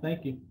best, Matt.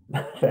 Thank you.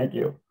 Thank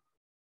you.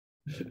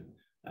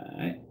 All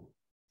right.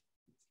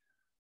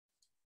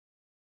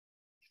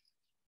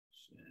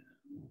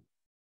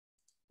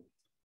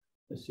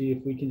 Let's see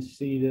if we can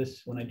see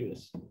this when I do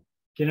this.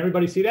 Can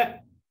everybody see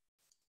that?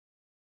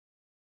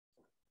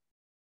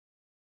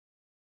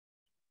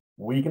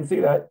 We can see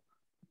that.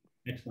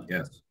 Excellent.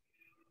 Yes.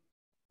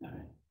 All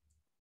right.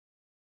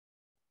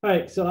 All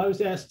right, so I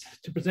was asked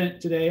to present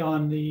today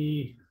on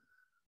the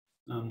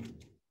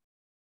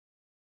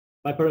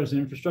bipartisan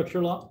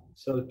infrastructure law.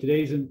 So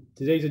today's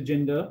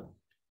agenda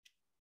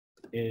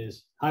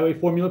is highway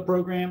formula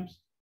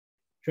programs,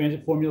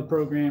 transit formula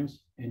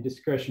programs, and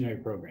discretionary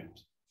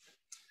programs.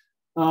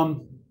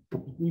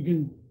 You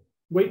can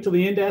wait till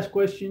the end to ask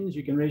questions.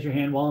 You can raise your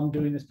hand while I'm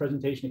doing this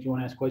presentation if you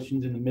want to ask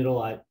questions in the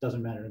middle. It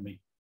doesn't matter to me.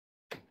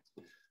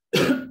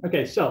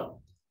 Okay,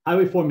 so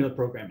highway formula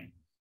programming.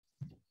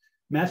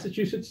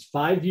 Massachusetts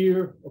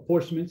 5-year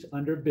apportionments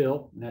under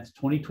bill, and that's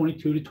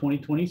 2022 to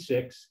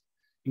 2026,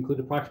 include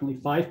approximately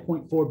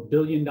 $5.4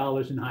 billion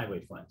in highway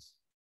funds.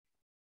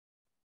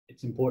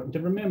 It's important to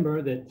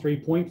remember that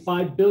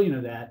 $3.5 billion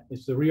of that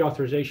is the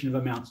reauthorization of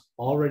amounts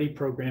already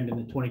programmed in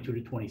the 22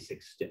 to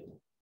 26 STIP.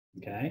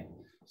 Okay,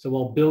 so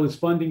while bill is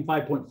funding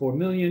 5.4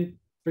 million,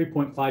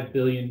 3.5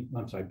 billion,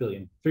 I'm sorry,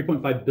 billion,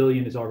 3.5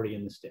 billion is already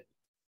in the STIP.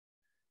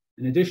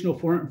 An additional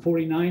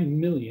 449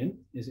 million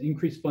is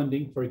increased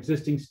funding for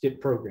existing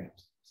STIP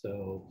programs.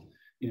 So,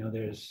 you know,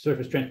 there's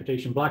Surface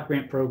Transportation Block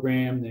Grant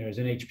Program, there's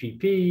an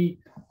HPP,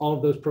 all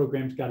of those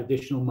programs got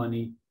additional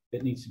money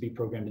that needs to be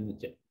programmed in the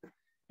TIP.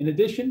 In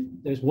addition,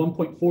 there's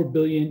 1.4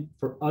 billion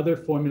for other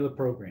formula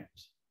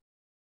programs.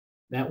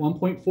 That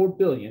 1.4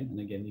 billion, and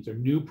again, these are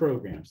new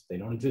programs. They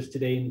don't exist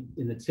today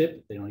in the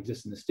TIP. They don't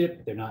exist in the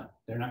STIP. They're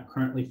not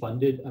currently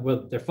funded.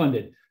 Well, they're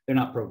funded. They're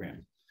not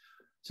programmed.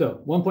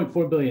 So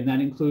 1.4 billion, that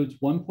includes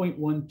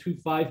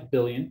 1.125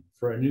 billion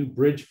for a new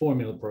bridge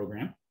formula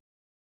program,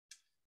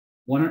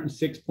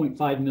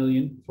 106.5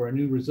 million for a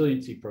new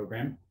resiliency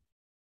program.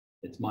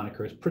 Its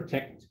moniker is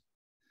Protect.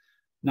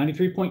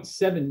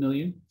 93.7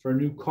 million for a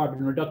new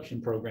carbon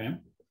reduction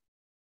program,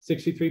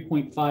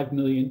 63.5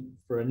 million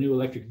for a new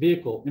electric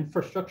vehicle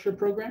infrastructure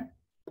program,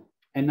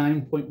 and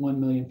 9.1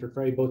 million for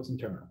ferry boats and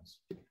terminals.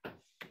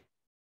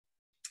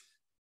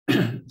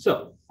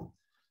 So,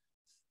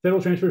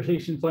 federal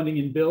transportation funding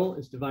in bill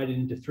is divided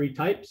into 3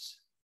 types: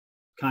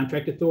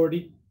 contract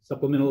authority,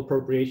 supplemental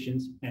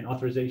appropriations, and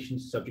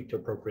authorizations subject to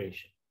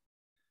appropriation.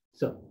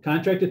 So,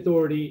 contract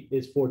authority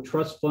is for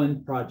trust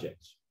fund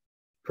projects.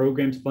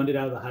 programs funded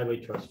out of the Highway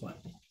Trust Fund.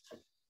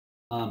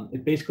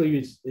 It basically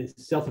is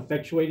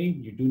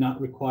self-effectuating. You do not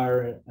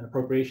require an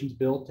appropriations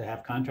bill to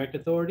have contract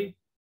authority.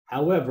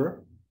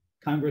 However,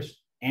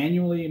 Congress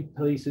annually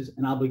places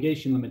an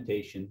obligation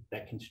limitation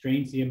that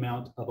constrains the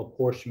amount of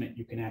apportionment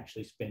you can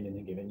actually spend in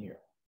a given year.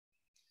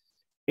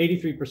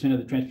 83% of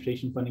the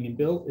transportation funding in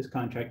bill is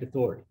contract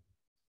authority.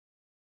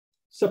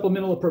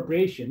 Supplemental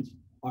appropriations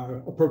are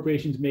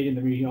appropriations made in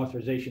the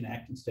Reauthorization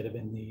Act instead of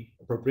in the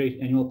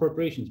annual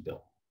appropriations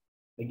bill.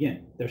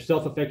 Again, they're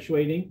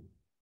self-effectuating.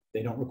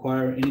 They don't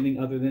require anything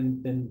other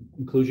than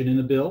inclusion in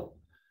the bill,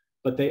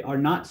 but they are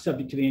not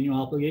subject to the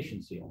annual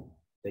obligation ceiling.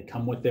 They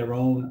come with their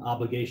own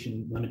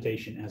obligation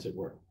limitation, as it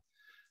were.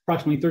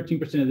 Approximately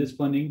 13% of this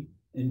funding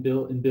in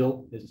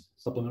bill is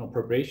supplemental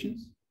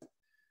appropriations.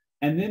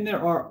 And then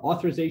there are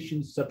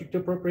authorizations subject to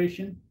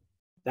appropriation.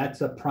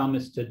 That's a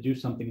promise to do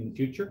something in the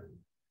future.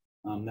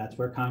 That's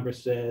where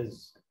Congress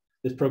says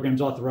this program's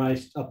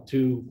authorized up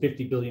to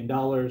 $50 billion,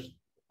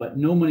 but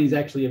no money is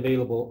actually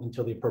available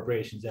until the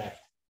Appropriations Act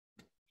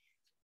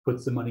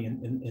puts the money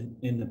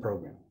in the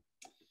program.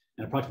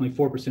 And approximately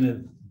 4%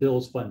 of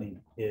bill's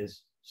funding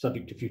is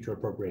subject to future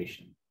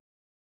appropriation.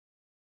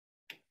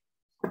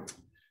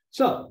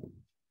 So,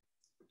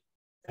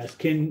 as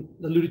Ken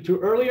alluded to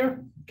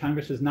earlier,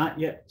 Congress has not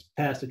yet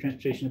passed the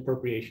Transportation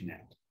Appropriation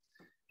Act.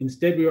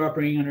 Instead, we are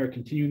operating under a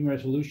continuing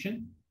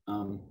resolution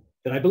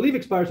that I believe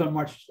expires on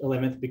March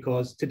 11th,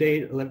 because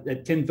today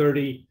at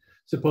 10:30,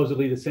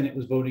 supposedly the Senate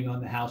was voting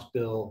on the House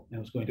bill and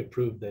was going to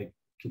approve the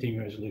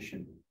continuing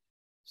resolution.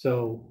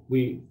 So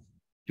we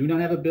do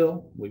not have a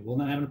bill. We will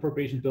not have an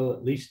appropriations bill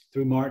at least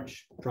through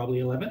March, probably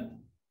 11th.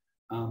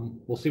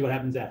 We'll see what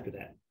happens after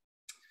that.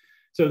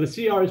 So the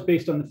CR is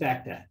based on the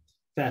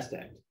FAST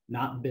Act,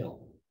 not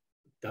bill.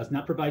 It does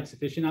not provide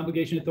sufficient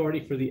obligation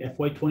authority for the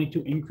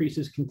FY22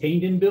 increases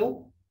contained in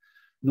bill,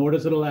 nor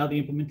does it allow the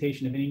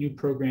implementation of any new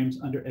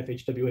programs under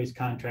FHWA's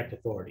contract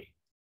authority.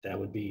 That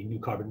would be new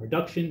carbon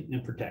reduction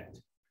and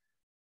protect.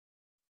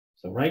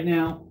 So right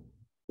now,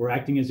 we're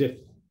acting as if,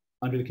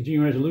 under the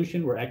continuing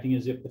resolution, we're acting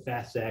as if the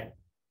FAST Act,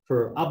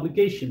 for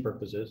obligation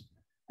purposes,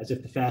 as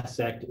if the FAST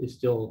Act is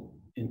still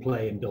in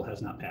play and bill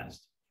has not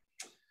passed.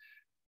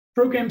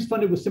 Programs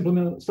funded with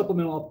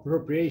supplemental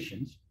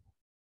appropriations,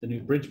 the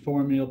new bridge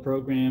formula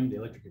program, the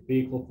electric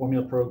vehicle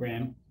formula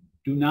program,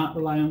 do not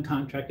rely on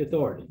contract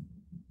authority.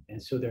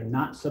 And so they're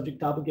not subject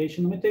to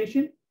obligation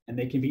limitation, and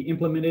they can be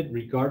implemented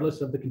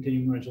regardless of the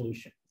continuing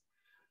resolution.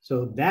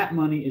 So that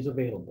money is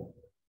available.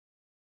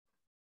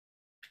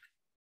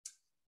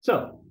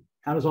 So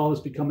how does all this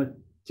become a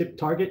TIP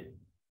target?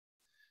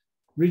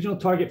 Regional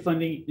target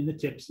funding in the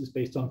TIPs is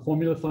based on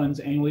formula funds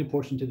annually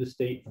apportioned to the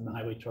state from the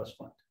Highway Trust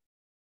Fund.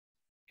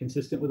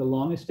 Consistent with a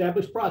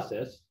long-established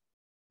process,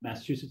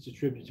 Massachusetts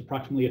distributes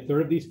approximately a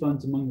third of these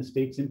funds among the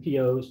state's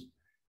MPOs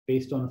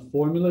based on a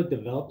formula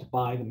developed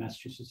by the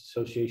Massachusetts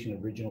Association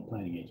of Regional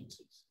Planning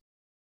Agencies.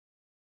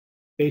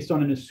 Based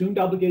on an assumed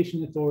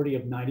obligation authority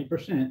of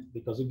 90%,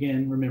 because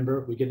again,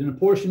 remember, we get an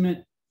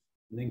apportionment,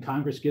 and then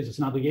Congress gives us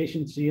an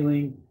obligation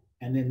ceiling,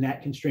 and then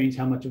that constrains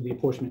how much of the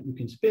apportionment we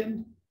can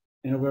spend.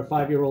 And over a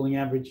 5-year rolling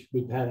average,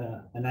 we've had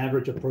an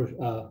average of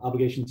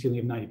obligation ceiling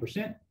of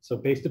 90%. So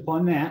based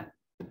upon that,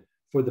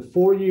 for the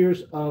 4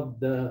 years of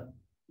the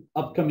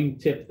upcoming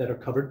TIP that are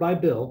covered by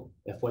bill,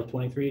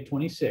 FY23 to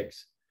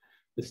 26,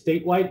 the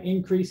statewide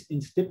increase in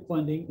STIP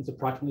funding is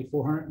approximately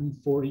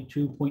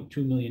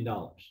 $442.2 million.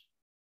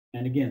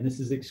 And again, this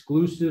is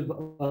exclusive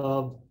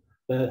of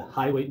the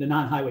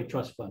non-highway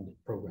trust fund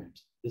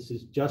programs. This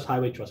is just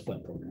highway trust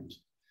fund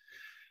programs.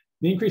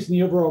 The increase in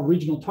the overall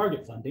regional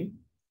target funding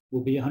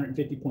will be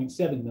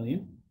 $150.7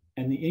 million,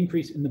 and the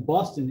increase in the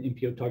Boston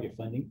MPO target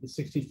funding is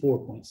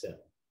 $64.7.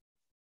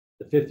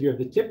 The 5th year of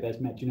the TIP, as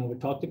Matt Genova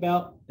talked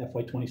about,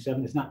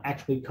 FY27 is not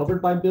actually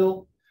covered by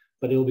bill,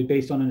 but it will be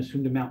based on an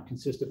assumed amount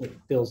consistent with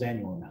bill's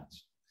annual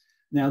amounts.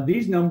 Now,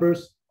 these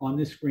numbers on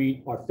this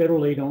screen are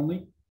federal aid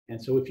only, and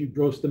so if you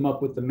gross them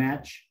up with the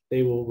match,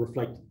 they will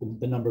reflect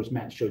the numbers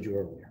Matt showed you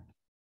earlier.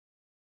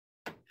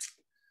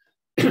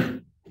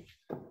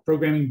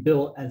 Programming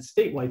bill and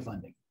statewide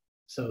funding.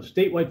 So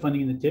statewide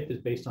funding in the TIP is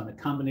based on a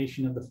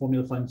combination of the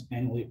formula funds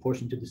annually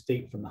apportioned to the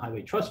state from the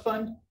Highway Trust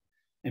Fund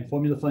and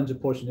formula funds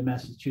apportioned to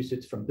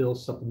Massachusetts from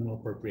bill's supplemental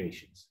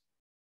appropriations.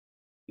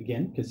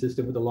 Again,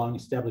 consistent with a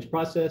long-established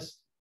process,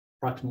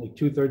 approximately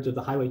 2/3 of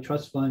the Highway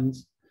Trust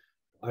funds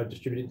are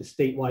distributed to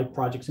statewide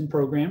projects and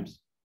programs.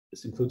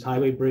 This includes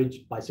highway,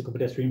 bridge, bicycle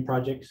pedestrian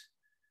projects,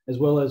 as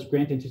well as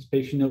grant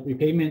anticipation note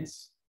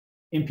repayments,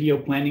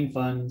 MPO planning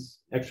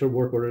funds, extra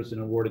work orders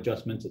and award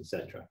adjustments,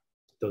 etc.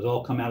 Those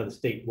all come out of the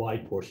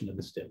statewide portion of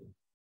the STIP.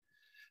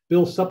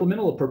 Bill's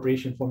supplemental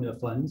appropriation formula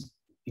funds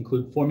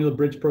include Formula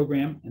Bridge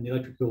Program and the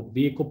Electrical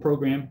Vehicle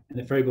Program and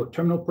the Ferryboat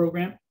Terminal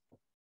Program.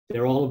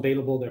 They're all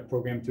available. They're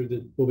programmed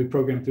through will be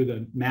programmed through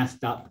the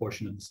MassDOT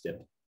portion of the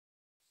STIP.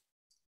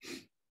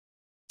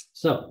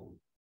 So,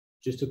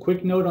 just a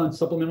quick note on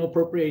supplemental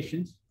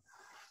appropriations.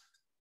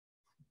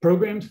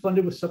 Programs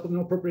funded with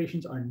supplemental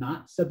appropriations are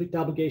not subject to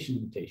obligation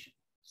limitation.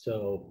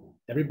 So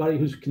everybody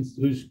who's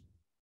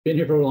been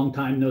here for a long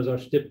time knows our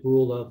STIP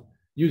rule of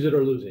use it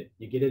or lose it.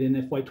 You get it in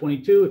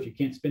FY22. If you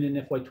can't spend it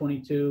in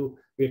FY22,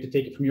 we have to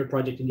take it from your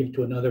project and give it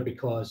to another,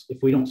 because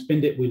if we don't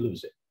spend it, we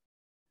lose it.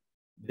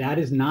 That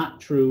is not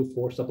true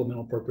for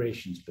supplemental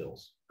appropriations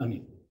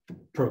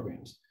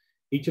programs.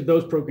 Each of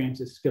those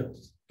programs is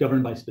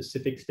governed by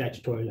specific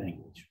statutory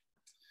language.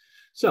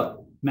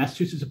 So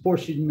Massachusetts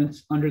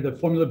apportionments under the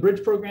Formula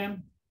Bridge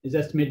program is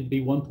estimated to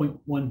be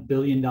 $1.1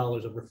 billion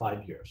over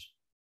 5 years,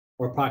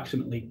 or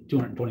approximately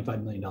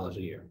 $225 million a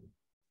year.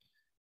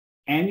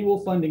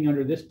 Annual funding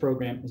under this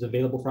program is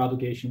available for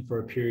obligation for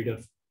a period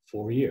of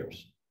 4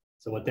 years.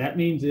 So what that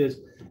means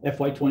is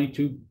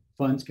FY22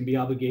 funds can be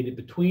obligated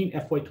between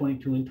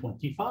FY22 and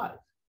 25.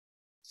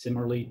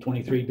 Similarly,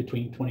 23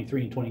 between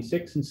 23 and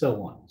 26, and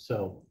so on.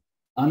 So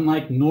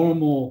unlike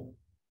normal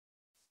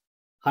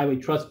highway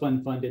trust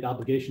fund funded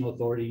obligational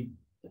authority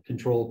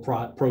controlled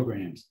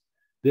programs,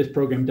 this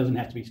program doesn't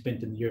have to be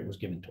spent in the year it was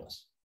given to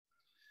us.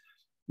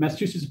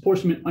 Massachusetts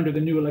apportionment under the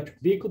new electric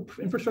vehicle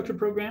infrastructure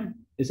program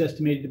is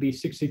estimated to be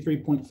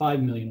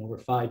 $63.5 million over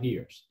 5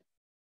 years.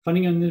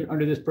 Funding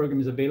under this program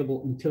is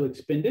available until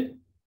expended.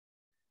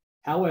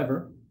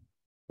 However,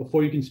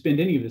 before you can spend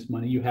any of this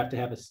money, you have to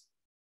have a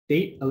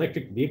state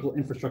electric vehicle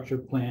infrastructure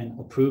plan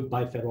approved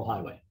by Federal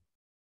Highway.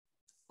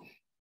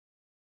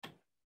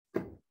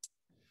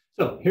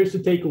 So here's the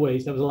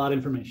takeaways. That was a lot of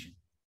information.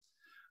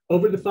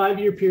 Over the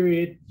 5-year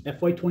period,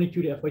 FY22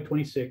 to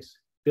FY26,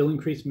 Bill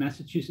increased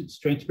Massachusetts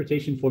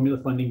transportation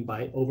formula funding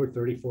by over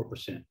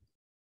 34%,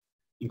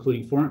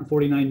 including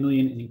 $449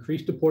 million in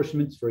increased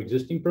apportionments for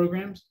existing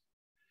programs,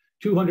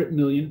 $200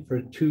 million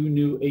for 2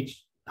 new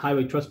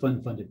highway trust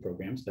fund funded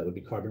programs, that would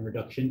be carbon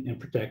reduction and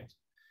protect,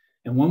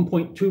 and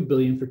 $1.2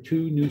 billion for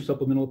 2 new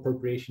supplemental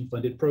appropriation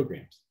funded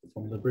programs, the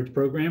Formula Bridge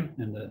program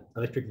and the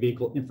electric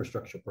vehicle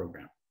infrastructure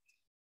program.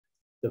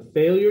 The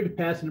failure to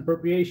pass an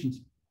Appropriations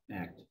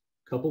Act,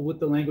 coupled with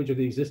the language of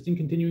the existing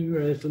continuing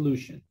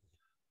resolution,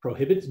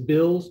 prohibits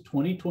Bill's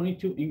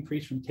 2022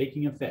 increase from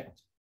taking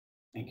effect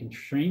and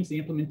constrains the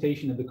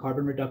implementation of the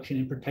carbon reduction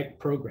and protect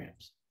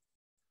programs.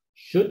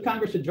 Should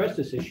Congress address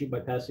this issue by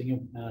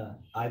passing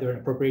either an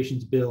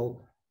appropriations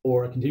bill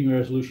or a continuing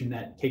resolution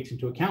that takes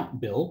into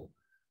account Bill,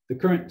 the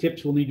current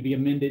TIPs will need to be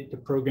amended to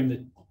program the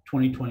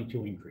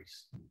 2022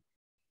 increase.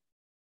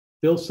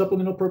 Bill's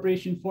supplemental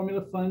appropriation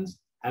formula funds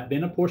have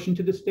been apportioned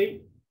to the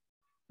state.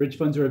 Bridge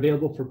funds are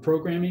available for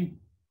programming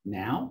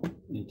now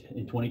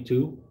in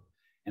 22,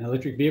 and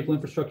electric vehicle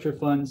infrastructure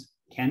funds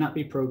cannot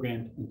be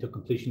programmed until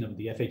completion of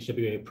the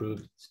FHWA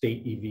approved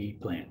state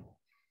EV plan.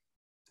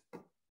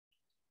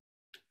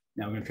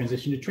 Now we're going to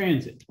transition to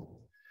transit.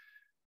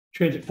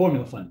 Transit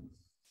formula fund.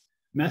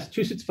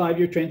 Massachusetts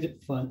 5-year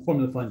transit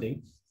formula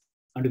funding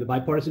under the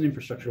bipartisan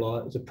infrastructure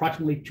law is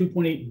approximately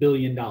 $2.8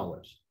 billion,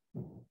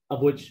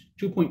 of which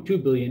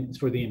 $2.2 billion is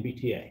for the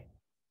MBTA.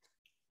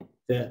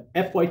 The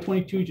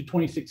FY22 to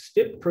 26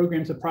 STIP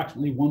programs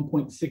approximately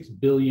 $1.6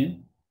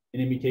 billion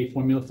in MBTA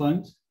formula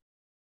funds,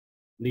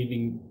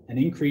 leaving an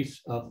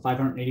increase of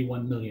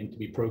 $581 million to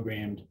be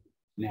programmed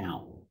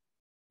now.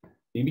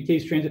 The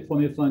MBTA's transit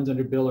formula funds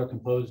under Bill are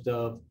composed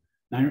of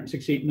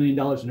 $968 million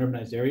in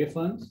urbanized area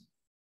funds,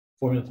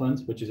 formula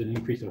funds, which is an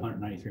increase of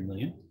 $193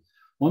 million,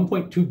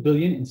 $1.2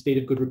 billion in state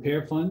of good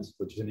repair funds,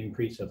 which is an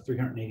increase of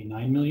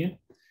 $389 million,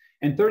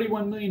 and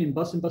 $31 million in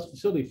bus and bus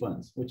facility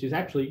funds, which is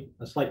actually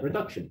a slight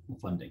reduction in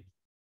funding.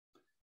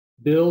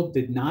 Bill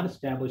did not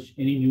establish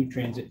any new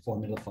transit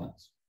formula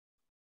funds.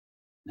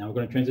 Now we're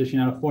going to transition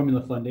out of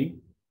formula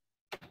funding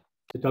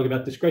to talk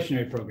about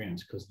discretionary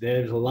programs, because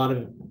there's a lot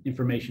of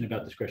information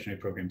about discretionary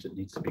programs that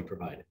needs to be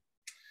provided.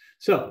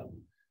 So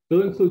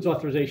Bill includes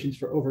authorizations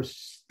for over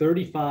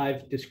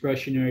 35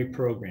 discretionary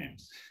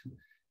programs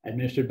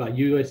administered by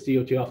US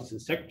DOT Office of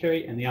the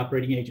Secretary and the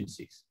operating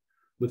agencies,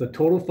 with a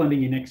total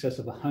funding in excess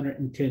of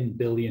 $110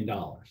 billion.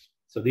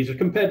 So these are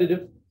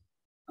competitive.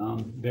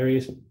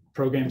 Various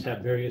programs have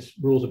various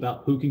rules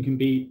about who can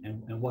compete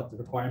and what the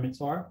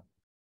requirements are.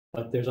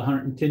 But there's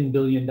 $110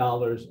 billion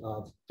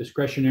of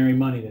discretionary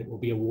money that will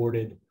be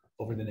awarded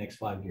over the next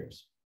 5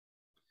 years.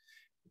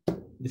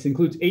 This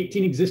includes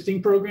 18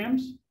 existing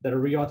programs that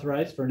are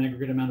reauthorized for an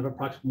aggregate amount of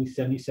approximately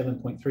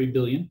 $77.3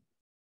 billion,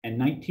 and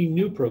 19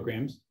 new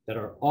programs that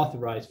are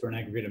authorized for an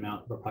aggregate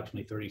amount of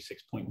approximately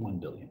 $36.1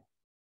 billion.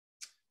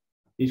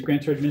 These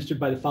grants are administered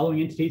by the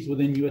following entities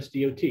within US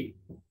DOT.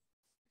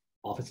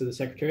 Office of the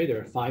Secretary,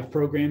 there are 5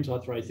 programs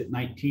authorized at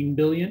 $19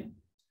 billion.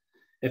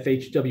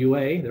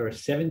 FHWA, there are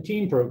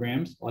 17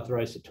 programs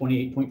authorized at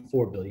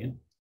 $28.4 billion.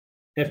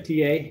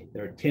 FTA,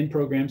 there are 10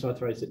 programs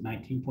authorized at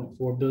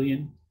 $19.4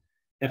 billion.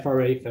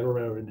 FRA, Federal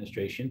Railroad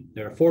Administration,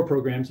 there are 4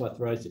 programs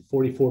authorized at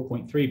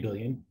 $44.3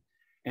 billion.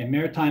 And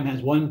Maritime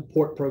has 1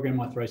 port program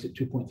authorized at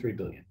 $2.3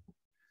 billion.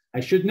 I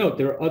should note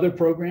there are other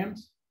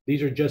programs.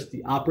 These are just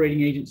the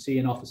operating agency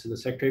and Office of the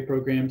Secretary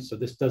programs. So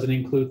this doesn't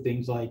include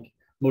things like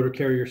motor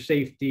carrier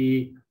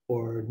safety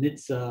or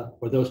NHTSA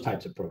or those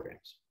types of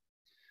programs.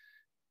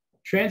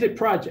 Transit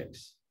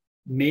projects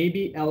may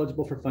be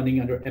eligible for funding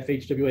under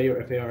FHWA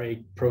or FARA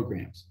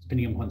programs,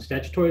 depending upon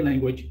statutory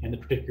language and the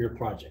particular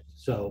project.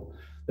 So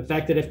The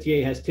fact that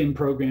FTA has 10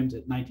 programs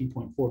at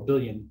 19.4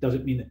 billion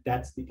doesn't mean that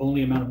that's the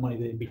only amount of money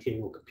that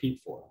MBTA will compete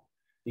for.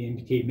 The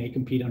MBTA may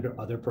compete under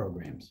other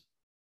programs.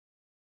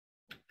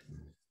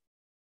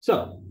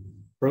 So,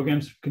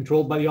 programs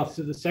controlled by the Office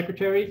of the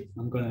Secretary.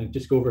 I'm going to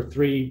just go over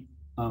three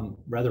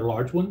rather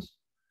large ones.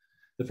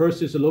 The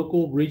first is the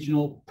Local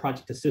Regional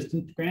Project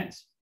Assistance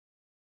Grants,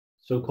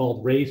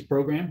 so-called RAISE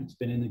program. It's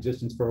been in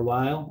existence for a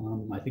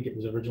while. I think it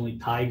was originally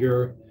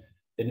Tiger,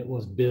 then it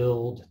was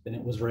Build, then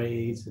it was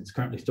RAISE. It's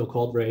currently still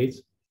called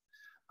RAISE.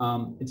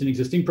 It's an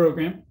existing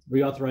program,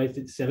 reauthorized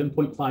at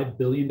 $7.5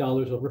 billion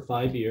over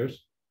 5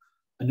 years.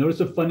 A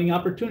notice of funding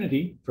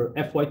opportunity for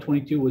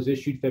FY22 was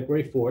issued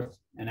February 4th,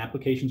 and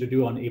applications are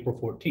due on April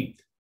 14th.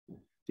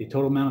 The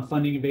total amount of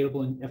funding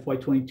available in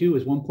FY22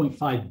 is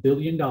 $1.5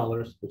 billion,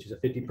 which is a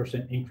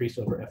 50% increase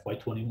over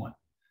FY21.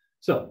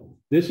 So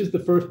this is the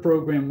first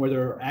program where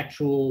there are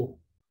actual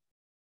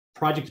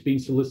projects being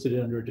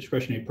solicited under a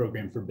discretionary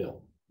program for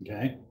bill,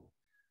 okay?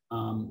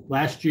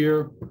 Last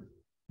year,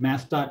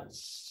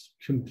 MassDOT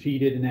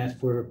competed and asked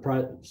for,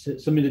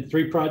 submitted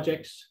 3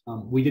 projects.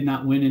 We did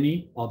not win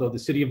any, although the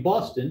city of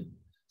Boston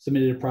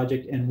submitted a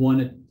project and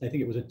won, I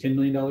think it was a $10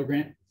 million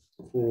grant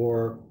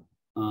for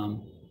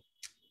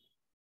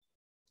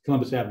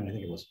Columbus Avenue, I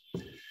think it was.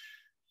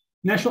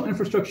 National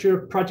Infrastructure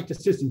Project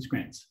Assistance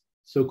Grants,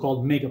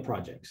 so-called mega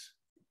projects.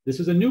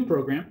 This is a new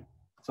program.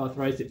 It's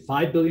authorized at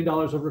 $5 billion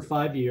over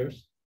 5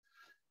 years.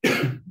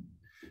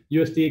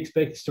 USD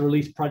expects to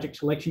release project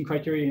selection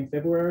criteria in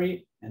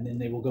February, and then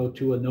they will go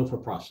to a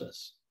NOFA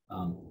process.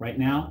 Right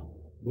now,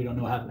 we don't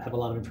have a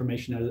lot of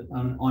information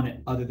on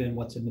it other than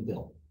what's in the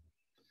bill.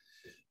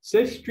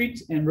 Safe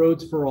Streets and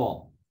Roads for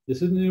All.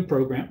 This is a new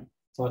program.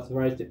 It's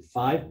authorized at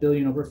 $5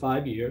 billion over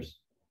 5 years.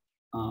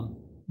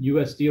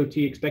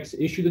 USDOT expects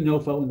to issue the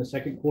NOFO in the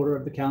second quarter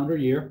of the calendar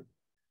year.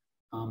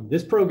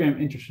 This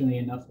program, interestingly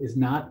enough, is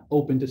not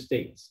open to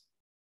states.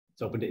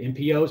 It's open to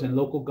MPOs and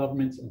local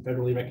governments and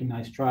federally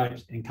recognized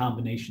tribes and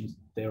combinations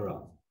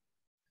thereof.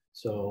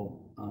 So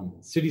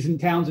cities and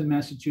towns in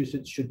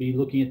Massachusetts should be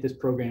looking at this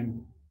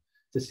program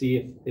to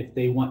see if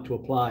they want to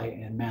apply,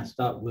 and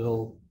MassDOT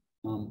will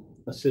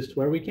assist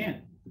where we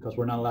can, because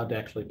we're not allowed to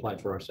actually apply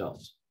for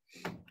ourselves.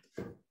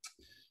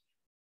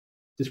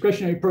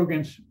 Discretionary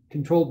programs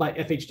controlled by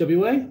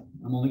FHWA.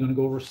 I'm only going to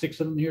go over 6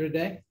 of them here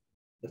today.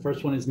 The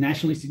first one is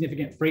Nationally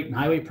Significant Freight and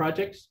Highway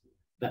Projects,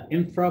 the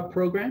infra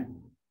program.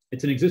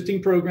 It's an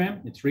existing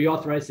program. It's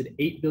reauthorized at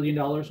 $8 billion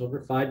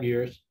over 5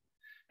 years.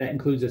 That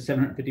includes a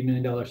 $750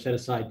 million set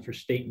aside for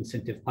state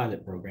incentive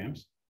pilot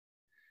programs.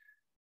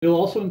 Bill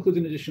also includes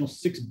an additional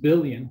 $6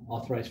 billion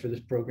authorized for this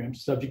program,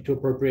 subject to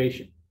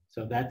appropriation.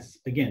 So that's,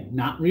 again,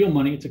 not real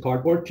money. It's a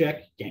cardboard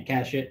check. Can't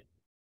cash it,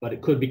 but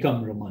it could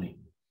become real money.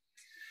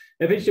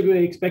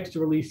 FHWA expects to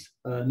release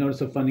a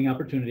notice of funding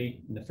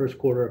opportunity in the first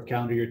quarter of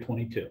calendar year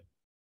 22.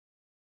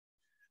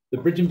 The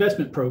Bridge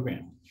Investment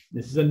Program.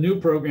 This is a new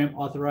program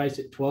authorized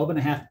at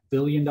 $12.5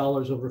 billion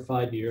over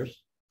 5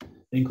 years. It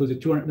includes a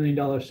 $200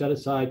 million set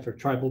aside for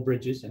tribal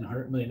bridges and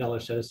 $100 million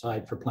set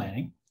aside for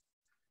planning.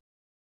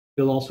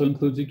 Bill also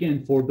includes,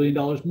 again, $4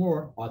 billion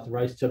more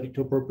authorized subject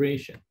to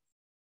appropriation.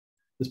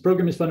 This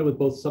program is funded with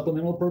both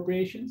supplemental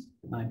appropriations,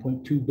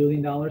 $9.2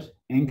 billion,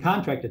 and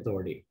contract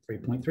authority,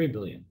 $3.3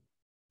 billion.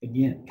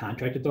 Again,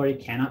 contract authority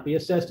cannot be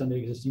assessed under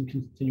the existing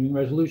continuing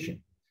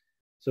resolution.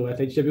 So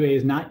FHWA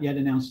has not yet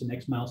announced the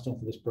next milestone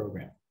for this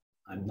program.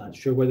 I'm not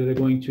sure whether they're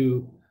going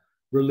to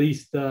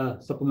release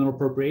the supplemental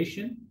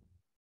appropriation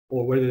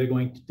or whether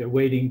they're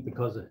waiting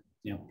because of,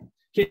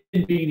 Ken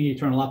being the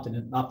eternal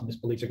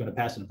optimist believes they're going to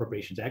pass an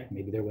Appropriations Act.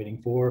 Maybe they're waiting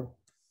for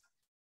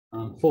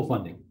full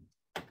funding.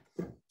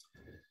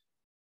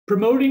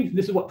 Promoting,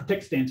 this is what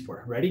PROTECT stands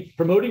for, ready?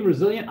 Promoting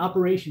resilient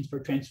operations for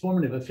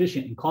transformative,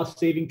 efficient, and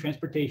cost-saving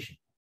transportation.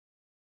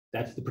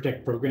 That's the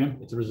PROTECT program.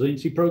 It's a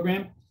resiliency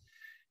program.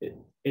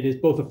 It is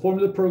both a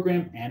formula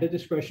program and a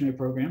discretionary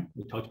program.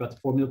 We talked about the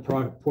formula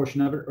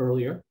portion of it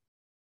earlier.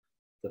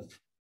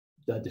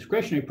 The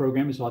discretionary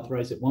program is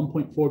authorized at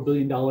 $1.4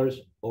 billion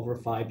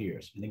over 5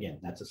 years. And again,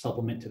 that's a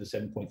supplement to the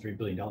 $7.3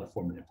 billion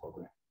formula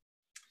program.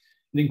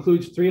 It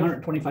includes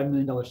 $325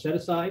 million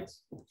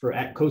set-asides for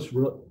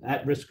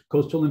at-risk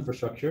coastal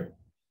infrastructure,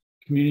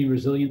 community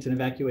resilience and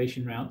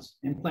evacuation routes,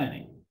 and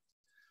planning.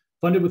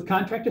 Funded with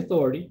contract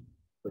authority,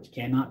 which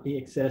cannot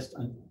be accessed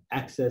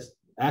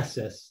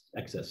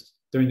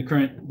during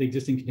the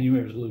existing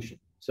continuing resolution.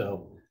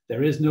 So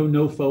there is no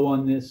NOFO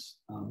on this.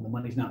 The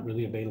money's not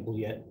really available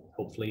yet.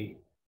 Hopefully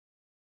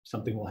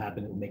something will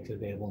happen that makes it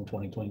available in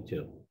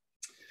 2022.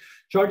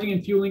 Charging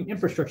and fueling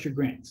infrastructure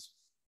grants.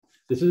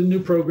 This is a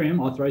new program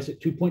authorized at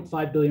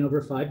 $2.5 billion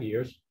over 5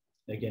 years.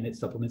 Again, it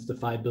supplements the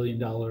 $5 billion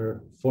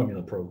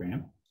formula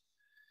program.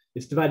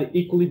 It's divided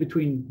equally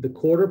between the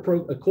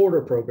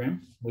corridor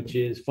program, which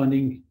is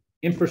funding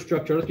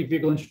infrastructure, electric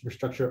vehicle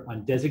infrastructure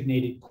on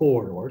designated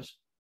corridors,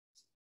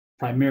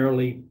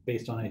 primarily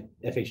based on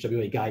a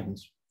FHWA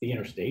guidance, the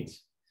interstates,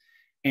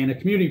 and a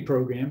community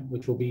program,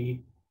 which will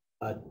be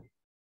a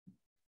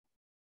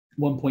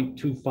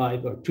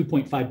 $1.25 or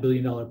 $2.5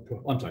 billion, a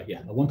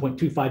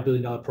 $1.25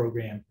 billion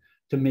program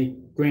to make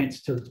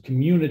grants to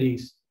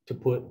communities to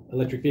put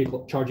electric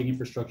vehicle charging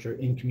infrastructure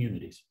in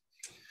communities.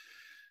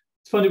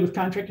 It's funded with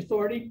contract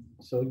authority.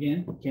 So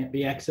again, can't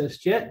be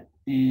accessed yet.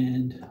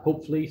 And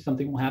hopefully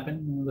something will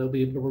happen. They'll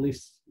be able to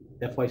release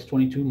FY's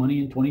 22 money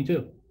in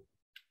 22.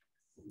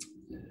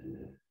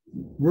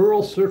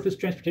 Rural surface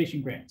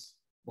transportation grants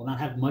will not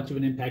have much of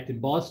an impact in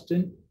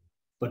Boston,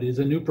 but it is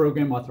a new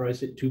program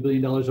authorized at $2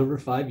 billion over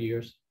 5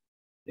 years.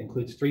 It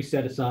includes 3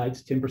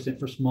 set-asides, 10%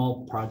 for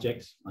small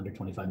projects under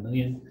 25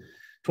 million,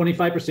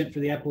 25% for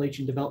the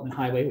Appalachian Development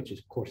Highway, which of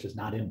course is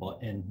not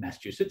in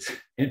Massachusetts,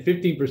 and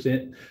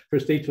 15% for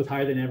states with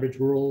higher than average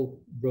rural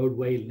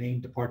roadway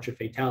lane departure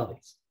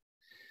fatalities.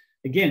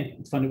 Again,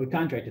 it's funded with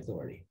contract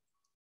authority.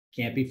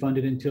 Can't be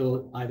funded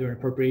until either an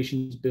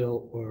appropriations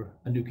bill or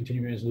a new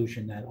continuing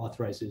resolution that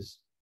authorizes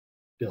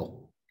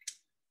bill.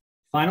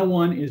 Final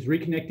one is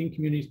Reconnecting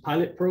Communities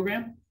Pilot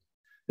Program.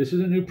 This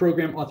is a new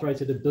program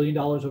authorized at $1 billion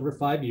over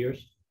 5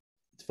 years.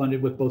 It's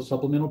funded with both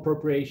supplemental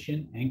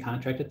appropriation and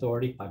contract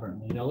authority, $500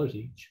 million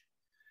each.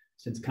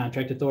 Since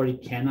contract authority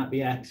cannot be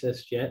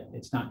accessed yet,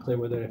 it's not clear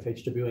whether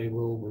FHWA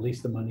will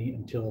release the money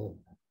until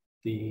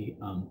the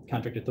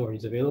contract authority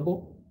is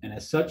available. And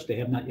as such, they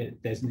have not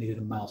yet designated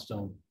a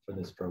milestone for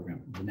this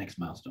program, the next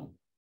milestone.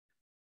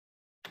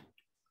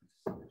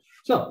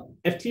 So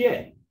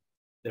FTA,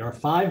 there are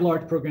 5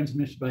 large programs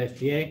administered by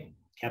FTA: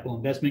 capital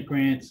investment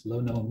grants,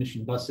 low-no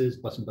emission buses,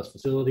 bus and bus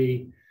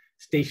facility,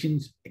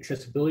 stations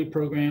accessibility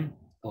program,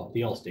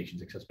 the all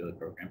stations accessibility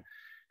program,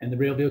 and the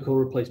rail vehicle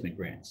replacement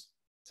grants.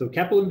 So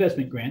capital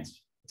investment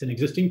grants, it's an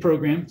existing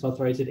program. It's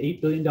authorized at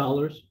 $8 billion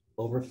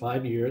over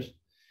 5 years,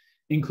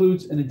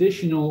 includes an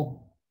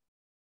additional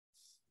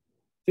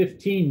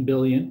 $15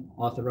 billion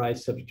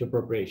authorized subject to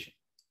appropriation.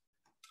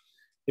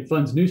 It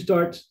funds new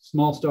starts,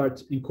 small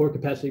starts, and core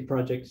capacity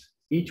projects,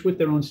 each with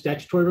their own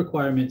statutory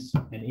requirements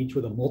and each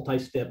with a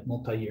multi-step,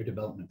 multi-year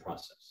development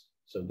process.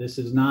 So this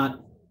is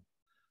not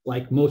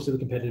like most of the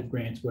competitive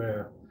grants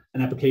where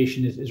an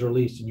application is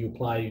released and you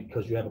apply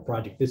because you have a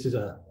project. This is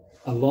a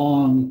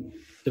long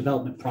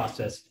development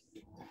process.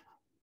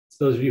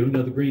 So those of you who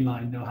know the green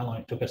line know how long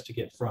it took us to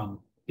get from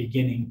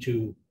beginning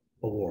to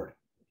award.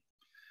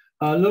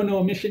 Low-no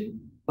emission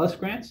bus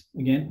grants,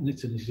 again,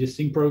 it's an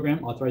existing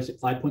program authorized at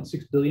 $5.6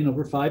 billion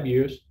over 5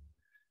 years.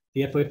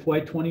 The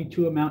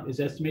FY22 amount is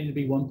estimated to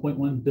be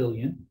 $1.1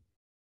 billion,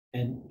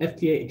 and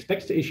FTA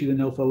expects to issue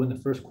the NOFO in the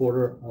first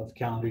quarter of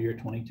calendar year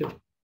 22.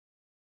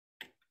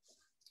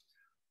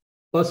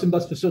 Bus and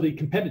bus facility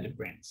competitive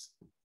grants.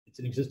 It's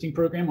an existing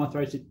program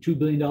authorized at $2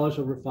 billion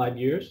over 5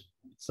 years.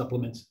 It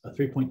supplements a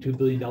 $3.2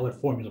 billion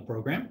formula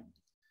program.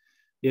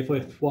 The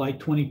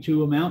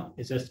FY22 amount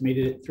is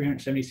estimated at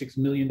 $376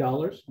 million,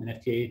 and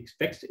FTA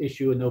expects to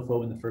issue a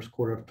NOFO in the first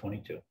quarter of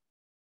 22.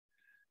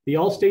 The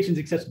All Stations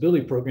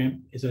Accessibility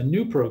Program is a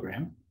new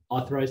program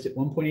authorized at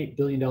 $1.8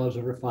 billion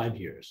over 5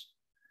 years.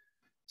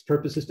 Its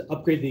purpose is to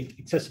upgrade the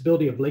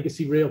accessibility of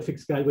legacy rail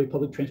fixed guideway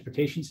public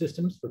transportation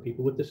systems for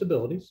people with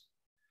disabilities.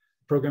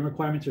 Program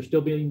requirements are still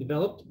being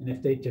developed,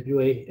 and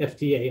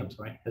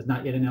FTA has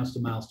not yet announced a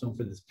milestone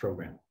for this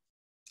program.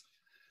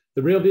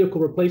 The Rail Vehicle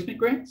Replacement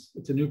Grants,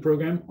 it's a new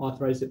program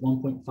authorized at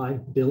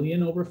 $1.5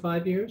 billion over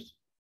 5 years.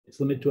 It's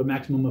limited to a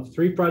maximum of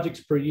 3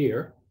 projects per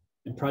year,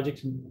 and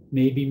projects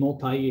may be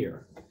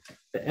multi-year.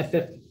 The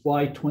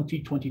FFY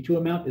 2022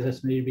 amount is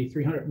estimated to be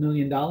 $300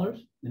 million,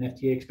 and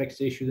FTA expects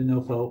to issue the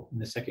NOFO in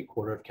the second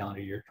quarter of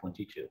calendar year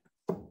 22.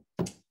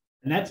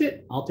 And that's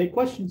it. I'll take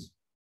questions.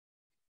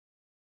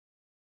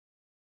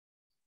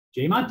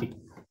 Jay Monty.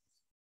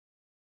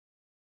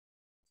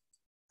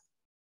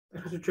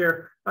 Thanks, Mr.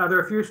 Chair. There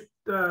are a few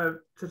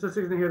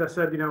statistics in here that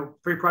said,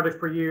 3 projects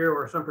per year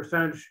or some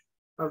percentage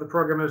of the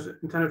program is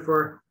intended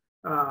for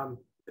a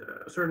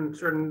certain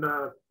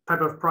type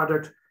of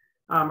project.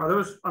 Are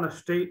those on a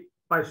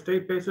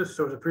state-by-state basis?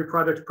 So is it 3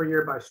 projects per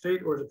year by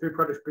state, or is it 3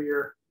 projects per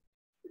year,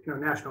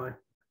 nationally?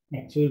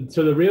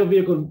 So the rail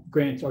vehicle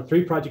grants are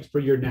 3 projects per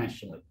year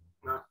nationally.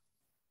 No.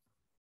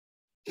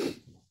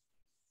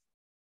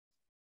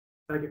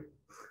 Thank you.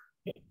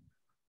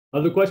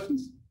 Other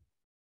questions?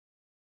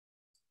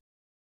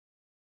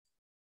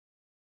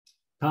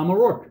 Tom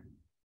O'Rourke.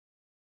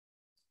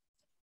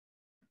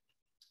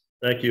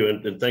 Thank you,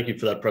 and thank you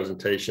for that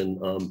presentation.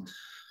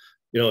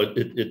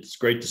 It's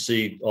great to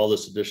see all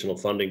this additional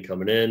funding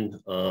coming in,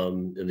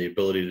 and the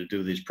ability to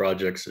do these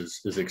projects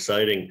is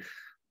exciting.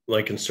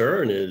 My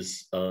concern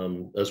is,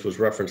 as was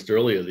referenced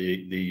earlier,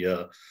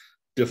 the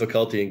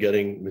difficulty in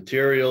getting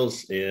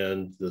materials,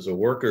 and there's a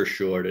worker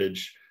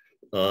shortage.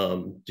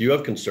 Do you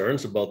have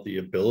concerns about the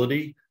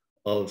ability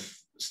of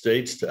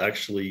states to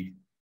actually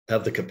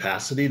have the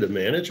capacity to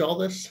manage all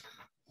this?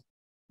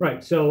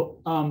 Right.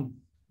 So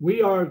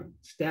we are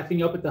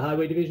staffing up at the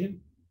Highway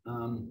Division.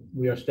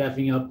 We are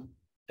staffing up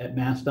at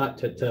MassDOT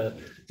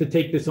to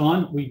take this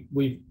on.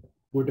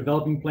 We're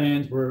developing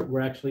plans. We're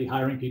actually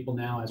hiring people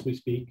now as we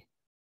speak.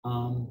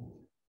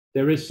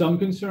 There is some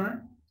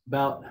concern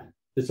about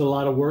this. A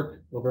lot of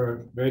work over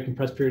a very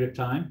compressed period of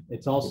time.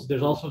 There's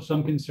also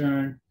some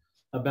concern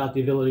about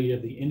the ability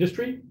of the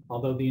industry,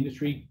 although the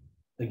industry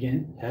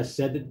again, has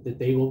said that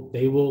they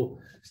will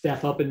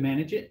staff up and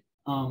manage it.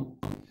 And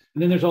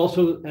then there's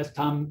also, as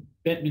Tom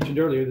Bent mentioned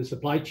earlier, the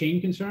supply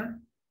chain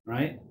concern,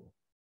 right?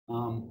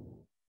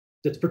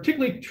 That's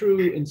particularly true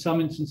in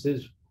some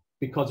instances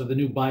because of the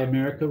new Buy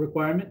America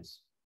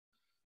requirements.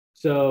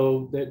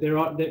 So there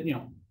are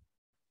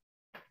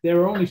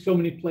only so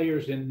many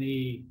players in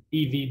the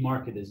EV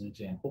market, as an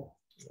example.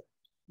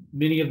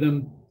 Many of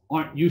them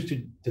aren't used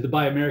to the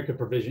Buy America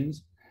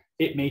provisions.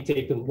 It may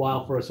take a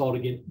while for us all to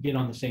get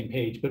on the same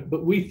page,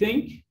 but we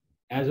think,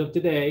 as of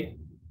today,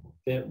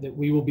 that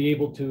we will be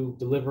able to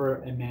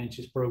deliver and manage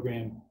this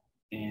program,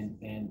 and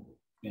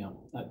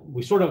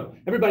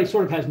everybody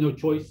sort of has no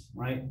choice,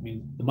 right? I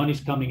mean, the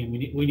money's coming, and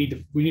we need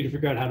to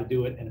figure out how to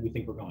do it, and we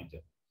think we're going to.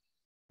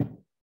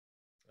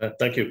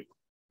 Thank you.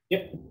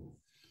 Yep.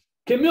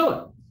 Kim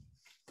Miller.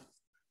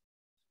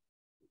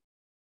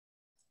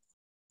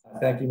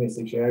 Thank you,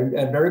 Mr. Chair.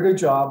 And very good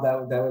job.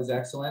 That was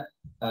excellent.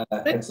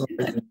 Excellent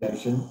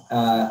presentation.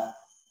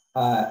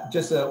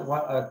 Just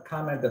a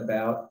comment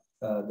about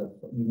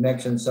you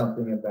mentioned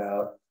something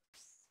about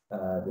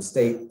the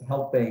state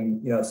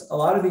helping. A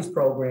lot of these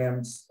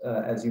programs,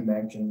 as you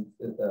mentioned,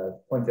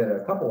 pointed at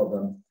a couple of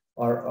them,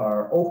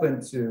 are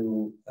open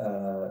to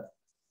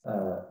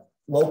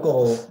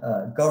local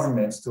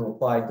governments to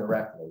apply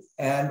directly,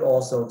 and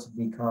also to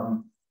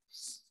become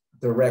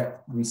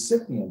direct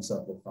recipients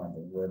of the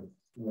funding,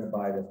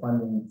 whereby the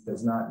funding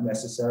does not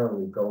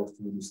necessarily go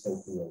through the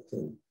state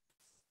DOT.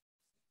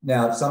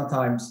 Now,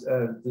 sometimes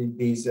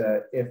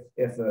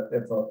if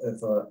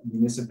a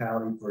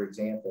municipality, for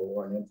example,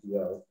 or an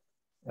MPO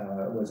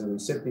was a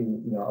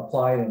recipient,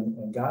 applied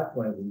and got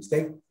one of these,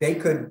 they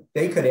could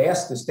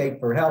ask the state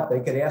for help.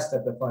 They could ask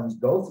that the funds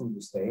go through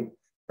the state.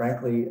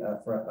 Frankly,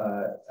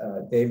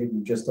 David,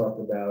 you just talked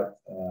about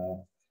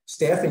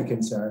staffing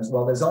concerns.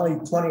 Well, there's only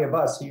 20 of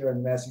us here in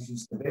the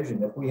Massachusetts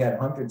Division. If we had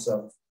hundreds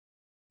of,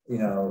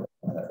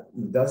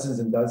 dozens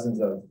and dozens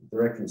of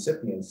direct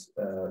recipients,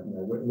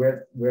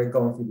 we're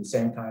going through the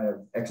same kind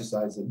of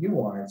exercise that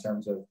you are in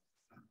terms of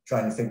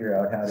trying to figure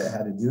out how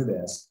to do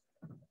this.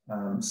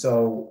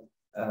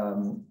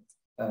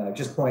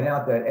 Just point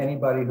out that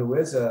anybody who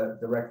is a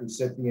direct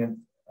recipient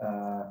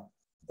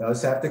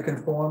does have to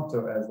conform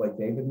to, as like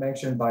David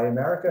mentioned, Buy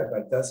America,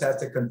 but does have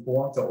to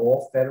conform to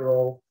all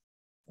federal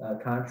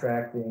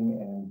contracting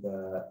and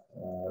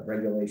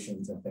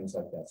regulations and things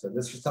like that. So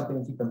this is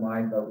something to keep in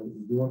mind, but we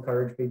do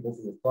encourage people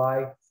to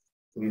apply.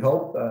 We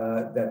hope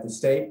that the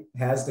state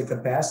has the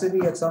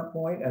capacity at some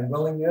point and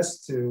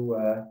willingness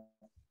to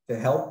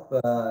help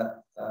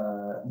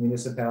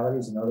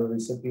municipalities and other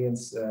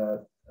recipients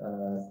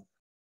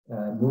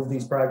move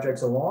these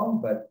projects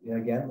along. But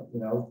again,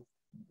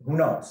 who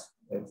knows?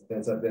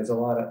 There's a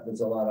lot up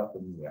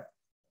in the air.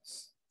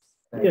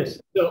 Yes.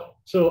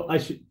 So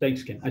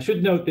thanks, Ken. I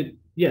should note that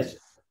yes,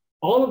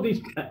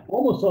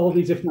 almost all of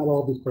these, if not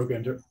all of these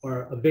programs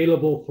are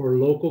available for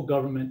local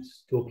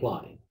governments to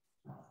apply.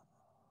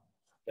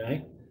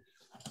 Okay.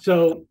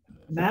 So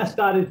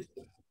MassDOT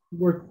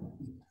we're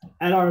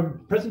at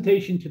our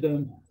presentation to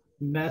the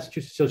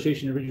Massachusetts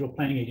Association of Regional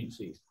Planning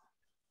Agencies.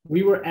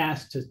 We were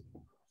asked to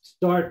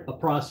start a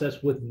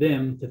process with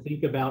them to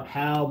think about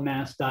how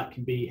MassDOT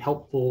can be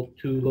helpful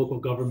to local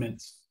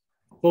governments,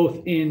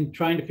 both in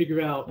trying to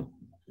figure out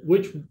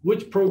which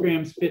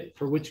programs fit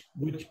for which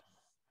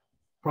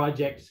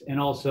projects, and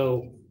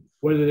also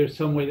whether there's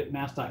some way that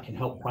MassDOT can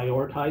help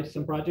prioritize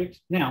some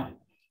projects. Now,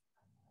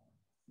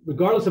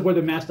 regardless of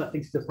whether MassDOT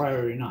thinks it's a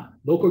priority or not,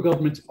 local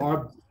governments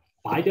are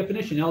by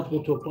definition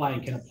eligible to apply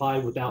and can apply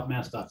without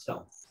MassDOT's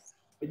help.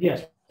 But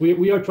yes,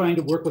 we are trying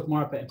to work with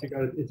MARPA and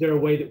figure out, is there a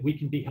way that we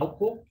can be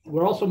helpful?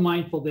 We're also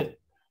mindful that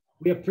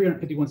we have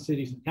 351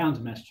 cities and towns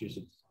in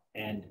Massachusetts,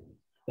 and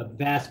the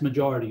vast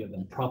majority of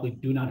them probably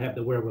do not have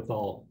the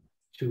wherewithal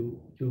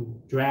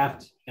to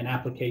draft an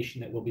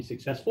application that will be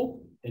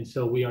successful. And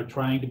so we are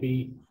trying to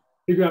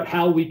figure out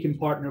how we can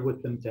partner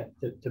with them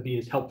to be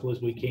as helpful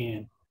as we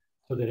can,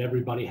 so that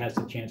everybody has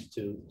a chance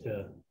to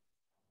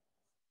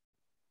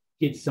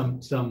get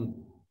some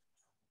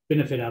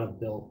benefit out of the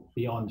bill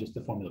beyond just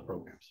the formula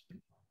programs.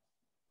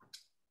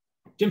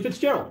 Jim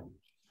Fitzgerald.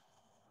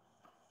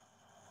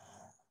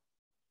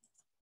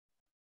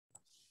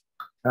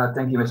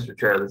 Thank you, Mr.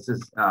 Chair. This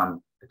is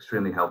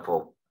extremely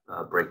helpful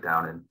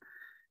breakdown and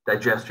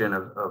digestion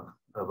of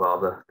all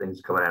the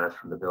things coming at us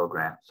from the bill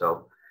grant.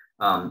 So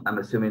I'm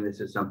assuming this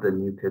is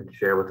something you could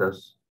share with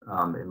us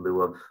in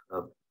lieu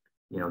of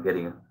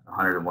getting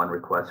 101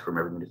 requests from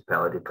every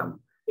municipality to come.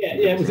 Yeah,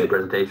 it was a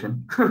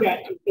presentation. Yeah,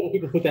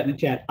 people put that in the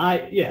chat.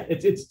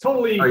 It's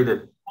totally my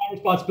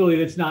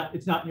responsibility. It's not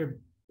in your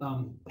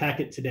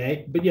packet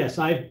today, but yes,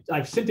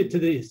 I've sent it to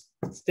the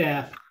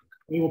staff.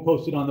 We will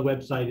post it on the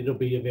website. It'll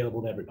be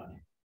available to everybody.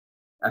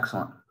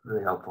 Excellent,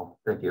 really helpful.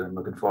 Thank you, and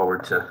looking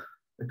forward to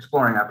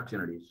exploring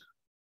opportunities.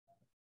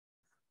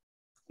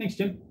 Thanks,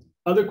 Jim.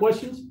 Other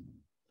questions?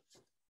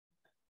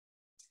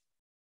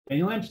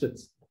 Daniel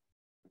Amstutz.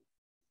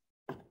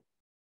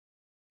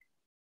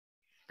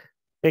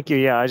 Thank you.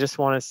 Yeah, I just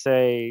want to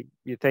say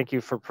thank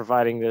you for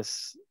providing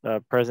this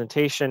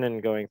presentation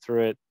and going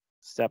through it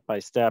step by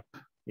step.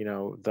 You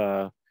know,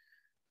 the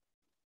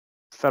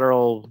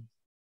federal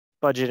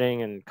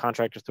budgeting and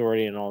contract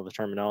authority and all the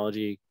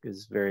terminology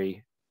is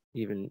very,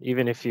 even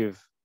if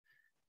you've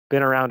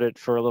been around it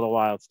for a little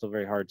while, it's still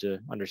very hard to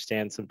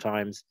understand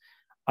sometimes.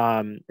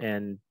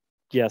 And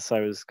yes, I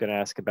was going to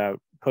ask about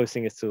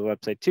posting this to the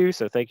website too,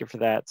 so thank you for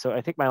that. So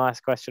I think my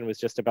last question was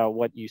just about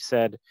what you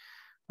said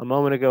a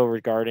moment ago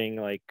regarding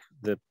like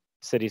the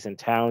cities and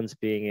towns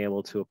being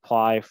able to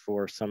apply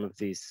for some of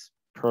these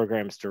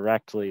programs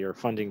directly or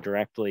funding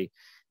directly.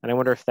 And I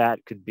wonder if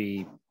that could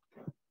be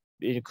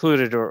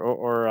included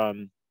or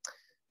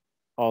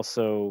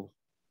also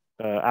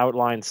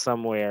outlined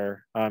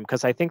somewhere,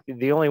 because I think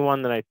the only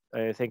one that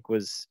I think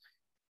was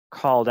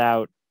called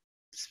out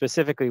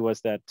specifically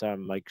was that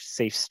like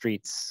Safe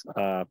Streets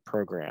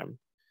program.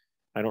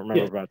 I don't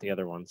remember about the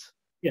other ones.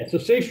 Yeah, so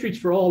Safe Streets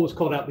for All was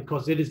called out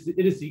because it is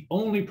the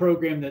only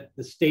program that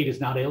the state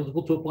is not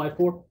eligible to apply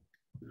for.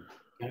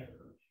 Okay.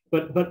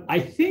 But I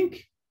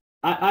think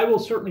I will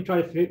certainly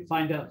try to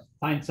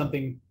find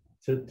something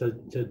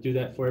to do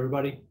that for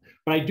everybody.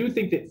 But I do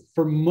think that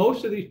for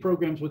most of these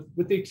programs, with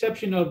the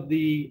exception of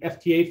the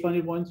FTA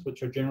funded ones,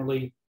 which are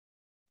generally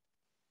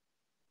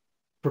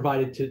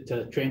provided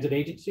to transit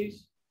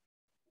agencies,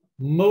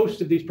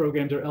 most of these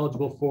programs are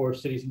eligible for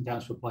cities and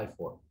towns to apply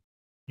for.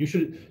 You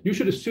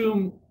should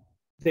assume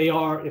they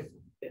are,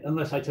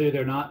 unless I tell you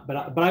they're not,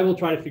 but I will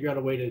try to figure out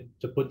a way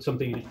to put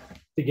something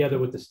together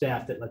with the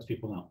staff that lets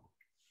people know.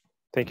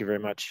 Thank you very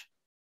much.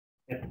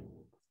 Yeah.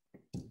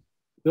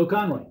 Bill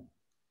Conley.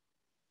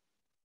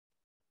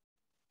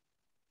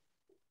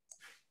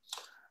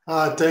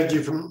 Thank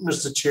you,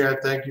 Mr. Chair.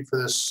 Thank you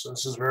for this.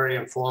 This is very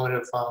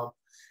informative. I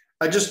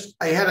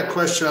had a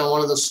question on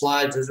one of the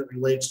slides as it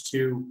relates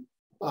to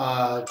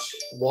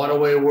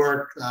waterway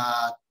work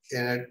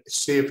and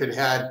see if it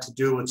had to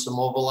do with some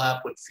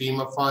overlap with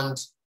FEMA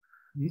funds.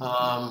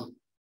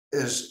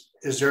 Is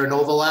there an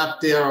overlap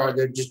there, or are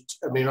there just,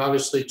 I mean,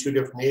 obviously two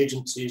different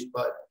agencies,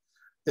 but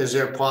is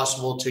there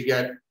possible to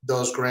get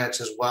those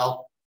grants as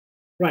well?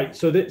 Right.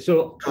 So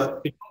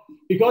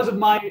because of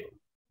my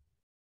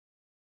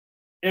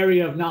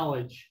area of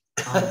knowledge,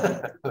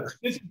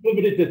 this is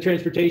limited to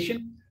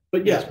transportation,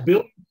 but yes,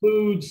 bill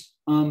includes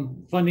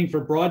funding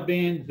for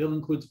broadband, bill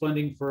includes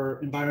funding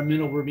for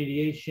environmental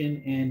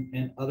remediation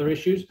and other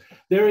issues.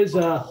 I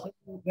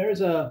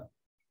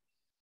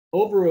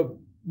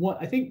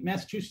think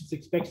Massachusetts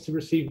expects to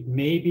receive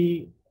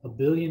maybe $1.3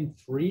 billion,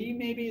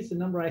 maybe is the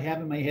number I have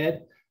in my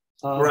head.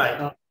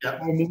 Right.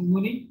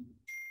 Money.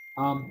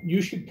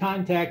 You should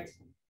contact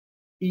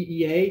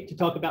EEA to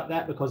talk about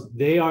that, because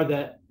they are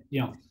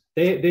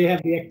they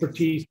have the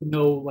expertise to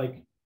know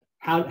like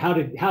how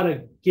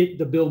to get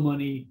the bill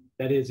money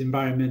that is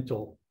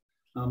environmental.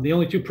 The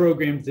only two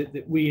programs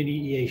that we and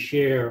EEA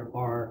share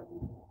are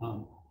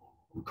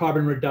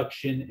carbon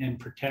reduction and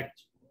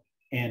protect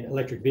and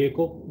electric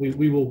vehicle.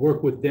 We will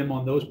work with them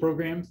on those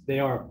programs. They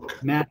are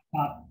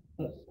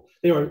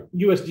they are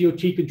US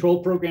DOT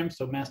controlled programs,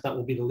 so MassDOT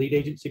will be the lead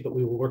agency, but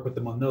we will work with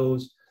them on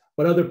those.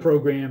 But other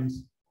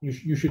programs,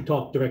 you should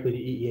talk directly to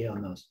EEA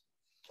on those.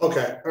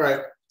 Okay, all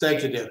right.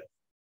 Thank you, Dan.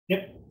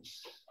 Yep.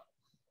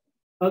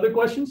 Other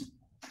questions?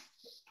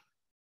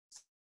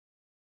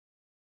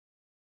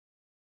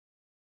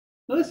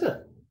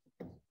 Melissa.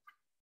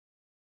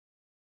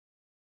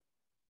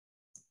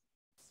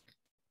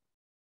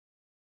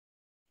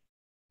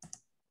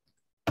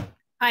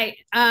 Hi,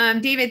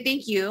 David,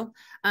 thank you.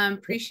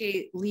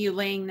 Appreciate you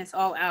laying this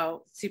all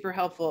out, super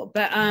helpful.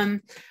 But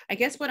I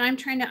guess what I'm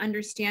trying to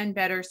understand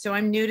better, so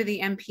I'm new to the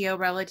MPO,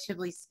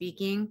 relatively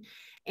speaking,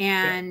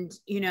 and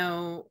you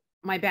know,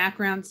 my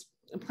background's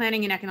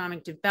planning and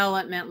economic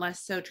development,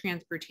 less so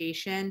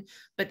transportation,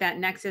 but that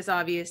nexus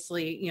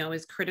obviously, you know,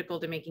 is critical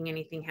to making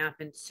anything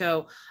happen.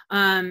 So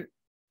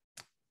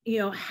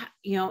you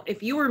know,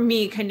 if you were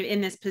me kind of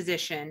in this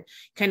position,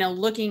 kind of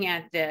looking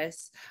at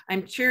this,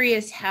 I'm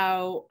curious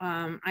how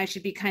I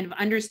should be kind of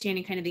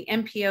understanding kind of the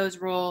MPO's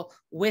role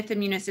with the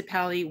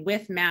municipality,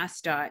 with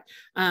MassDOT,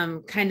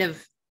 kind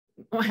of,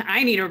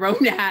 I need a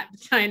roadmap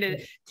kind of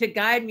to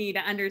guide me to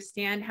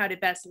understand how to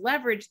best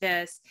leverage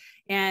this.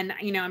 And,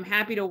 you know, I'm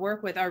happy to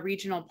work with our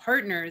regional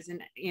partners,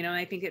 and, you know,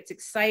 I think it's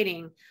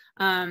exciting,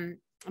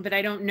 but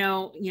I don't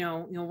know, you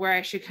know, where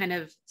I should kind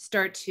of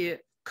start to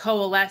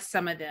coalesce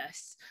some of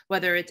this,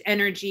 whether it's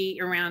energy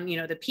around, you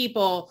know, the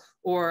people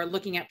or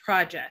looking at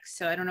projects.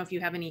 So I don't know if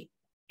you have any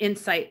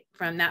insight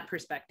from that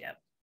perspective.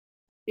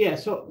 Yeah,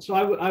 so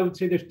I would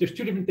say there's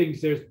two different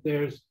things.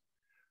 There's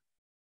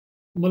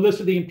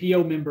Melissa, the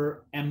MPO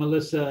member, and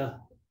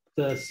Melissa,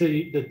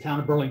 the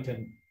town of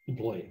Burlington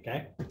employee.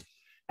 Okay,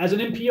 as an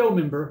MPO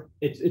member,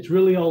 it's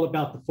really all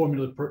about the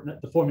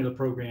formula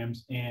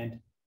programs, and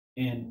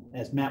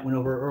as Matt went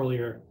over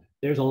earlier,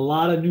 there's a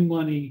lot of new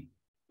money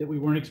that we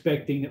weren't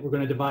expecting that we're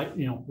going to divide,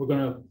 you know, we're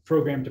going to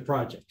program to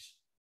projects.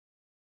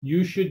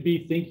 You should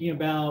be thinking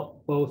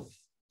about both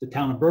the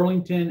town of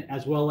Burlington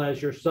as well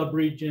as your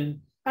sub-region,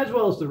 as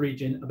well as the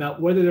region,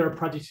 about whether there are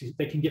projects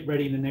that can get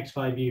ready in the next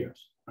 5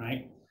 years,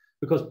 right?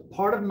 Because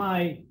part of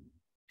my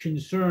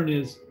concern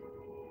is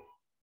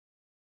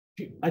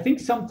I think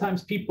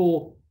sometimes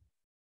people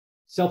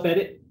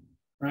self-edit,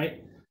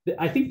 right?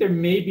 I think there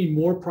may be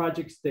more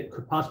projects that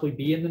could possibly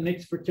be in the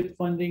mix for TIP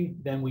funding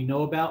than we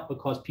know about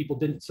because people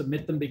didn't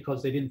submit them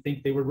because they didn't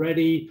think they were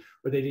ready,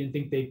 or they didn't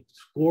think they'd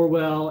score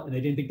well, and they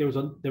didn't think there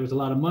was a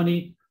lot of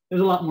money.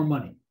 There's a lot more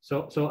money.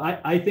 So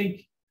I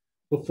think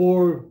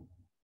before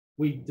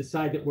we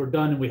decide that we're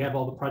done and we have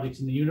all the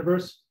projects in the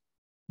universe,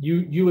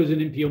 you as an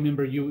MPO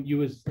member,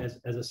 you as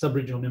a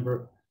sub-regional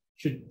member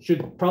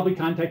should probably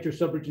contact your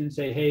sub-region and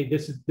say, hey,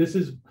 this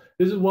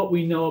is what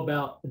we know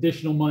about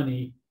additional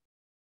money.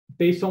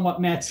 Based on what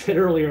Matt said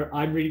earlier,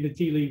 I'm reading the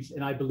tea leaves,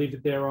 and I believe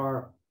that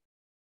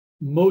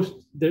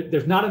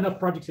there's not enough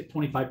projects at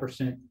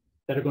 25%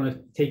 that are going to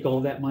take all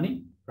of that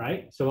money,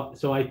 right?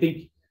 So I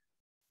think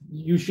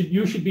you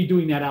should be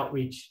doing that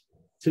outreach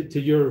to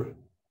your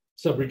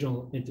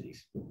sub-regional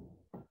entities.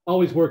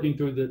 Always working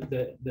through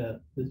the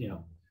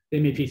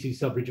MAPC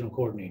sub-regional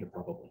coordinator,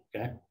 probably.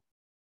 Okay.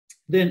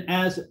 Then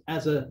as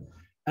a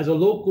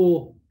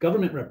local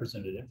government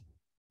representative,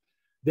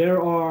 there's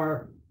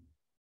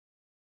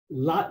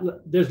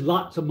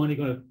lots of money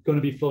going to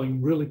be flowing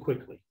really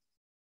quickly,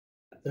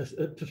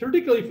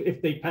 particularly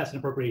if they pass an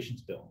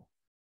appropriations bill,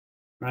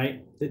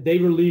 right? They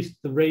released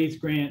the raise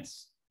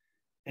grants,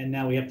 and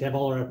now we have to have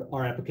all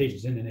our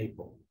applications in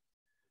April.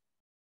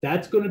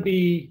 That's going to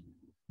be,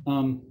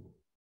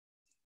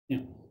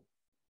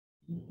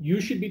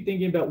 you should be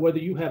thinking about whether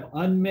you have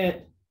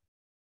unmet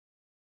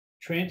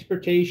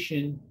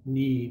transportation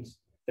needs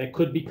that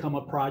could become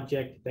a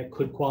project that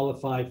could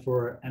qualify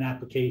for an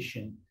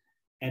application.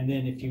 And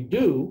then if you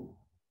do,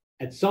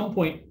 at some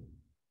point,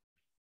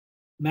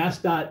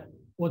 MassDOT,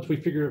 once we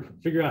figure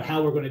out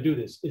how we're going to do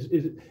this,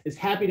 is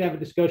happy to have a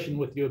discussion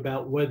with you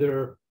about what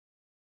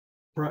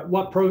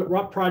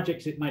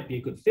projects it might be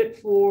a good fit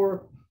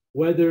for,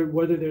 whether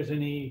there's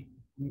any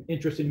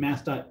interest in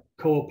MassDOT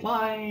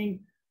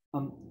co-applying.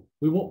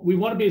 We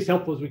want to be as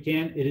helpful as we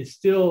can. It is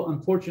still,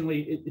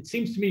 unfortunately, it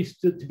seems to me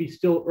to be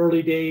still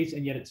early days,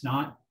 and yet it's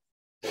not.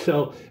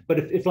 So, but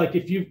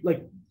if you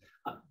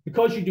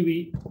because you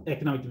do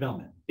economic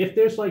development, if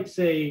there's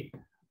say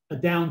a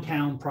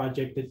downtown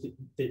project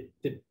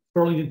that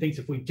Burlington thinks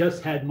if we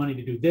just had money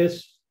to do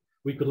this,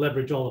 we could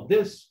leverage all of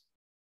this,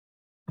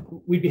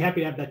 we'd be happy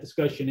to have that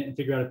discussion and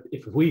figure out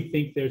if we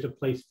think there's a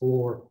place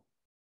for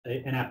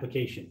an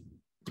application.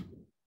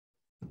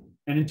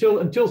 And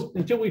until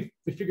we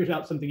figure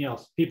out something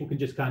else, people can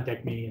just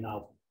contact me, and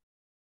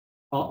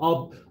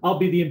I'll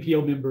be the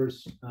MPO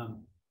members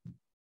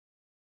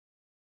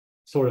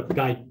sort of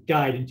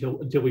guide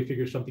until we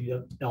figure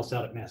something else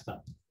out at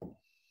MassDOT.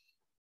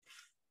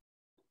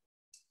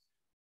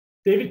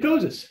 David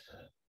Kozis.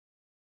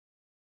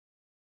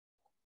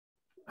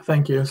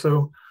 Thank you.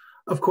 So,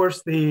 of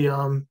course, the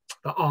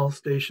All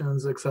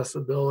Stations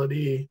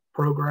Accessibility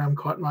Program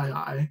caught my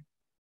eye.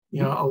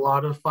 A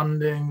lot of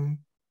funding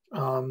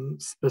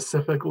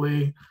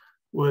specifically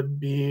would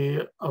be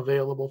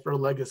available for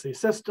legacy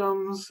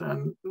systems,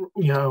 and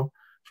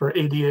for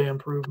ADA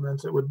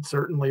improvements. It would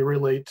certainly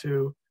relate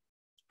to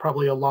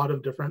probably a lot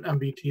of different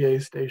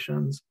MBTA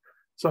stations.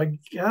 So I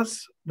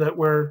guess that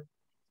we're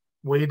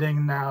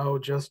waiting now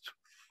just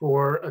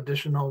for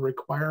additional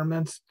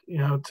requirements,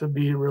 to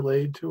be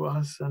relayed to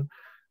us. And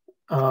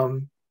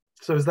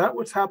so is that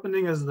what's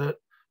happening, is that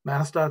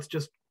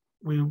MassDOT's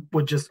we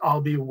would just all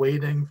be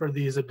waiting for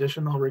these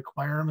additional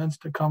requirements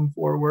to come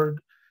forward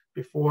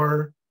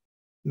before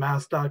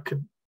MassDOT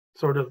could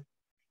sort of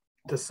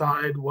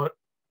decide what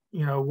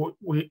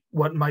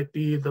might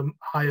be the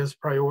highest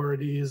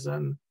priorities,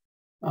 and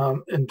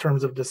in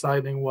terms of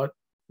deciding what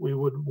we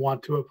would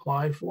want to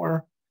apply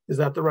for? Is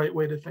that the right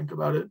way to think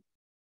about it?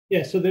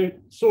 Yeah, so they're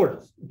sort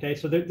of, okay.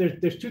 So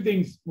there's two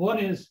things. One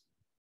is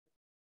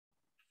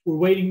we're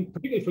waiting,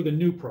 particularly for the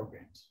new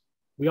programs.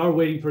 We are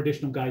waiting for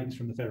additional guidance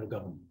from the federal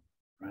government,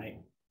 right?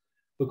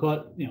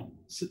 Because,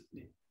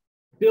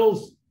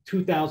 bill's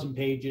 2,000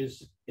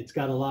 pages. It's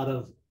got a lot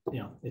of,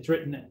 it's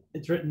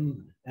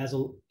written as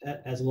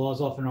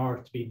laws often are,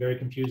 to be very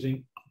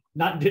confusing,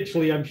 not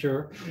digitally, I'm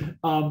sure.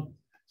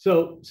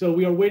 So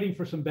we are waiting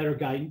for some better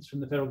guidance from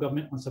the federal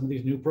government on some of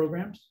these new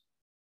programs.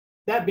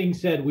 That being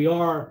said, we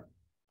are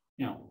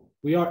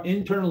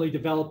internally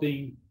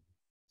developing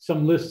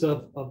some lists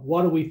of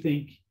what do we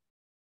think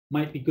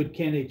might be good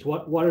candidates.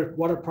 What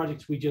are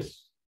projects we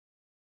just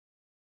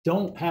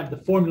don't have the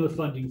formula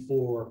funding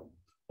for,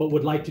 but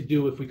would like to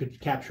do if we could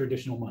capture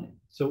additional money.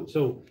 So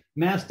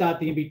MassDOT,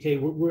 the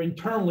MBTA, we're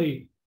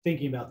internally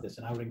thinking about this,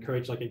 and I would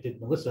encourage, like I did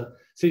Melissa,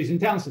 cities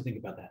and towns to think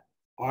about that.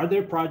 Are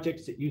there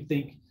projects that you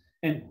think,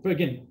 and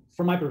again,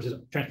 for my purposes,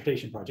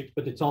 transportation projects,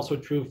 but it's also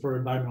true for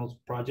environmental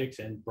projects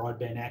and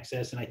broadband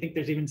access, and I think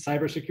there's even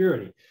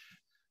cybersecurity.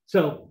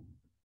 So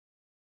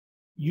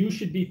you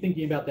should be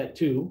thinking about that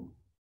too.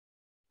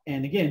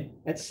 And again,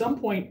 at some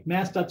point,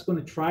 MassDOT's going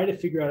to try to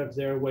figure out if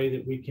there's a way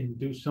that we can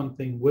do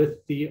something with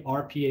the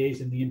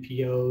RPAs and the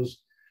MPOs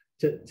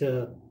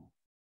to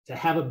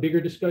have a bigger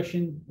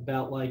discussion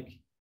about,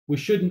 we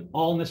shouldn't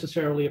all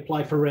necessarily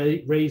apply for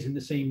raise in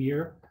the same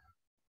year.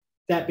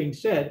 That being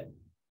said,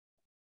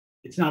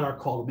 it's not our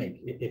call to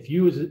make. If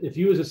you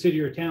as a city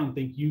or town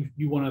think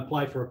you want to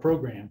apply for a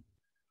program,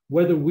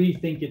 whether we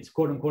think it's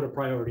quote unquote a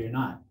priority or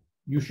not,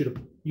 you should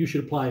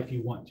apply if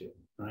you want to,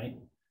 right?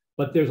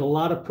 But there's a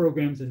lot of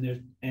programs and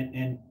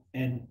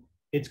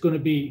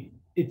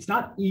it's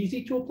not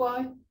easy to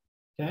apply,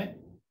 okay?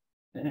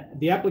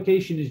 The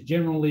application is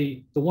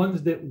generally, the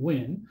ones that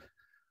win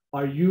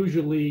are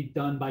usually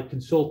done by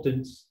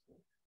consultants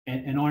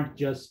and aren't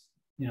just,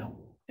 you know,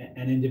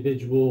 an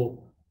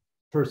individual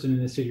person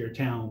in the city or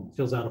town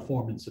fills out a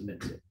form and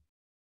submits it.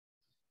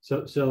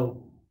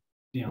 So,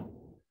 you know,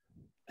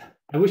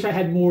 I wish I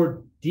had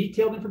more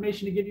detailed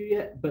information to give you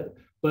yet, but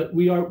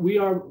we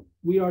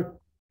are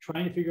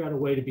trying to figure out a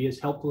way to be as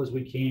helpful as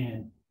we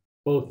can,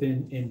 both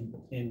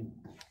in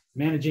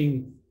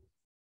managing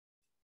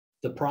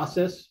the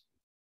process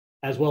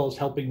as well as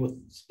helping with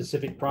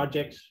specific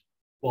projects,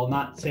 while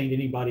not saying to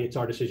anybody it's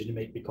our decision to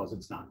make, because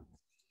it's not.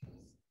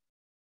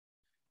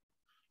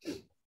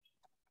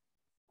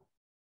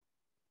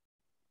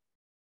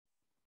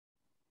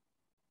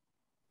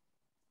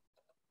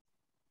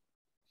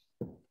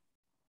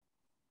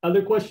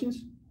 Other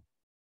questions?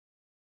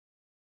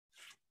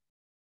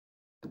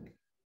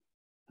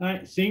 All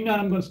right, seeing none,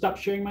 I'm going to stop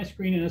sharing my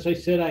screen. And as I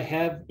said, I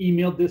have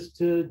emailed this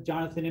to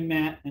Jonathan and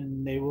Matt,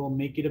 and they will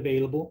make it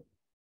available.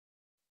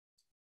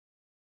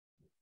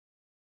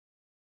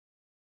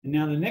 And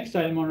now the next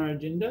item on our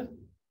agenda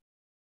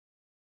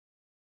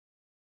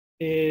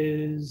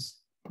is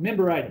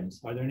member items.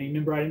 Are there any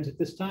member items at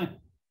this time?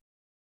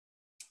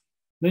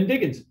 Lynn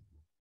Diggins.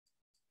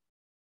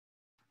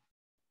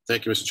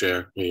 Thank you, Mr.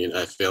 Chair. I mean,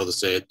 I failed to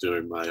say it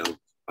during my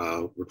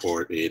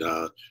report.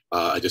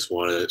 I just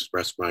want to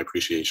express my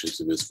appreciation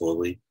to Ms.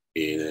 Foley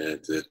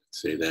and to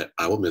say that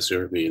I will miss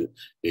her.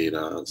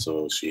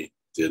 So she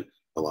did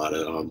a lot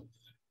of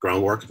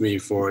groundwork with me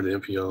for the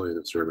MPO, and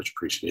it's very much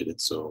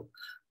appreciated. So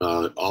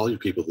all you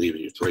people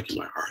leaving, you're breaking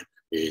my heart.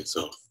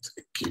 So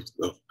thank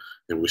you,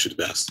 and wish you the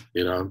best.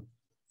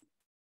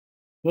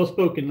 Well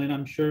spoken, Lynn.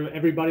 I'm sure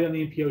everybody on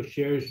the MPO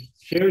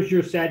shares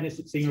your sadness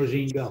at seeing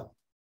Rosine go.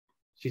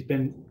 She's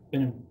been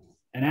an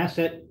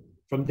asset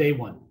from day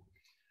one.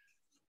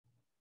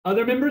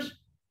 Other members?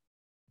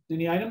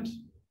 Any items?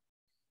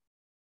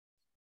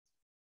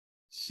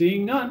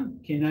 Seeing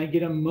none, can I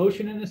get a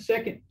motion and a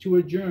second to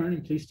adjourn?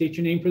 And please state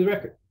your name for the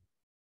record.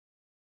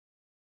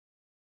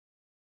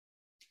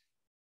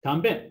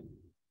 Tom Bent.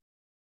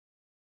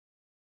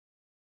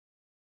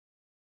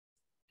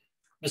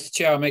 Mr.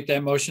 Chair, I'll make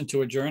that motion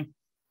to adjourn.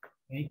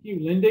 Thank you.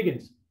 Lynn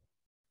Diggins.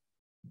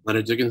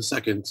 Leonard Diggins,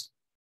 seconds.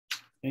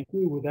 Thank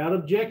you. Without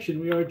objection,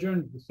 we are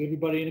adjourned. We'll see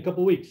everybody in a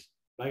couple of weeks.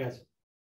 Bye, guys.